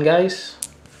was a 1, guys.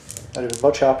 I'd have been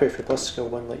much happier if your ballistic skill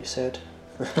 1, like you said.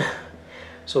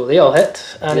 So they all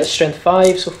hit, and Yep. it's strength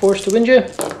 5, so 4's to wound you.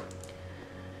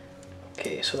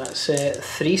 Okay, so that's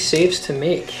 3 saves to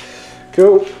make.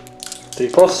 Cool. 3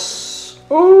 plus.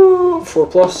 Oh, 4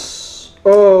 plus.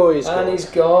 Oh, he's gone. And he's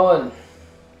gone.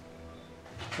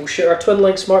 We'll shoot our twin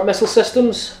link smart missile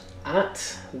systems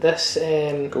at this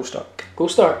Ghost Arc.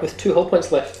 Ghost Arc with 2 hull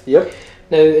points left. Yep.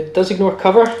 Now it does ignore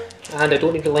cover, and I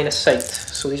don't need a line of sight.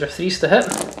 So these are 3s to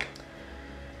hit.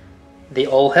 They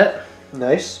all hit.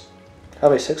 Nice. How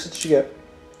many 6s did you get?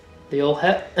 They all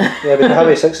hit. Yeah, but how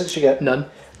many 6s did you get? None.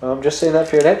 Well, I'm just saying that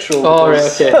for your next roll. Oh, right,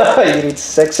 okay. You need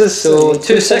 6s. So you need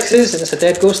 2 6s, and it's a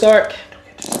dead Ghost Arc.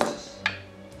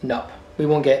 No, we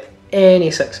won't get any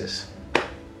 6s.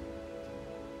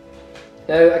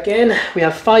 Now again, we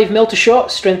have 5 melter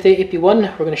shots, strength 8,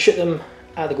 AP1. We're going to shoot them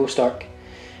at the Ghost Arc.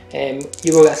 You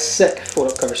will get a sick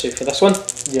 4-up cover save for this one.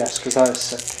 Yes, because that is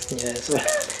sick.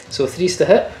 Yes. So 3s to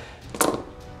hit.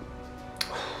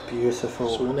 Beautiful.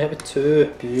 So we only hit with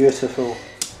 2. Beautiful.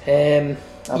 I'm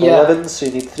I'm 11, so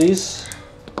you need 3s.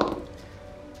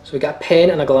 So we got a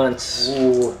pen and a glance.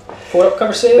 Ooh. 4-up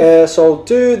cover save. So I'll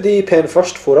do the pen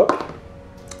first, 4 up.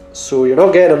 So you're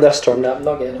not getting him this turn. No, I'm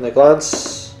not getting And it. the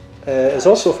glance is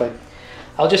also fine.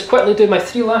 I'll just quickly do my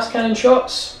 3 last cannon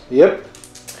shots. Yep.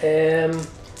 And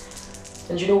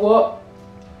you know what?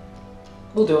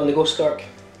 We'll do it on the Ghost Arc.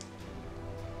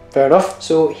 Fair enough.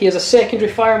 So he has a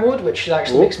secondary fire mode, which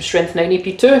actually makes him strength 9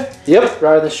 AP2 Yep.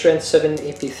 rather than strength 7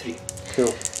 AP3. Cool.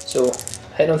 So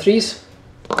hitting on 3s.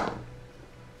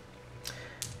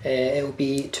 It will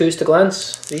be 2s to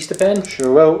glance, 3s to pen,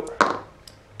 Sure will.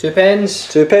 2 pens.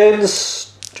 2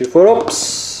 pens, 2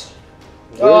 4-ups.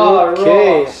 Oh,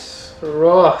 Okay.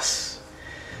 Ross.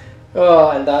 Oh,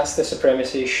 and that's the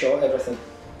Supremacy shot everything.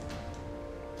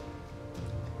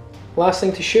 Last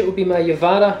thing to shoot will be my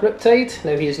Yavara Riptide.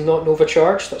 Now he is not Nova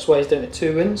charged, that's why he's down to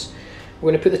 2 wounds.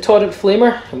 We're going to put the Torrent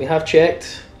Flamer, and we have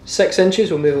checked 6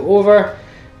 inches, we'll move it over.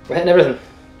 We're hitting everything,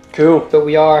 Cool. but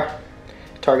we are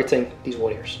targeting these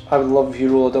warriors. I would love if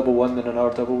you roll a double 1 then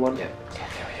another double 1. Yeah.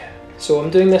 So I'm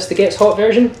doing this the Gets Hot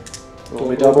version. Roll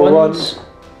me Don't double roll 1s.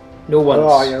 No ones.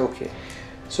 Oh, yeah, okay.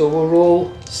 So we'll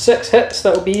roll 6 hits,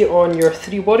 that will be on your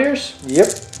 3 warriors. Yep.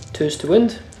 2s to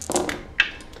wound.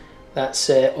 That's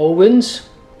all wounds.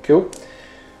 Cool.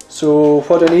 So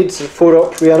what I need is a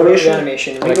 4-up reanimation.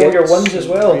 Reanimation. And I Reroll get your 1s as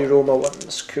well. Reroll my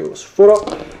 1s. Cool. So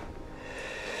 4-up.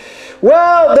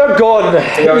 Well, they're gone.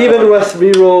 are Even gone. with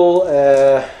reroll,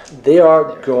 they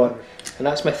are gone. And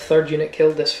that's my 3rd unit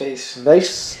killed this phase.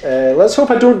 Nice. Let's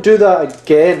hope I don't do that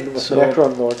again with So-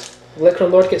 Necron Lord. Necron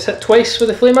Overlord gets hit twice with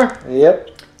the Flamer. Yep.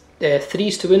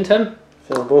 3s to wound him.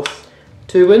 Failing both.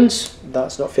 2 wounds.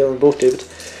 That's not failing both, David.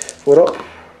 4 up.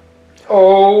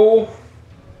 Oh!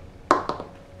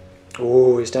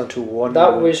 Oh, he's down to 1.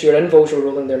 That was your invuls were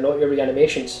rolling there, not your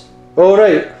reanimations. Oh,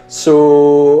 right.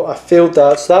 So I failed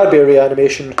that, so that would be a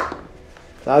reanimation.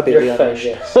 That would be a You're fine,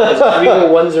 reanimation. yes. 3 roll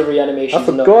 1s are reanimations. I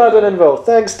forgot an invul.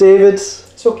 Thanks, David.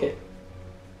 It's okay.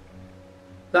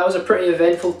 That was a pretty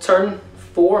eventful turn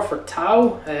 4 for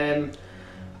Tau.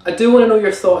 I do want to know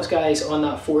your thoughts, guys, on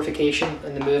that fortification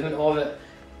and the movement of it.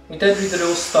 We did read the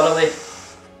rules thoroughly.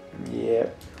 Yeah.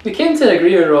 We came to an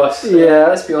agreement, Ross. Yeah,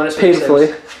 let's be honest with painfully.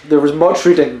 ourselves. There was much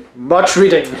reading. Much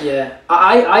reading. Yeah.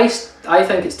 I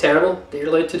think it's terrible that you're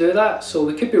allowed to do that, so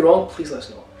we could be wrong. Please let us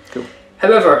know. Cool.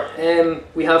 However,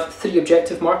 we have 3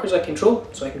 objective markers I control,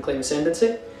 so I can claim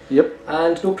ascendancy. Yep.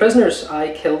 And no prisoners.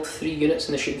 I killed 3 units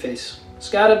in the shooting phase.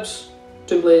 Scarabs,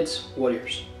 Tomb Blades,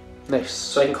 Warriors. Nice.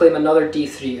 So I can claim another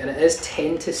D3, and it is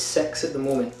 10 to 6 at the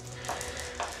moment.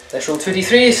 Let's roll 2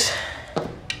 D3s.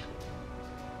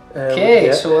 Okay,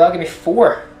 yeah. so that'll give me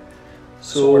 4.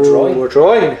 So we're drawing. We're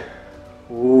drawing.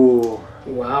 Ooh.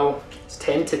 Wow, it's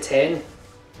 10 to 10.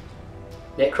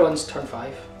 Necrons turn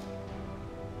 5.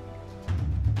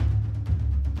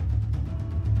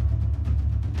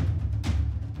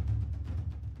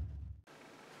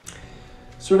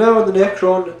 So we're now on the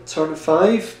Necron turn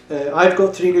 5. I've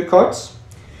got 3 new cards.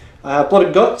 I have Blood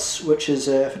and Guts, which is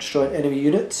if I destroy an enemy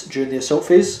unit during the assault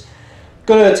phase.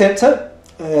 Gonna attempt it.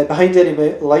 Behind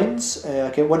enemy lines,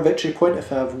 I get 1 victory point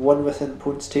if I have 1 within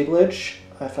opponent's table edge.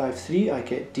 If I have 3, I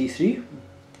get D3.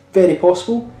 Very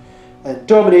possible. And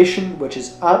Domination, which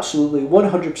is absolutely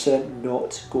 100%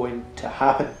 not going to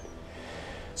happen.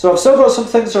 So I've still got some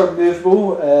things that are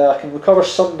movable. I can recover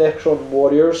some Necron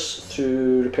Warriors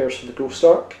through repairs from the Growth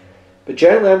Stark. But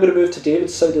generally I'm going to move to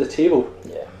David's side of the table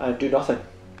and do nothing.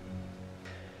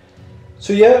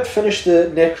 So yeah, finish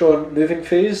the Necron moving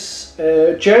phase.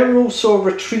 General sort of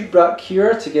retreat back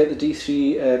here to get the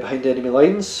D3 behind enemy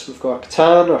lines. We've got our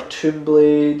Catan, our Tomb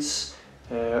Blades,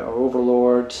 our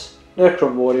Overlord,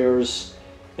 Necron Warriors,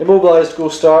 Immobilized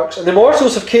Ghost Starks, and the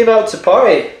Mortals have came out to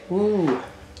party. Ooh.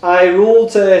 I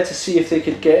rolled to see if they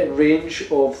could get in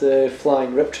range of the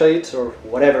Flying Riptide, or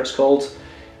whatever it's called,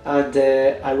 and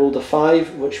I rolled a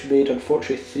 5, which made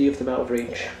unfortunately 3 of them out of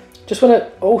range. Just want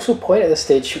to also point at this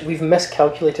stage, we've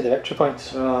miscalculated the victory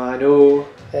points. Oh, I know.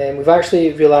 We've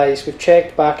actually realised, we've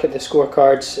checked back at the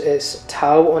scorecards, it's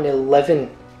Tau on 11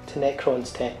 to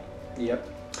Necron's 10. Yep.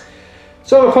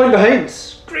 So a point behind.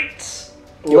 Great.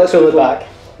 Let's pull it back.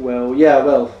 Well, yeah,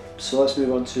 well. So let's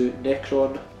move on to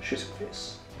Necron shooting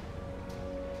phase.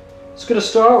 It's going to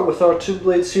start with our Tomb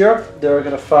Blades here. They're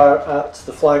going to fire at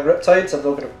the Flying Riptides. I'm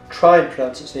not going to try and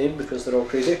pronounce its name because they're all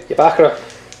crazy. Yabakara.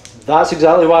 That's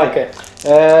exactly why. Okay.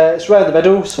 It's right in the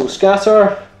middle, so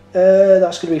scatter.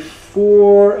 That's going to be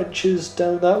 4 inches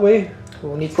down that way.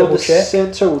 We'll need to From double the check.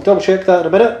 centre. We'll double check that in a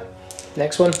minute.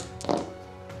 Next one.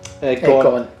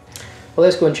 Gone. Well,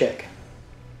 let's go and check.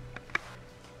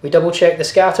 We double check the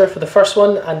scatter for the first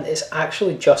one, and it's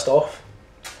actually just off.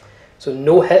 So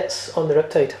no hits on the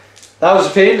Riptide. That was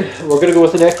a pain. We're going to go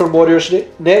with the Necron Warriors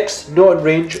next. Not in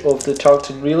range of the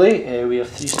targeting relay. We have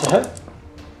 3s to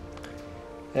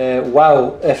hit.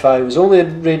 Wow, if I was only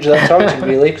in range of that targeting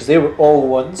relay, because they were all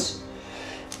 1s.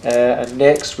 And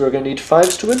next we're going to need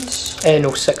 5s to win. No,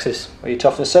 6s. Are you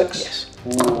toughness 6? Yes.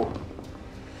 Ooh.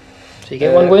 So you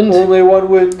get 1 wound. Only 1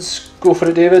 wound. Go for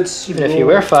it, David. Even if you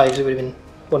were 5s, it would have been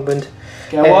 1 wound.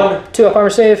 Get 1. 2 up armor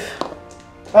save.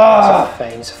 Ah!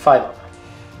 Fine, it's 5 up.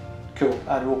 Cool.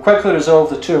 And we'll quickly resolve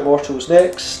the 2 Immortals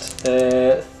next.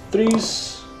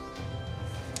 3s.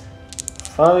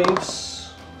 5s.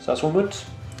 So that's 1 wound.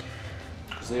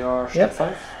 Because they are Yep.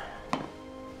 5.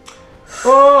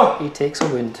 Oh! He takes a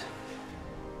wound.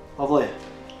 Lovely.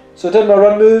 So I did my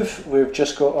run move. We've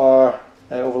just got our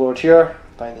Overlord here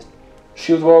by the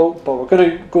shield wall, but we're going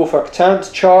to go for Catan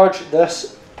to charge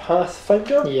this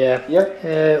Pathfinder. Yeah. Yep.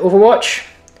 Overwatch.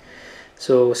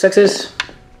 So 6s.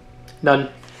 None.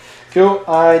 Cool.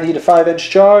 I need a 5-inch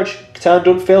charge. Catan,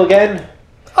 don't fail again.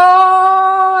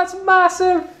 Oh, that's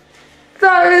massive.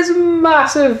 That is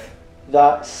massive.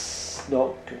 That's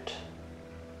not good.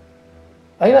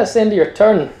 I think that's the end of your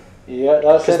turn. Yeah,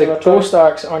 that's Because the Ghost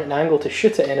Arcs aren't an angle to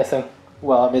shoot at anything.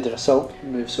 Well, I made an assault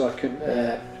move so I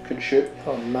couldn't shoot.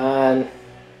 Oh man.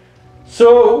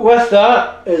 So with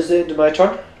that is the end of my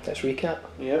turn. Let's recap.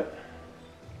 Yeah.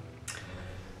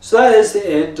 So that is the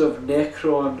end of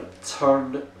Necron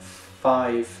turn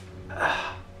 5.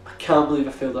 I can't believe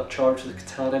I failed that charge with the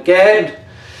Catan again.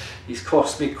 He's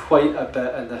cost me quite a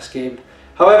bit in this game.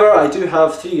 However, I do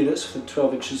have 3 units within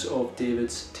 12 inches of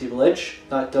David's table edge.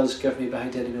 That does give me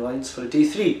behind enemy lines for a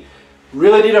D3.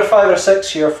 Really need a 5 or 6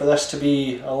 here for this to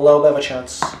be a little bit of a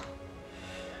chance.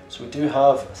 So we do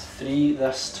have 3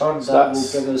 this turn. So that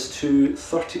will bring us to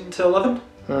 13 to 11.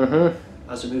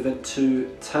 As we move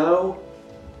into Tau,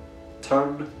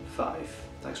 turn 5.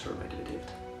 Thanks for reminding me, David.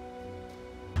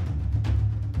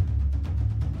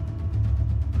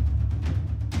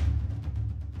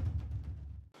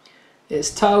 It's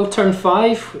Tau turn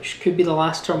 5, which could be the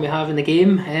last turn we have in the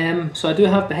game. So I do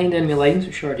have behind enemy lines,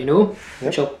 which you already know,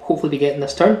 which I'll hopefully be getting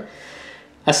this turn.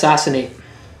 Assassinate.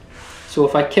 So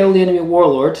if I kill the enemy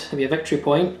warlord, it'll be a victory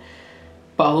point,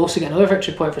 but I'll also get another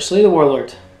victory point for slay the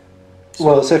warlord. So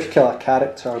well, it's if you kill a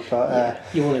character, but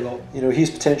you only got. You know, he's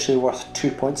potentially worth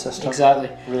 2 points this turn. Exactly.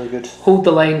 Really good. Hold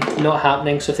the line, not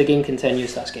happening. So if the game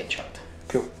continues, that's getting chucked.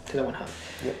 Cool. Because that won't happen.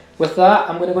 Yep. With that,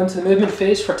 I'm going to go into the movement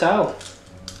phase for Tau.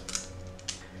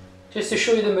 Just to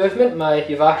show you the movement, my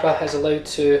Yavara is allowed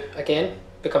to, again,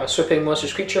 become a swooping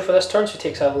monstrous creature for this turn, so he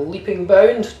takes a leaping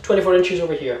bound 24 inches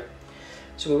over here.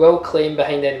 So we will claim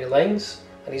behind enemy lines,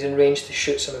 and he's in range to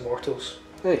shoot some immortals.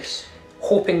 Nice.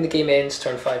 Hoping the game ends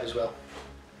turn 5 as well.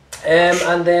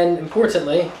 And then,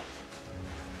 importantly,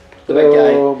 the big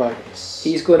guy, my goodness.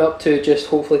 He's going up to just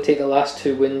hopefully take the last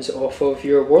 2 wins off of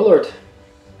your warlord.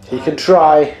 He can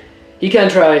try. He can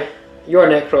try. Your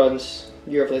Necrons,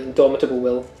 you have like indomitable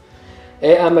will.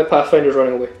 And my Pathfinder's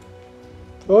running away.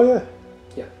 Oh yeah.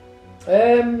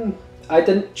 Yeah. I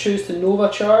didn't choose to Nova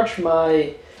charge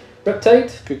my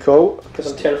Riptide. Good call.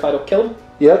 Because I'm terrified I'll kill him.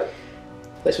 Yep.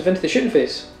 Let's move into the shooting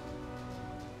phase.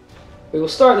 We will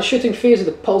start the shooting phase with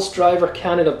the Pulse Driver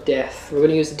Cannon of Death. We're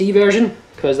going to use the D version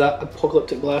because that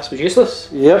Apocalyptic Blast was useless.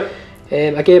 Yep.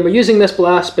 Again, we're using this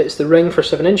blast, but it's the ring for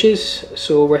 7 inches,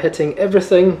 so we're hitting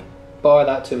everything bar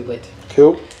that Tomb Blade.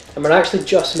 Cool. And we're actually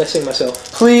just missing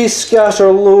myself. Please scatter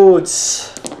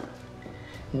loads.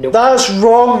 Nope. That's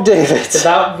wrong, David.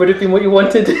 That would have been what you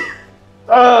wanted.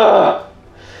 Ah.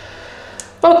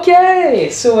 Okay,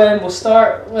 so we'll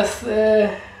start with.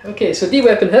 Okay, so D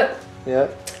weapon hit. Yeah.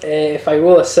 If I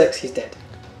roll a 6, he's dead.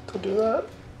 Don't do that.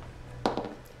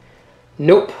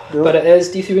 Nope. But it is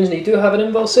D3 wins and you do have an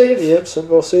invul save. Yep,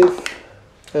 invul save.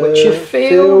 Which you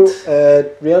failed.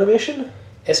 Reanimation?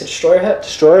 It's a destroyer hit.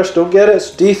 Destroyers, don't get it.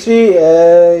 It's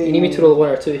D3. You need me to roll a 1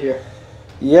 or 2 here.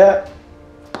 Yeah.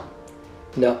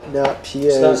 No. Nope, he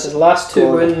is. So that's his last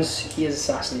 2 wounds, he is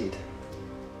assassinated.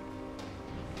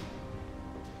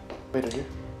 Wait a minute.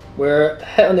 We're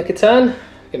hit on the Catan.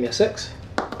 Give me a 6.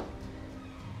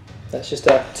 That's just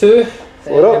a 2.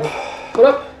 4 up. 4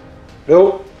 up.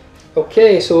 No.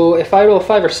 Okay, so if I roll a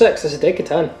 5 or 6, that's a dead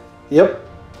Catan. Yep.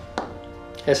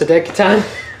 It's a dead Catan.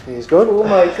 He's gone. Oh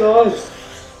my god.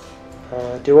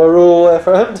 Do I roll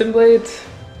for him? Tomb Blade.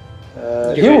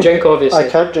 You can drink, obviously. I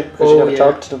can't drink because you never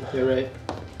targeted him. You're right.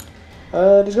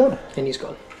 And he's gone. And he's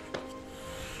gone.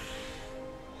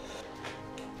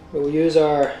 We'll use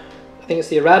our, I think it's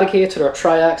the Eradicator or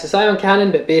Triaxis Ion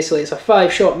Cannon, but basically it's a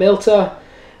 5-shot melta.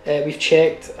 We've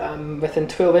checked within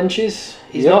 12 inches.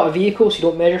 He's not a vehicle, so you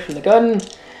don't measure from the gun.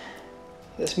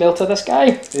 Let's melta this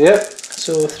guy. Yep.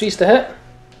 So 3's to hit.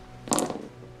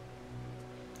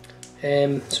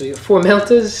 So you have 4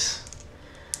 meltas.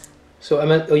 So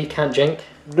oh, you can't jink.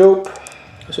 Nope.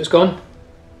 So it's gone.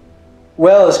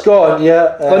 Well, it's gone.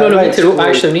 Yeah. Oh no, we need to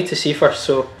actually need to see first.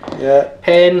 So yeah.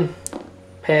 Pen.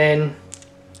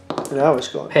 Now it's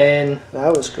gone. Pen.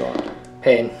 Now it's gone.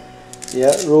 Pen.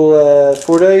 Yeah. Roll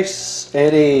 4 dice.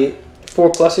 Any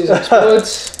 4 pluses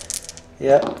explodes.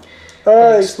 Yeah.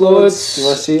 Explodes. Do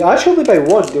I see? Actually, only by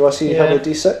 1. Do I see how Yeah. a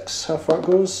D6? How far it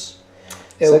goes?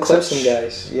 It'll 6 clip inch. some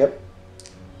guys. Yep.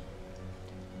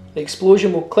 The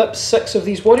explosion will clip 6 of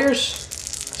these warriors.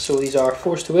 So these are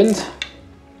forced to wind.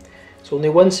 So only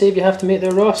 1 save you have to make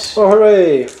there, Ross. Oh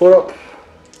hooray! 4 up.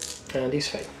 And he's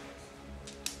fine.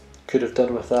 Could have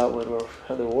done with that when we're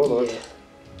at the warlord. Yeah.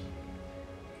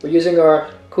 We're using our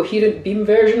coherent beam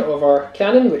version of our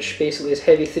cannon, which basically is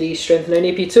heavy 3, strength 9,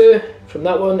 AP 2, from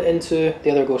that one into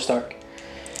the other Ghost Arc.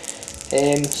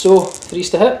 So 3's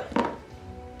to hit,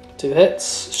 2 hits,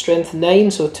 strength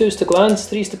 9, so 2's to glance,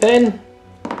 3's to pen.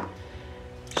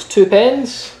 Just 2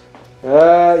 pens.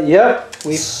 Yep.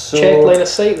 We've checked line of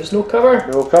sight, there's no cover.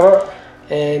 No cover.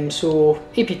 So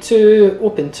AP 2,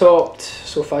 open topped,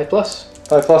 so 5 plus.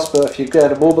 5 plus, but if you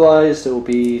get immobilised, it will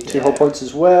be 2 hull points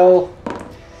as well.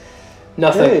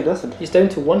 Nothing. Hey, nothing. He's down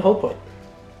to 1 hull point.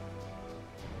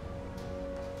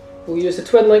 We'll use the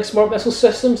twin link smart missile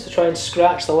systems to try and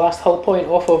scratch the last hull point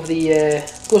off of the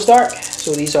Ghost Arc.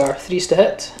 So these are 3's to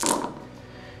hit.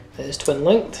 It is twin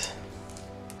linked.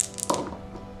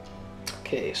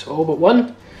 Okay, so all but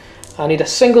one. I need a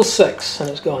single 6 and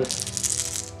it's gone.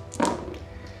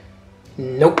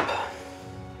 Nope.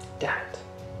 Damn it.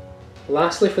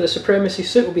 Lastly, for the Supremacy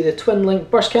Suit will be the twin link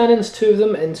burst cannons, 2 of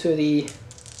them into the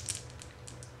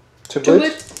Two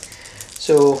blade.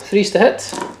 So 3s to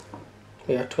hit.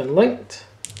 We are twin linked.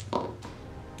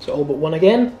 So all but one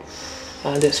again.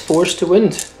 And it's 4s to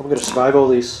wound. I'm going to survive all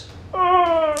these.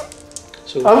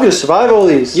 So I'm going to survive all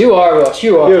these. you are, Ross,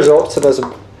 you are. Here's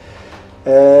optimism.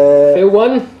 Fail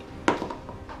 1.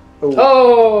 Oh,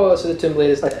 Oh, so the twin blade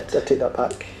is I dead. take that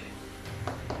back.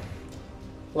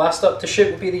 Last up to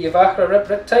shoot will be the Yavakra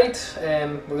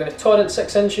Riptide. We're going to torrent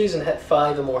 6 inches and hit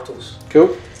 5 immortals.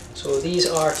 Cool. So these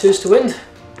are 2s to wind.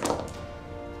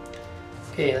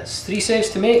 Okay, that's 3 saves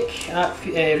to make at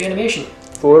reanimation.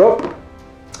 4 up.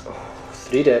 Oh,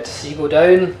 3 dead. So you go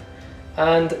down.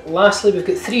 And lastly, we've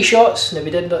got 3 shots. Now we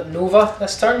did not Nova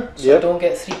this turn, so Yep. I don't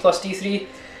get 3 plus D3.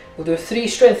 We'll do 3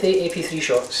 strength 8 AP 3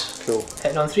 shots. Cool.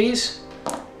 Hitting on 3s.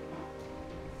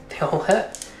 They all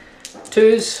hit.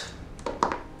 2s.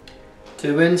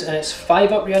 2 wounds, and it's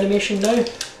 5 up reanimation now.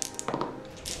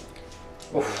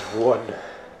 Oof. 1.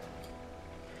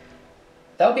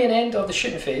 That'll be an end of the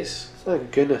shooting phase.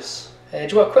 Thank goodness. Do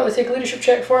you want to quickly take a leadership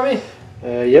check for me?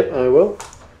 Yep, I will.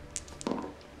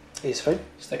 He's fine.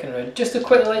 Sticking around. Just to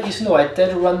quickly let you know, I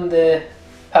did run the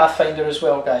Pathfinder as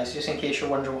well, guys, just in case you're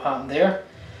wondering what happened there.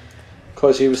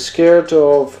 Because he was scared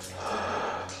of...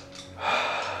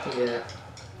 Yeah.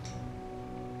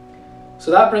 So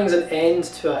that brings an end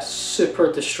to a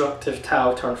super destructive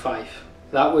Tau turn 5.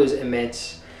 That was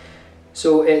immense.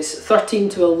 So it's 13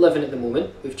 to 11 at the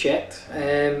moment, we've checked.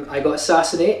 I got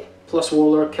Assassinate plus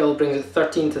Warlord Kill brings it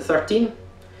 13 to 13.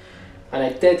 And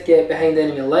I did get behind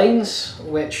enemy lines,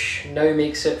 which now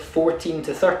makes it 14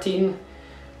 to 13.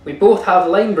 We both have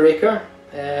Line Breaker,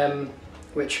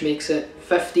 which makes it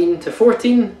 15 to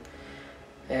 14.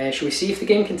 Shall we see if the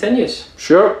game continues?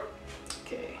 Sure.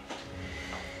 Okay.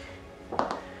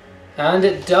 And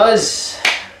it does.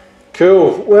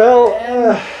 Cool.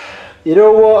 Well, you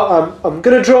know what? I'm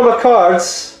going to draw my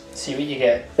cards See what you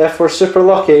get. if we're super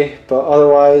lucky, but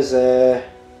otherwise we're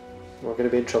going to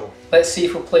be in trouble. Let's see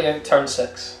if we'll play out turn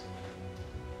 6.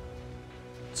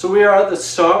 So we are at the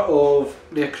start of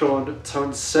Necron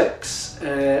turn 6.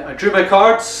 I drew my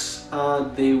cards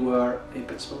and they were a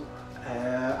bit small.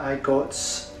 I got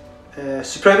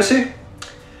Supremacy,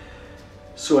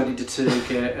 so I needed to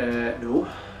get no.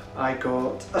 I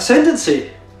got Ascendancy,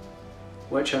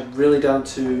 which I'm really down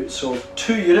to. So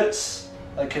 2 units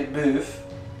I can move,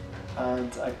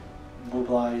 and I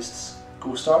mobilised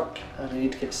Ghost Arc, and I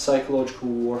need to get Psychological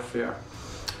Warfare.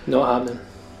 Not happening.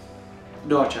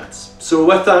 No chance. So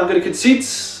with that, I'm going to concede.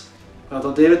 Well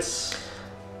done, David.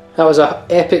 That was an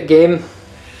epic game.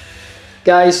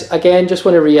 Guys, again, just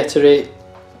want to reiterate,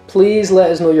 please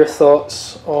let us know your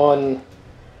thoughts on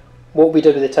what we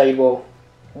did with the Tide Wall.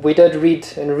 We did read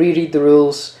and reread the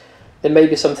rules. There may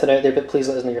be something out there, but please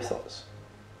let us know your thoughts.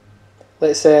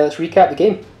 Let's recap the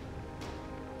game.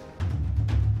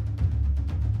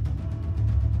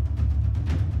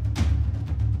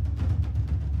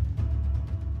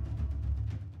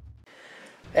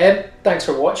 Thanks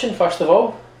for watching, first of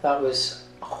all. That was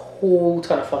a whole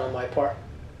ton of fun on my part.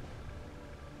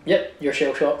 Yep, you're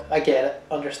shell shocked. I get it,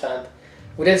 understand.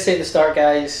 We did say at the start,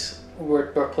 guys,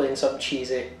 we're playing something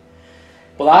cheesy.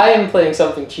 Well, I am playing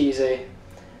something cheesy.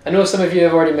 I know some of you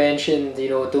have already mentioned, you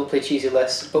know, don't play cheesy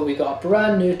lists, but we got a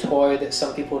brand new toy that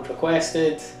some people had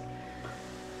requested,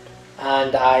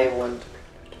 and I want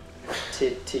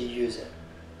to use it.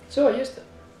 So I used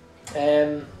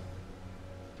it.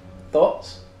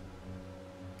 Thoughts?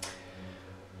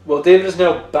 Well, David is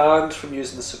now banned from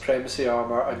using the Supremacy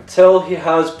armor until he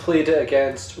has played it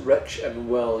against Rich and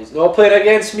Will. He's not played it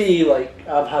against me, like,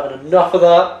 I'm having enough of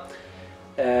that.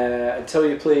 Until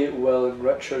you play Will and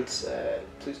Richards,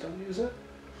 please don't use it.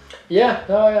 Yeah,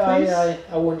 no,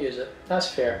 I won't use it. That's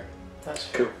fair. That's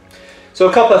fair. Cool. So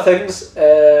a couple of things.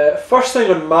 First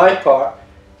thing on my part,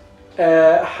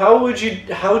 how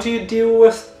do you deal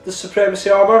with the Supremacy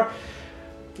armor?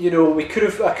 You know, I could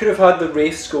have had the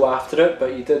Wraiths go after it,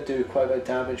 but you did do quite a bit of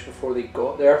damage before they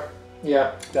got there.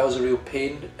 Yeah. That was a real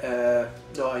pain.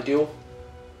 Not ideal.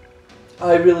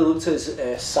 I really looked at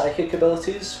his psychic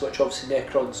abilities, which obviously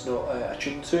Necron's not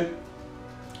attuned to.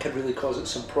 Can really cause it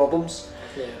some problems.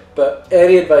 Yeah. But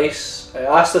any advice? I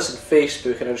asked this on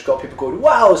Facebook and I just got people going,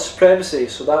 wow, Supremacy,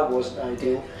 so that wasn't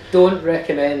ideal. Don't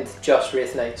recommend just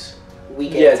Wraith Knights. We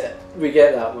get it. We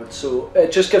get that one, so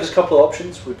it just gives us a couple of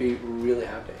options, would be really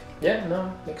handy. Yeah,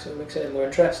 no, makes it more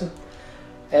interesting.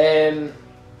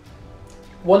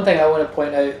 one thing I want to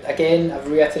point out, again, I've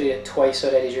reiterated it twice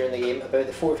already during the game about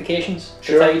the fortifications,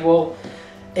 Sure. the tide wall.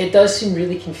 It does seem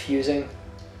really confusing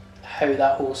how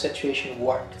that whole situation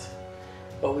worked.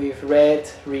 But we've read,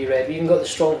 reread, we even got the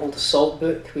Stronghold Assault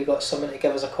book, we got someone to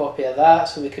give us a copy of that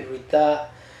so we could read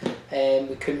that, and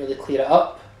we couldn't really clear it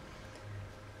up.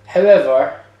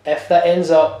 However, if that ends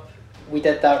up, we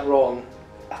did that wrong,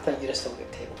 I think you'd have still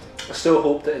get tabled. I still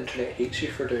hope the internet hates you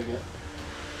for doing it.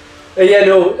 Yeah,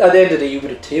 no, at the end of the day you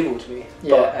would have tabled me,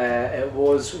 but it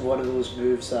was one of those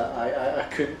moves that I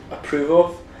couldn't approve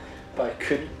of, but I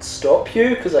couldn't stop you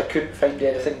because I couldn't find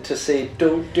anything to say,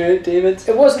 don't do it, David.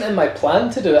 It wasn't in my plan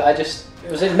to do it,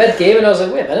 it was in mid-game and I was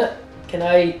like, wait a minute, can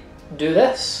I do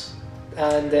this?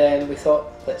 And then we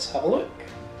thought, let's have a look.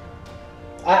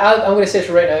 I'm going to say it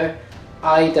right now,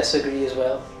 I disagree as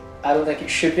well. I don't think it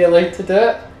should be allowed to do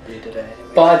it. You did it anyway.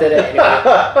 But I did it anyway.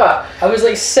 I was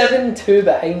like 7-2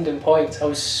 behind in points. I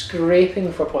was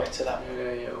scraping for points at that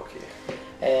point. Yeah,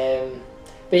 okay.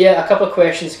 But yeah, a couple of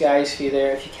questions, guys, for you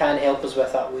there. If you can help us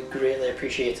with that, we'd greatly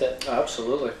appreciate it.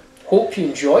 Absolutely. Hope you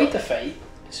enjoyed the fight.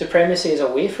 Supremacy is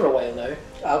away for a while now.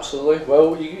 Absolutely.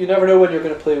 Well, you never know when you're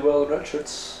going to play Will and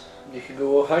Richards. You can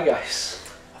go, hi guys.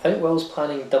 I think Will's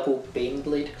planning double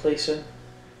Baneblade play soon.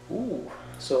 Ooh.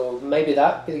 So maybe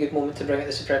that'd be a good moment to bring out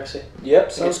the Supremacy.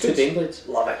 Yep, sounds good. good. 2 Baneblades.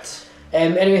 Love it.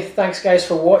 Anyway, thanks guys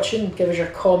for watching. Give us your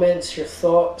comments, your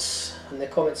thoughts in the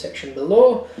comment section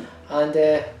below. And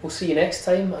we'll see you next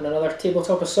time on another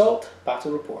Tabletop Assault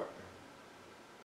Battle Report.